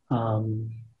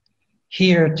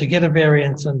 Here, to get a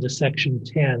variance under Section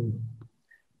 10,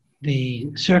 the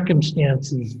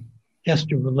circumstances has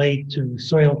to relate to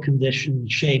soil condition,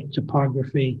 shape,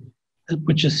 topography,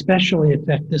 which especially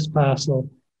affect this parcel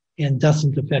and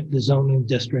doesn't affect the zoning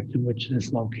district in which it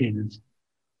is located.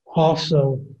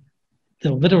 Also,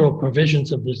 the literal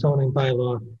provisions of the zoning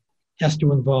bylaw has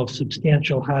to involve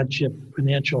substantial hardship,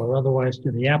 financial or otherwise,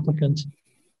 to the applicant.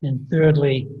 And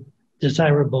thirdly,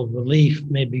 desirable relief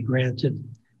may be granted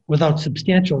without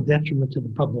substantial detriment to the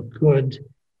public good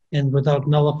and without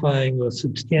nullifying or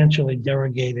substantially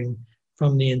derogating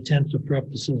from the intent or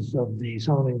purposes of the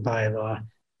zoning bylaw.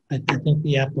 I think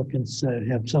the applicants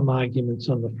have some arguments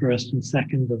on the first and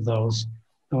second of those,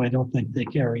 though I don't think they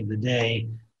carry the day.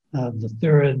 The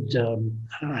third,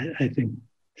 I think,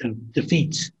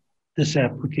 defeats this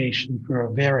application for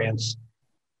a variance.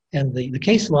 And the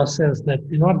case law says that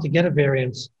in order to get a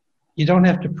variance, you don't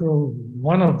have to prove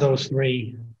one of those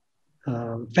three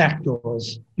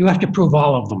factors. You have to prove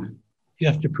all of them. You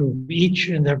have to prove each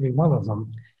and every one of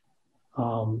them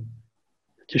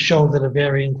to show that a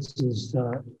variance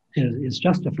is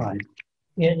justified.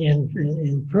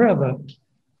 And further,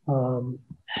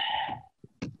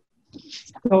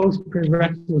 those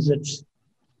prerequisites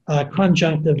are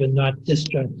conjunctive and not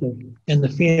disjunctive, and the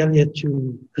failure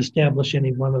to establish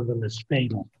any one of them is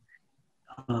fatal.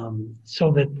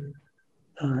 So that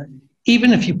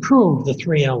even if you prove the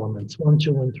three elements, 1,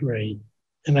 2, and 3,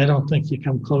 and I don't think you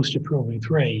come close to proving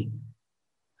 3,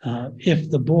 if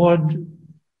the board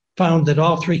found that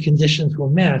all 3 conditions were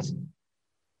met,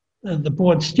 the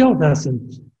board still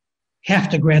doesn't have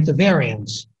to grant the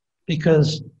variance,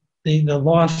 because the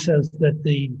law says that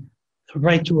the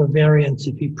right to a variance,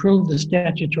 if you prove the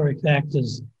statutory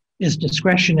factors, is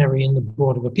discretionary in the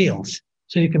Board of Appeals.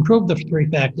 So you can prove the 3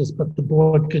 factors, but the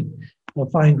board could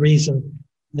find reason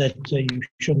that you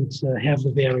shouldn't have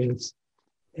the variance.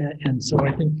 And so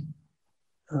I think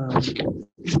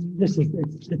it's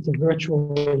a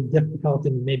virtually difficult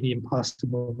and maybe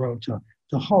impossible road to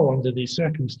hoe under these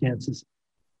circumstances.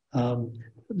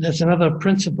 There's another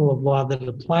principle of law that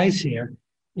applies here,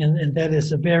 and that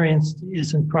is a variance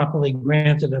isn't properly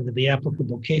granted under the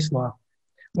applicable case law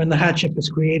when the hardship is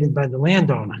created by the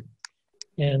landowner.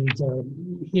 And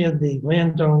here the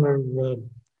landowner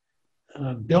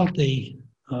built the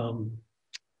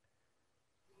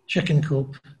chicken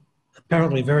coop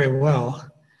apparently very well,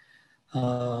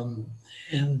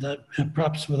 and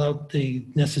perhaps without the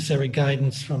necessary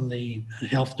guidance from the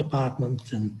health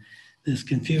department, and there's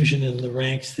confusion in the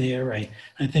ranks there. I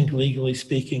think legally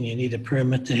speaking, you need a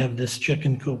permit to have this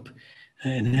chicken coop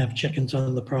and have chickens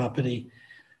on the property.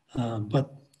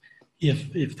 But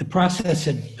if the process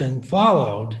had been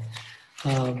followed,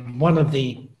 one of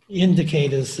the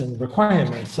indicators and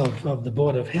requirements of the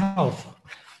Board of Health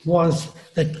was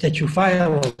that you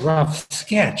file a rough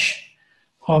sketch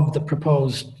of the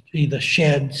proposed either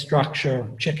shed, structure,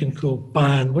 chicken coop,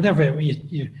 barn, whatever,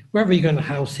 wherever you're going to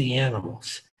house the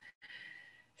animals.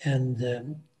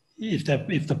 And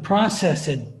if the process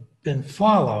had been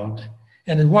followed,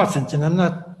 and it wasn't, and I'm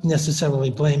not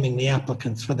necessarily blaming the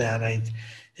applicants for that.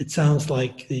 It sounds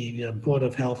like the Board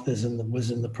of Health was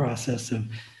in the process of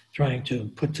trying to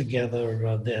put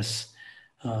together this.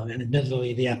 And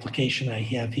admittedly, the application I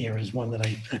have here is one that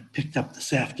I picked up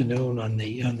this afternoon on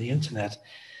the internet.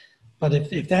 But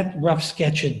if that rough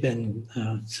sketch had been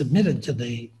submitted to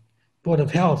the Board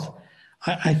of Health,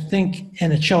 I think,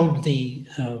 and it showed the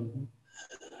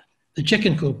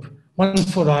chicken coop 1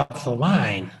 foot off the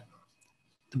line,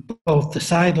 both the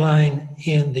sideline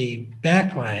and the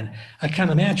back line, I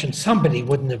can't imagine somebody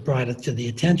wouldn't have brought it to the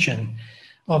attention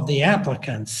of the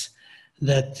applicants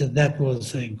that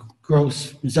was a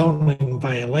gross zoning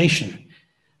violation.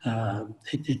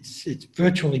 It's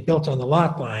virtually built on the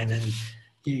lot line, and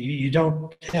you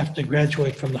don't have to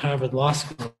graduate from the Harvard Law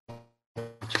School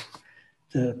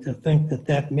to think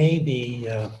that may be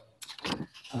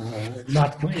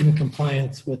not in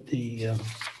compliance with the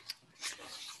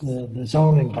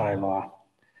zoning bylaw.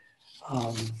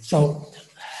 So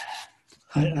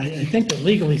I think that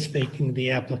legally speaking,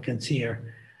 the applicants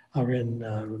here are in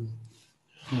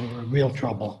real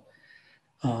trouble.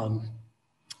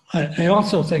 I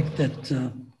also think that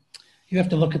you have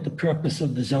to look at the purpose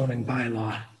of the zoning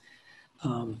bylaw.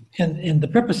 And the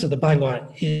purpose of the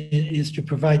bylaw is to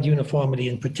provide uniformity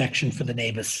and protection for the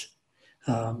neighbors.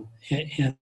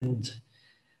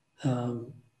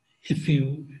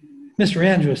 Mr.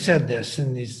 Andrews said this,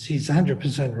 and he's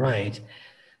 100% right.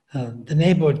 The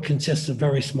neighborhood consists of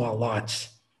very small lots.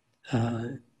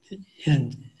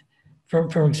 And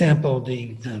for example,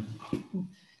 the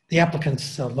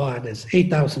applicant's lot is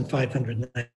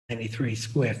 8,593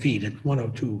 square feet at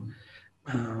 102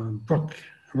 Brook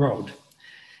Road.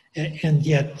 And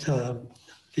yet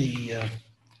the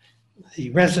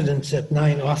residents at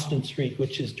 9 Austin Street,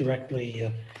 which is directly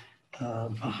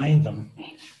behind them,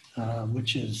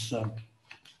 which is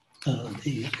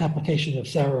the application of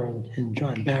Sarah and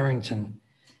John Barrington,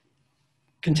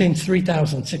 contains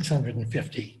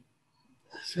 3,650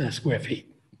 square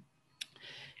feet.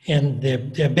 And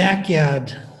their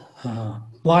backyard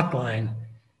lot line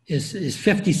is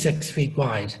 56 feet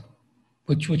wide,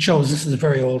 which shows this is a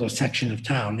very older section of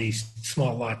town. These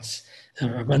small lots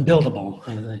are unbuildable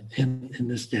in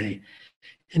this day.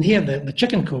 And here the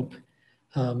chicken coop,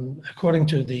 according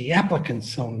to the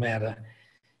applicant's own matter,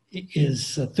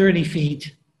 is 30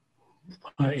 feet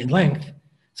in length.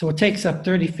 So it takes up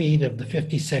 30 feet of the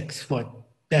 56-foot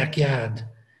backyard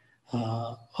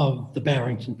of the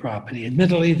Barrington property.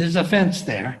 Admittedly, there's a fence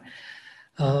there,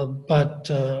 but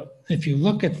if you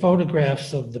look at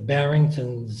photographs of the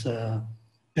Barrington's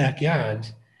backyard,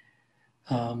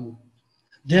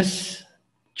 this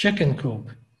chicken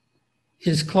coop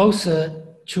is closer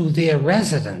to their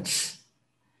residence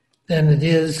than it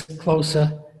is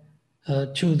closer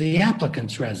to the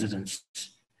applicant's residence.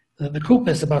 The coop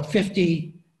is about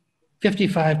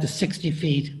 55 to 60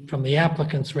 feet from the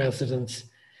applicant's residence,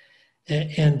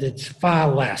 and it's far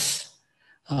less.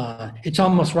 It's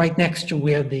almost right next to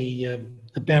where the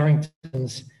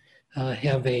Barringtons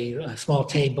have a small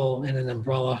table and an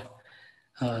umbrella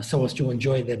so as to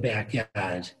enjoy their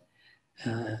backyard.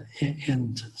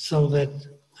 And so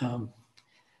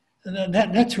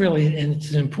that's really, and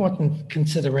it's an important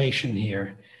consideration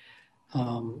here.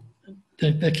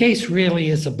 The case really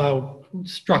is about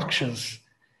structures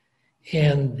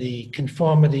and the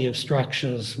conformity of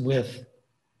structures with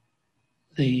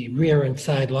the rear and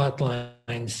side lot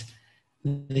lines.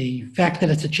 The fact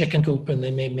that it's a chicken coop and they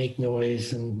may make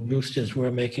noise, and roosters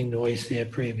were making noise there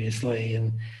previously,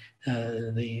 and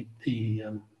the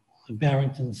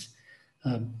Barringtons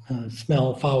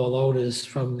smell foul odors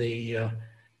from the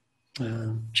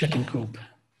chicken coop,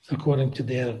 according to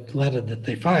their letter that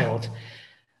they filed.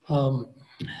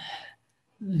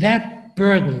 That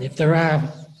burden, if there are,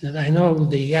 and I know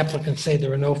the applicants say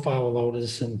there are no foul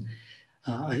odors, and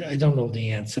I don't know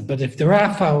the answer, but if there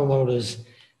are foul odors,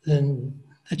 then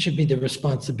that should be the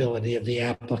responsibility of the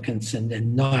applicants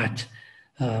and not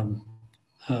the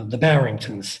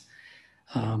Barringtons.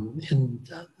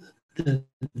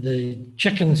 The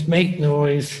chickens make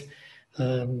noise,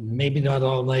 maybe not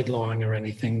all night long or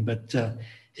anything, but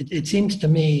it seems to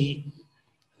me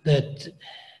that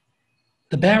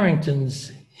the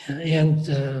Barringtons and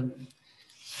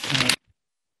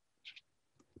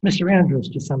Mr. Andrews,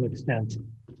 to some extent,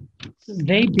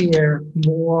 they bear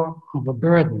more of a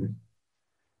burden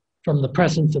from the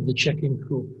presence of the chicken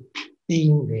coop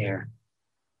being there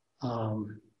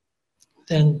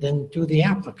than do the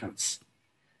applicants.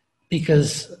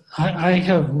 Because I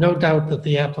have no doubt that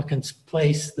the applicants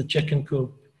placed the chicken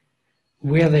coop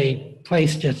where they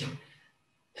placed it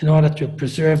in order to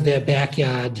preserve their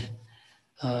backyard,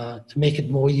 to make it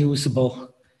more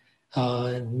usable,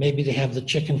 and maybe to have the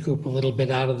chicken coop a little bit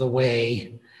out of the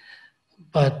way.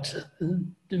 But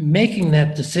making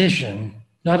that decision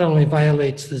not only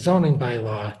violates the zoning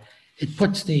bylaw, it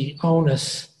puts the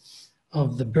onus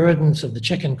of the burdens of the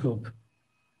chicken coop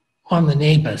on the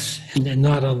neighbors and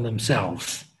not on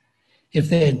themselves. If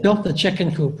they had built the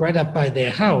chicken coop right up by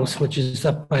their house, which is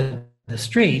up by the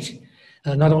street,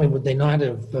 not only would they not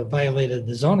have violated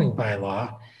the zoning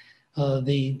bylaw,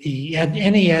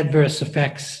 any adverse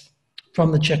effects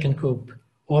from the chicken coop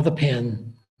or the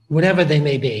pen, whatever they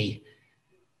may be,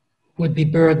 would be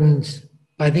burdened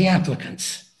by the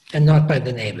applicants and not by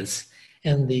the neighbors.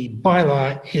 And the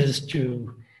bylaw is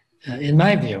to, in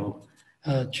my view,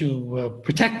 to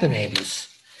protect the neighbors,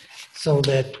 so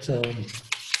that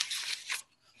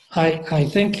I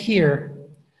think here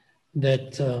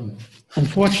that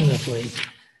unfortunately,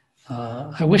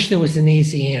 I wish there was an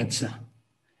easy answer.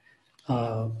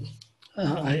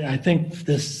 I think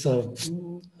this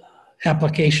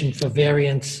application for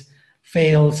variance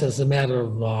fails as a matter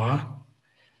of law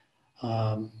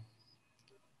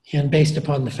and based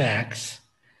upon the facts.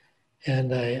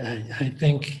 And I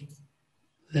think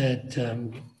that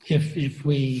if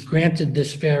we granted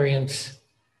this variance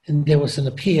and there was an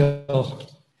appeal,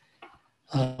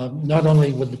 not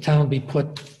only would the town be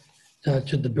put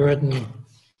to the burden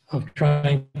of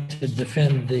trying to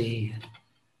defend the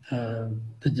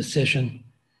decision,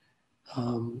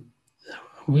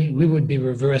 we would be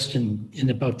reversed in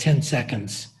about 10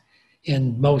 seconds.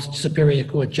 And most Superior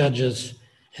Court judges,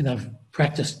 and I've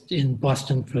practiced in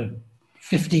Boston for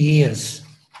 50 years,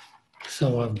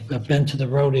 so I've been to the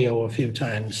rodeo a few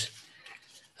times,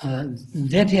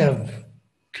 they'd have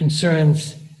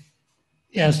concerns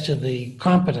as to the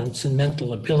competence and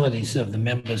mental abilities of the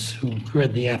members who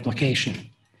heard the application.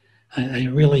 I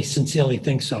really sincerely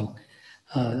think so.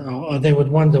 Or they would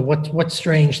wonder what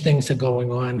strange things are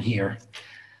going on here.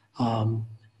 And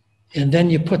then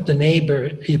you put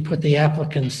the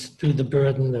applicants through the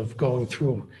burden of going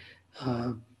through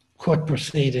court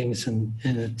proceedings, and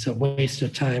it's a waste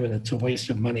of time and it's a waste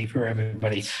of money for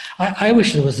everybody. I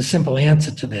wish there was a simple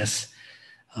answer to this,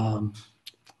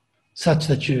 such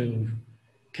that you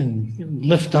can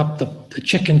lift up the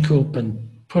chicken coop and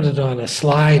put it on a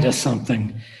slide or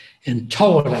something and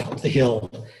tow it up the hill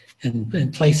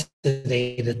and place it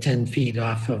 8 or 10 feet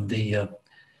off of the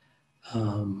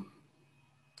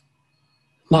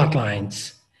lot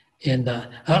lines. And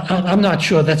I'm not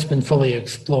sure that's been fully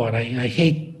explored. I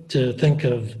hate to think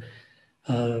of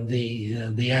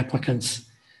the applicants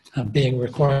being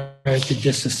required to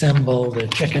disassemble the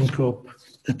chicken coop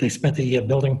that they spent a year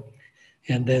building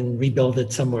and then rebuild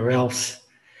it somewhere else.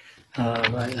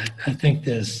 I think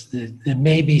there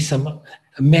may be some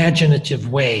imaginative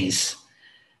ways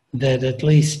that at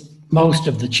least most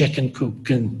of the chicken coop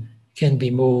can be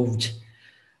moved,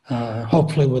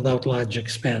 hopefully without large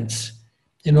expense,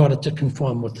 in order to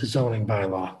conform with the zoning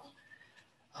bylaw.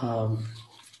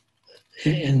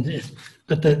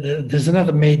 But there's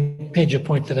another major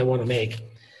point that I want to make,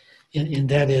 and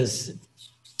that is,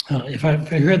 if I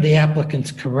heard the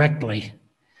applicants correctly,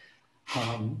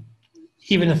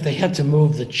 even if they had to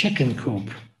move the chicken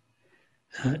coop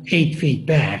 8 feet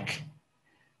back,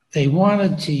 they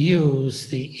wanted to use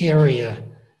the area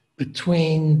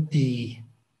between the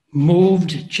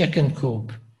moved chicken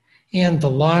coop and the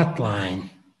lot line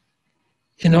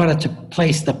in order to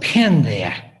place the pen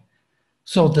there,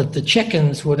 so that the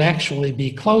chickens would actually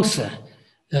be closer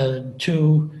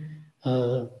to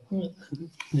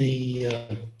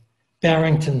the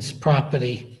Barrington's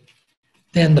property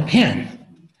than the pen.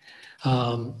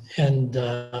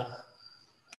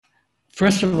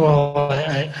 First of all,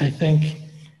 I think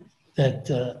that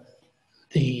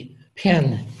the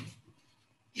pen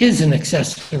is an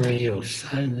accessory use.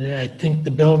 I think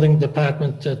the building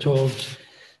department told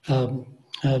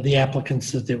the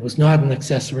applicants that it was not an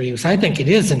accessory use. I think it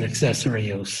is an accessory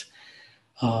use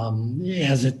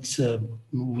as it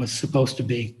was supposed to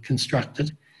be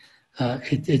constructed.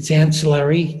 It's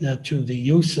ancillary to the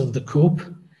use of the coop.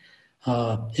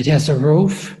 It has a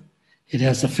roof, it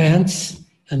has a fence,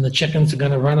 and the chickens are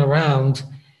going to run around.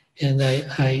 And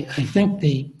I think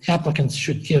the applicants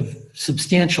should give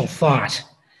substantial thought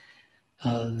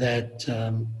that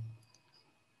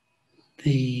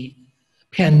the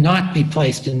pen not be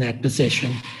placed in that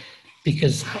position,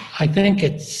 because I think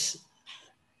it's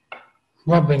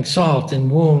rubbing salt in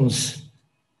wounds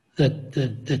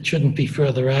that shouldn't be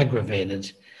further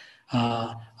aggravated.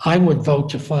 I would vote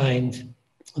to find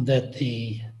that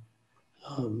the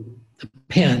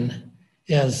pen,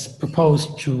 as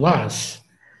proposed to us,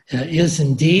 is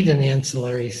indeed an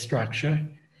ancillary structure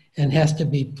and has to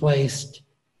be placed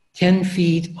 10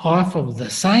 feet off of the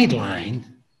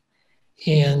sideline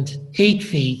and 8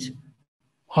 feet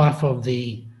off of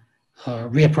the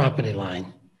rear property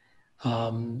line.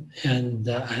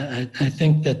 I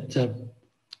think that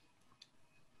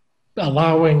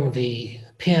allowing the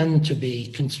pen to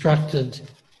be constructed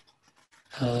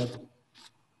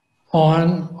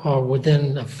on or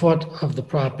within a foot of the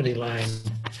property line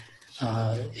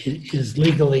is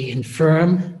legally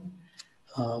infirm.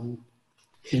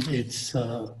 It's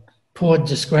poor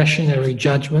discretionary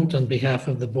judgment on behalf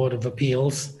of the Board of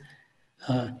Appeals,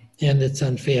 and it's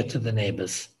unfair to the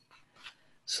neighbors.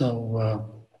 So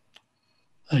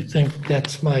I think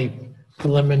that's my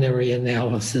preliminary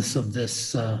analysis of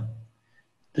this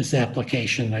this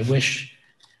application. I wish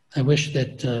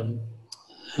that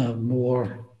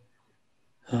more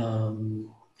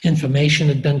information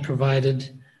had been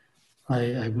provided.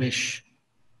 I wish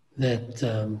that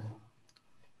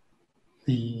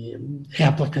the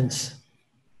applicants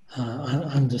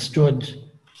understood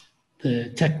the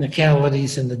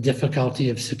technicalities and the difficulty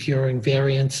of securing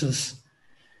variances,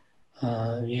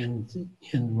 and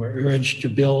were urged to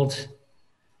build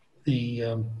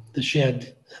the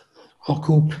shed or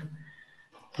coop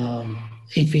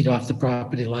 8 feet off the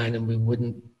property line, and we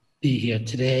wouldn't be here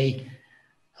today.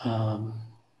 I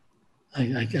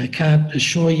can't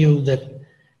assure you that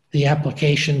the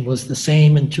application was the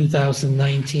same in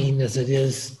 2019 as it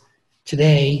is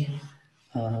today.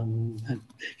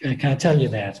 I can't tell you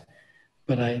that,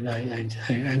 but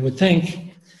I would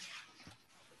think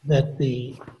that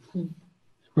the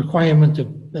requirement of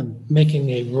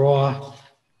making a raw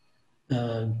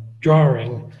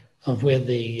drawing of where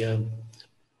the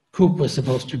coop was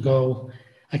supposed to go,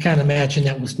 I can't imagine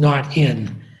that was not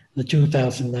in the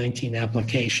 2019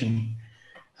 application.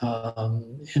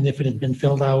 And if it had been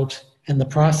filled out and the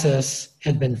process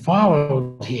had been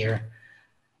followed here,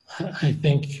 I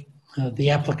think the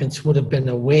applicants would have been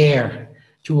aware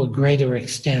to a greater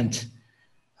extent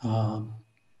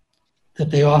that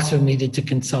they also needed to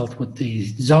consult with the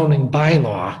zoning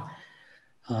bylaw,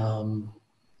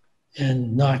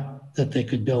 and not that they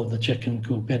could build the chicken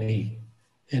coop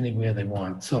anywhere they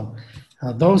want. So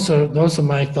those are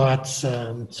my thoughts.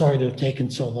 Sorry to have taken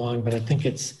so long, but I think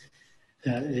it's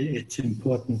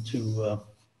important to,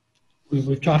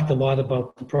 we've talked a lot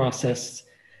about the process,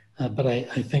 but I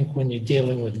think when you're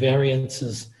dealing with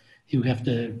variances, you have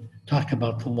to talk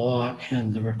about the law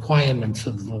and the requirements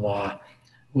of the law,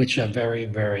 which are very,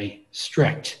 very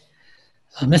strict.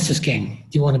 Mrs. King,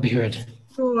 do you want to be heard?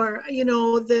 Sure. You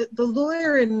know, the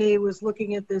lawyer in me was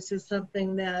looking at this as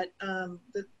something that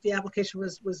the application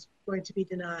was going to be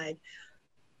denied.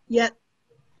 Yet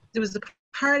there was a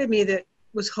part of me that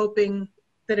was hoping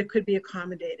that it could be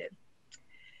accommodated.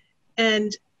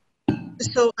 And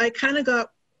so I kind of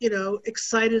got, you know,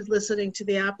 excited listening to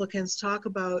the applicants talk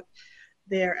about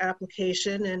their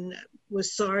application, and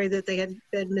was sorry that they had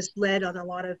been misled on a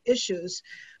lot of issues.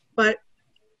 But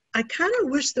I kind of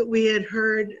wish that we had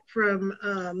heard from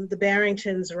the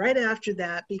Barringtons right after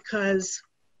that, because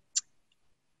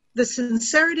the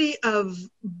sincerity of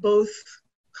both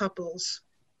couples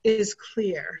is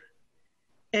clear.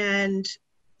 And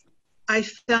I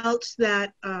felt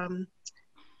that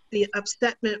the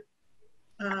upsetment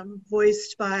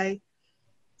voiced by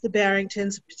the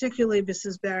Barringtons, particularly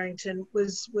Mrs. Barrington,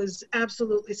 was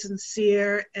absolutely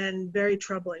sincere and very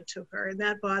troubling to her, and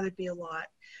that bothered me a lot.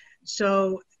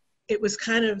 So it was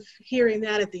kind of hearing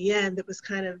that at the end that was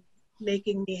kind of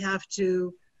making me have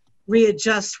to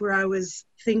readjust where I was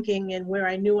thinking and where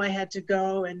I knew I had to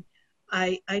go. And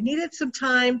I needed some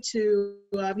time to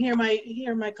hear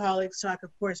my colleagues talk,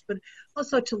 of course, but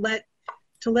also to let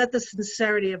the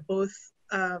sincerity of both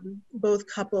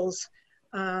couples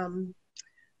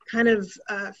kind of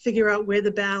figure out where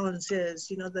the balance is.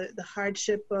 You know, the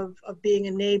hardship of being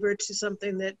a neighbor to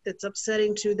something that's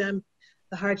upsetting to them,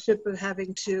 the hardship of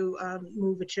having to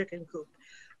move a chicken coop.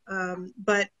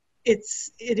 But it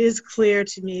is clear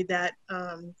to me that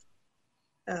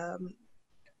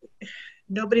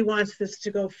nobody wants this to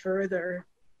go further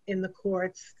in the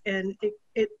courts, and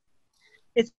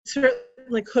it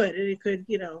certainly could. And it could,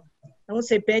 you know, I won't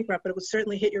say bankrupt, but it would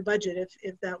certainly hit your budget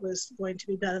if that was going to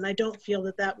be done. And I don't feel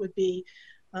that would be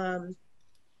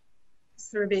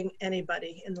serving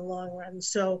anybody in the long run.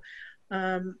 So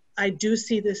I do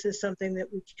see this as something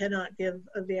that we cannot give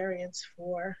a variance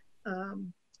for.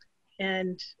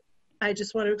 And I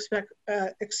just want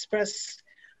to express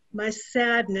my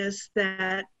sadness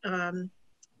that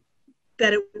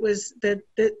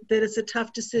it's a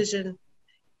tough decision,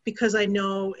 because I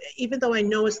know, even though I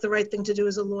know it's the right thing to do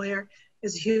as a lawyer,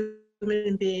 as a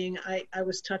human being, I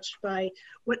was touched by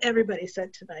what everybody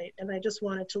said tonight, and I just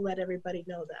wanted to let everybody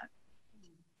know that.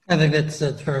 I think that's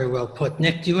very well put.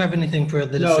 Nick, do you have anything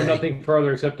further to say? No, nothing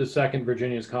further except to second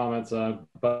Virginia's comments,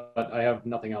 but I have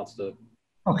nothing else to.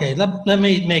 Okay, let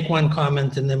me make one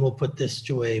comment and then we'll put this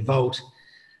to a vote.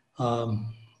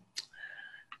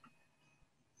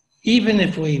 Even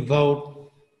if we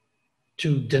vote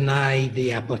to deny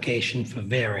the application for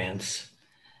variance,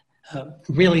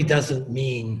 really doesn't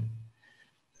mean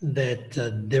that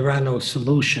there are no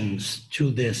solutions to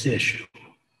this issue.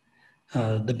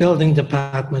 The building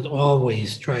department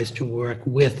always tries to work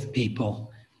with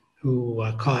people who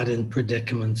are caught in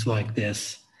predicaments like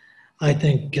this. I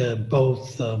think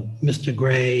both Mr.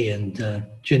 Gray and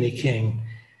Ginny King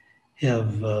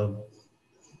have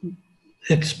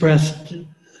expressed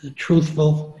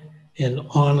truthful and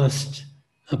honest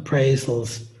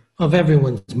appraisals of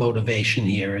everyone's motivation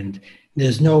here, and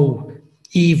there's no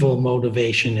evil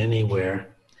motivation anywhere.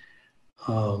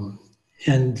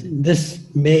 And this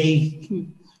may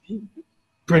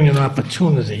bring an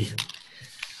opportunity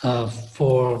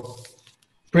for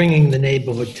bringing the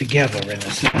neighborhood together, in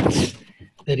a sense,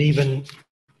 that even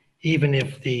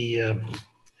if the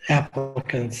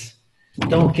applicants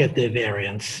don't get their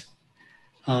variance,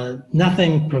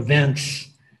 nothing prevents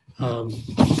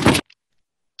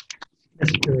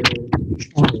Mr.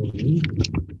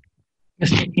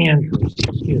 Andrews,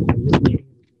 excuse me,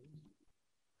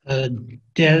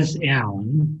 Des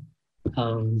Allen,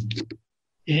 and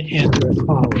their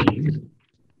colleagues,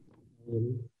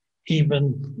 even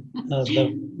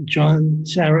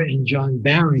Sarah and John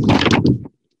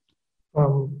Barrington,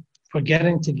 for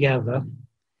getting together,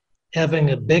 having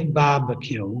a big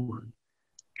barbecue,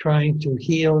 trying to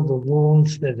heal the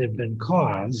wounds that have been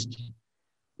caused,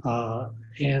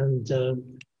 and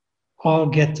all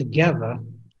get together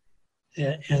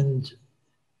and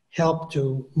help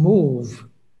to move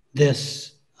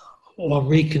this or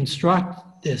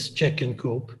reconstruct this chicken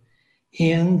coop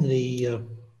and the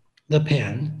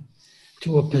pen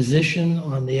to a position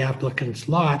on the applicant's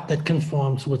lot that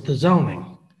conforms with the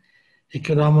zoning. It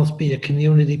could almost be a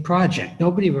community project.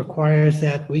 Nobody requires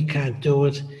that. We can't do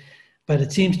it. But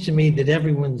it seems to me that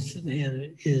everyone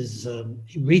is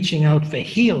reaching out for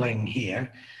healing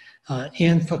here,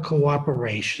 and for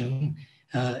cooperation,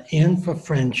 and for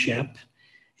friendship,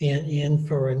 and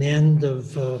for an end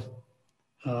of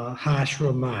harsh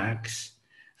remarks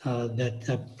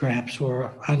that perhaps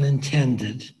were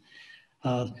unintended.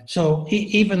 So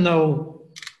even though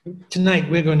tonight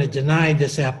we're going to deny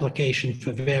this application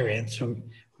for variance,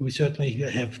 we certainly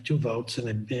have two votes, and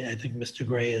I think Mr.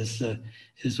 Gray is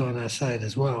on our side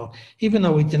as well. Even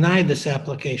though we deny this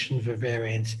application for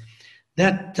variance,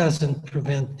 that doesn't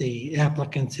prevent the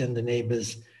applicants and the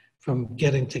neighbors from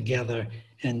getting together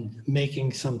and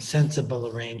making some sensible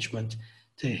arrangement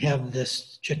to have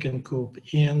this chicken coop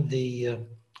and the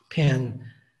pen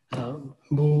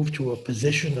move to a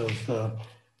position of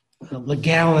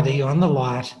legality on the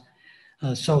lot,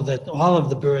 so that all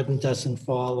of the burden doesn't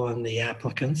fall on the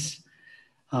applicants,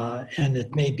 and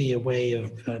it may be a way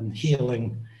of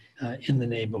healing in the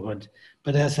neighborhood.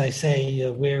 But as I say,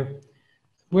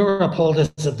 we're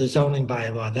upholders of the zoning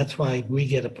bylaw. That's why we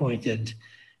get appointed,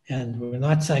 and we're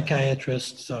not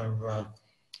psychiatrists or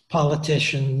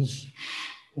politicians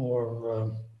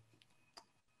or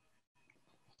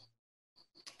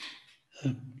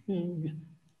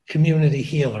community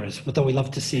healers, although we love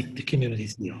to see the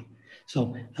communities heal.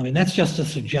 So, I mean, that's just a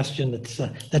suggestion.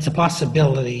 That's a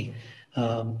possibility.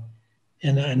 And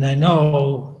I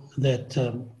know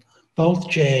that both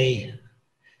Jay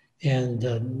and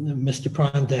Mr.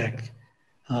 Prondak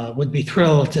would be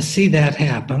thrilled to see that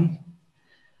happen.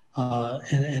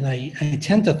 And I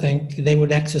tend to think they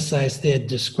would exercise their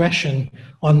discretion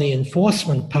on the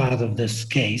enforcement part of this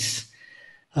case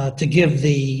to give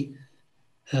the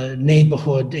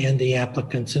neighborhood and the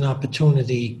applicants an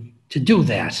opportunity to do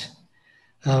that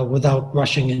without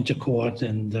rushing into court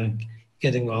and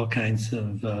getting all kinds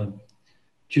of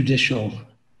judicial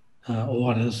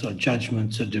orders or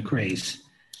judgments or decrees.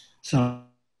 So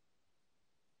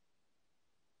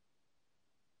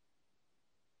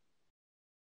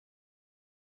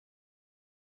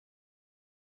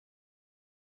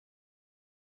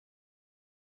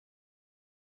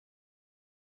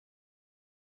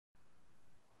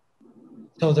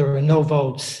there are no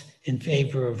votes in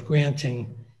favor of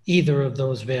granting either of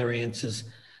those variances.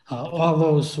 All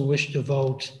those who wish to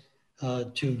vote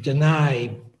to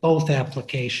deny both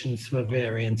applications for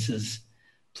variances,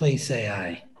 please say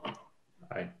aye.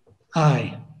 Aye.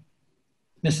 Aye.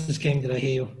 Mrs. King, did I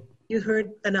hear you? You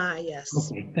heard an aye, yes.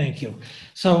 Okay, thank you.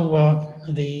 So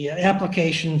the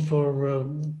application for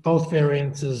both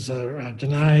variances are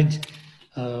denied.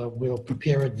 We'll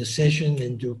prepare a decision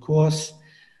in due course.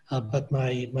 But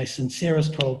my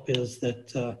sincerest hope is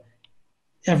that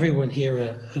everyone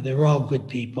here, they're all good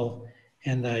people,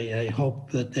 and I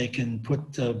hope that they can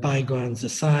put bygones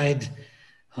aside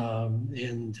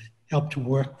and help to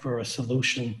work for a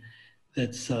solution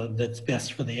that's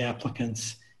best for the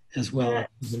applicants as well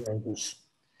as the neighbors.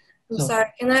 I'm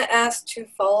sorry, can I ask 2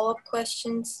 follow-up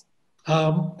questions?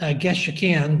 I guess you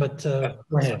can, but go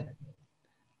ahead.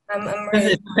 I'm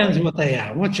ready. It depends what they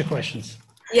are. What's your questions?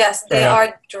 Yes, they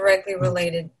are directly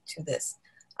related to this.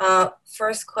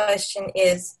 First question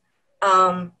is,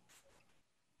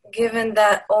 given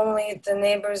that only the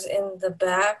neighbors in the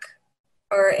back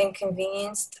are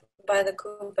inconvenienced by the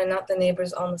coop and not the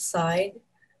neighbors on the side,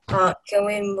 can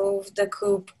we move the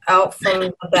coop out from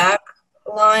the back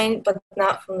line but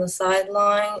not from the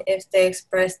sideline if they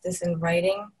express this in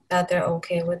writing, that they're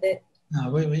okay with it?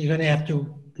 No, you're going to have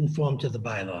to conform to the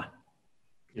bylaw.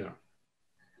 Yeah.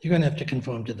 You're going to have to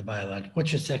conform to the bylaw.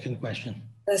 What's your second question?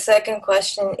 The second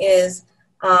question is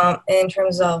in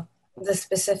terms of the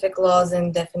specific laws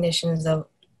and definitions of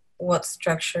what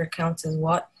structure counts as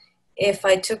what. If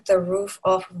I took the roof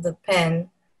off of the pen,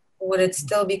 would it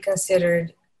still be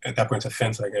considered? At that point, it's a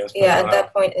fence, I guess. Yeah, at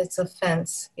that point, it's a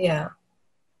fence. Yeah.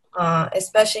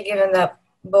 Especially given that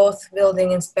both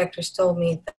building inspectors told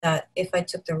me that if I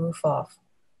took the roof off,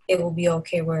 it will be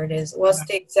okay where it is. What's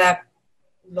the exact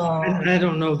law? I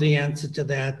don't know the answer to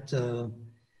that.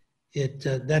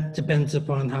 That depends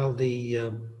upon how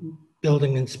the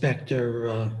building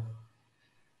inspector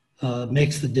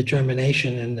makes the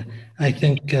determination, and I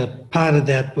think part of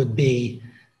that would be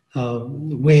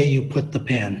where you put the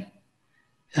pen.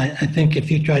 I think if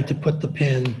you tried to put the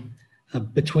pen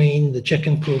between the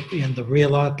chicken coop and the rear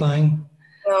lot line.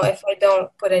 No, if I don't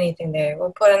put anything there,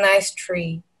 we'll put a nice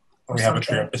tree. We have a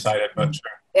tree up beside it, but sure.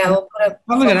 Yeah, we'll put a.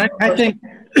 Well, look,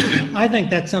 I think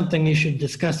that's something you should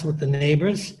discuss with the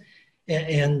neighbors,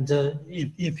 and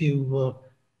if you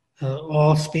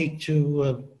all speak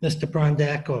to Mr.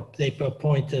 Prondak or they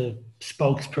appoint a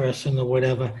spokesperson or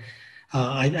whatever,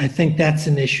 I think that's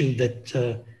an issue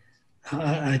that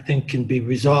I think can be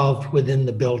resolved within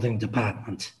the building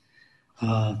department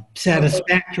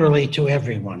satisfactorily to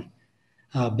everyone.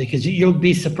 Because you'll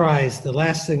be surprised, the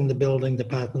last thing the building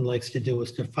department likes to do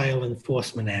is to file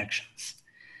enforcement actions.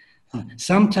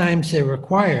 Sometimes they're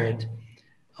required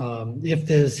if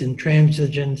there's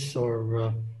intransigence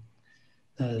or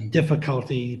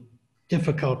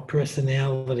difficult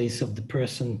personalities of the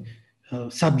person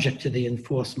subject to the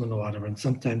enforcement order, and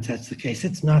sometimes that's the case.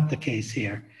 It's not the case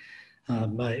here.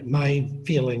 My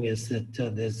feeling is that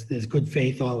there's good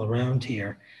faith all around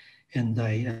here. And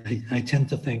I tend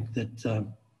to think that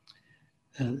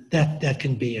that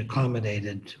can be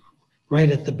accommodated right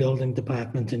at the building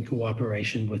department in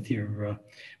cooperation with your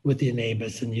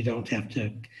neighbors, and you don't have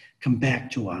to come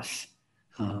back to us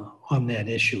on that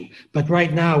issue. But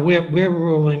right now, we're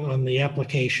ruling on the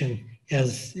application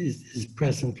as is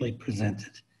presently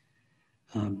presented.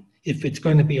 If it's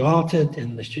going to be altered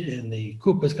and the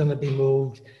coop is going to be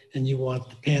moved, and you want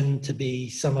the pen to be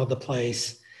some other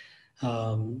place,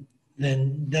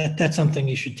 then that's something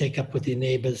you should take up with your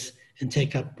neighbors and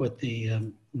take up with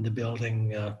the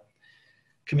building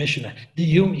commissioner.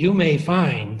 You may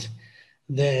find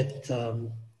that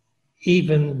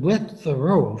even with the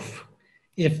roof,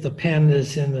 if the pen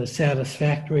is in a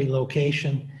satisfactory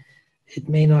location, it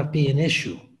may not be an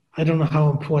issue. I don't know how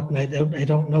important. I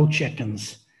don't know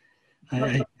chickens.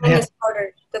 The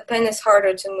pen is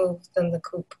harder to move than the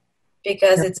coop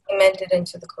because it's cemented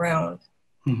into the ground.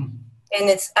 Mm-hmm. And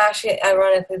it's actually,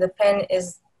 ironically, the pen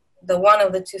is the one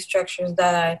of the two structures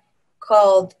that I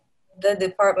called the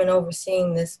department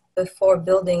overseeing this before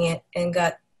building it and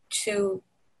got 2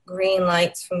 green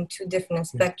lights from 2 different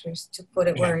inspectors to put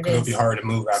it where it is. It'll be hard to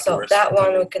move So afterwards. that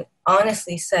one, we can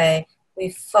honestly say we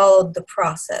followed the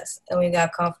process, and we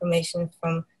got confirmation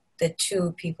from the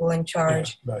 2 people in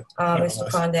charge, Mr.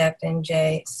 Condact and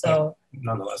Jay. So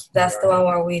nonetheless, that's the one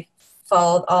where we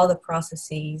followed all the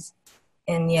processes,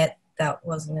 and yet that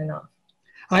wasn't enough.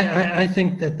 I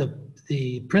think that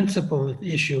the principal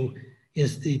issue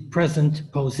is the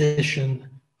present position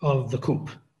of the coop.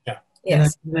 Yeah.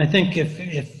 Yes. And I think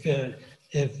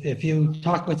if you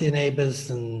talk with your neighbors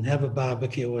and have a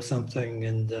barbecue or something,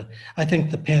 and I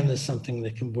think the pen is something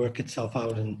that can work itself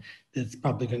out, and there's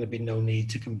probably going to be no need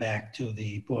to come back to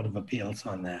the Board of Appeals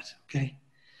on that. Okay.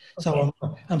 So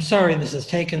I'm sorry this has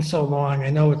taken so long. I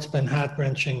know it's been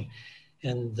heart-wrenching,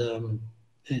 and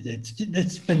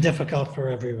it's been difficult for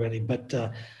everybody, but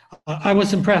I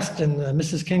was impressed, and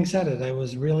Mrs. King said it. I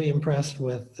was really impressed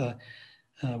with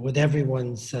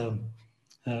everyone's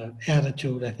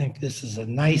attitude. I think this is a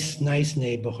nice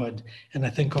neighborhood, and I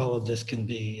think all of this can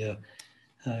be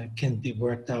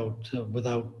worked out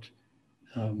without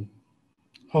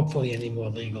hopefully any more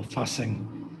legal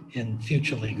fussing and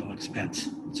future legal expense.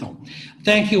 So,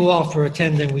 thank you all for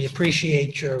attending. We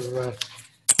appreciate your.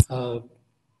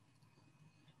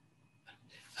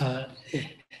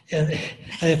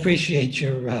 I appreciate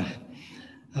your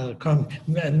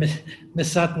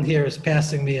Ms. Sutton here is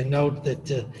passing me a note that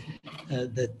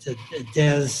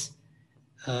Des,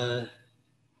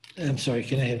 I'm sorry,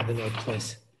 can I have the note,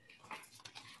 please?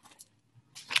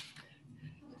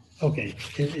 Okay,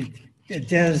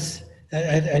 Des,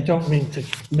 I don't mean to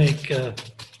make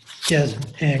Des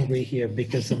angry here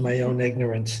because of my own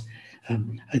ignorance.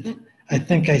 I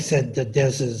think I said that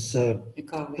Des is,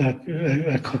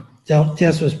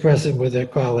 Des was present with her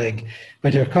colleague,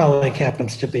 but her colleague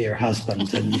happens to be her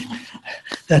husband, and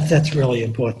that's really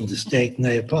important to state. And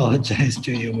I apologize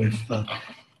to you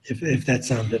if that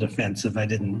sounded offensive. I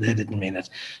didn't mean it.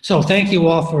 So thank you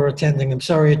all for attending. I'm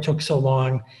sorry it took so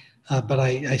long, but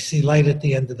I see light at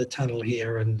the end of the tunnel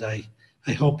here, and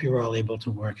I hope you're all able to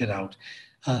work it out.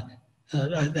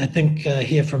 I think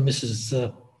hear from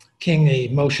Mrs. King a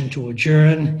motion to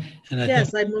adjourn, and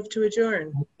I move to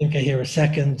adjourn. I think I hear a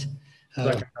second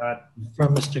from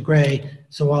Mr. Gray.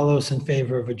 So all those in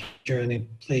favor of adjourning,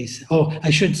 please. Oh, I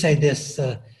should say this,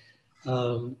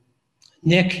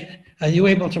 Nick, are you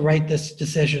able to write this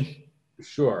decision?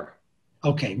 Sure.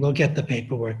 Okay, we'll get the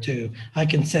paperwork too. I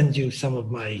can send you some of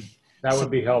my. That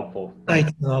would be helpful.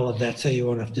 Sites and all of that, so you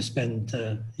won't have to spend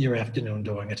your afternoon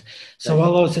doing it. So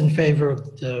all those in favor of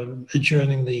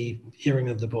adjourning the hearing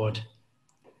of the board?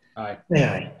 Aye.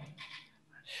 Aye.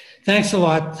 Thanks a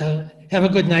lot. Have a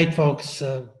good night, folks.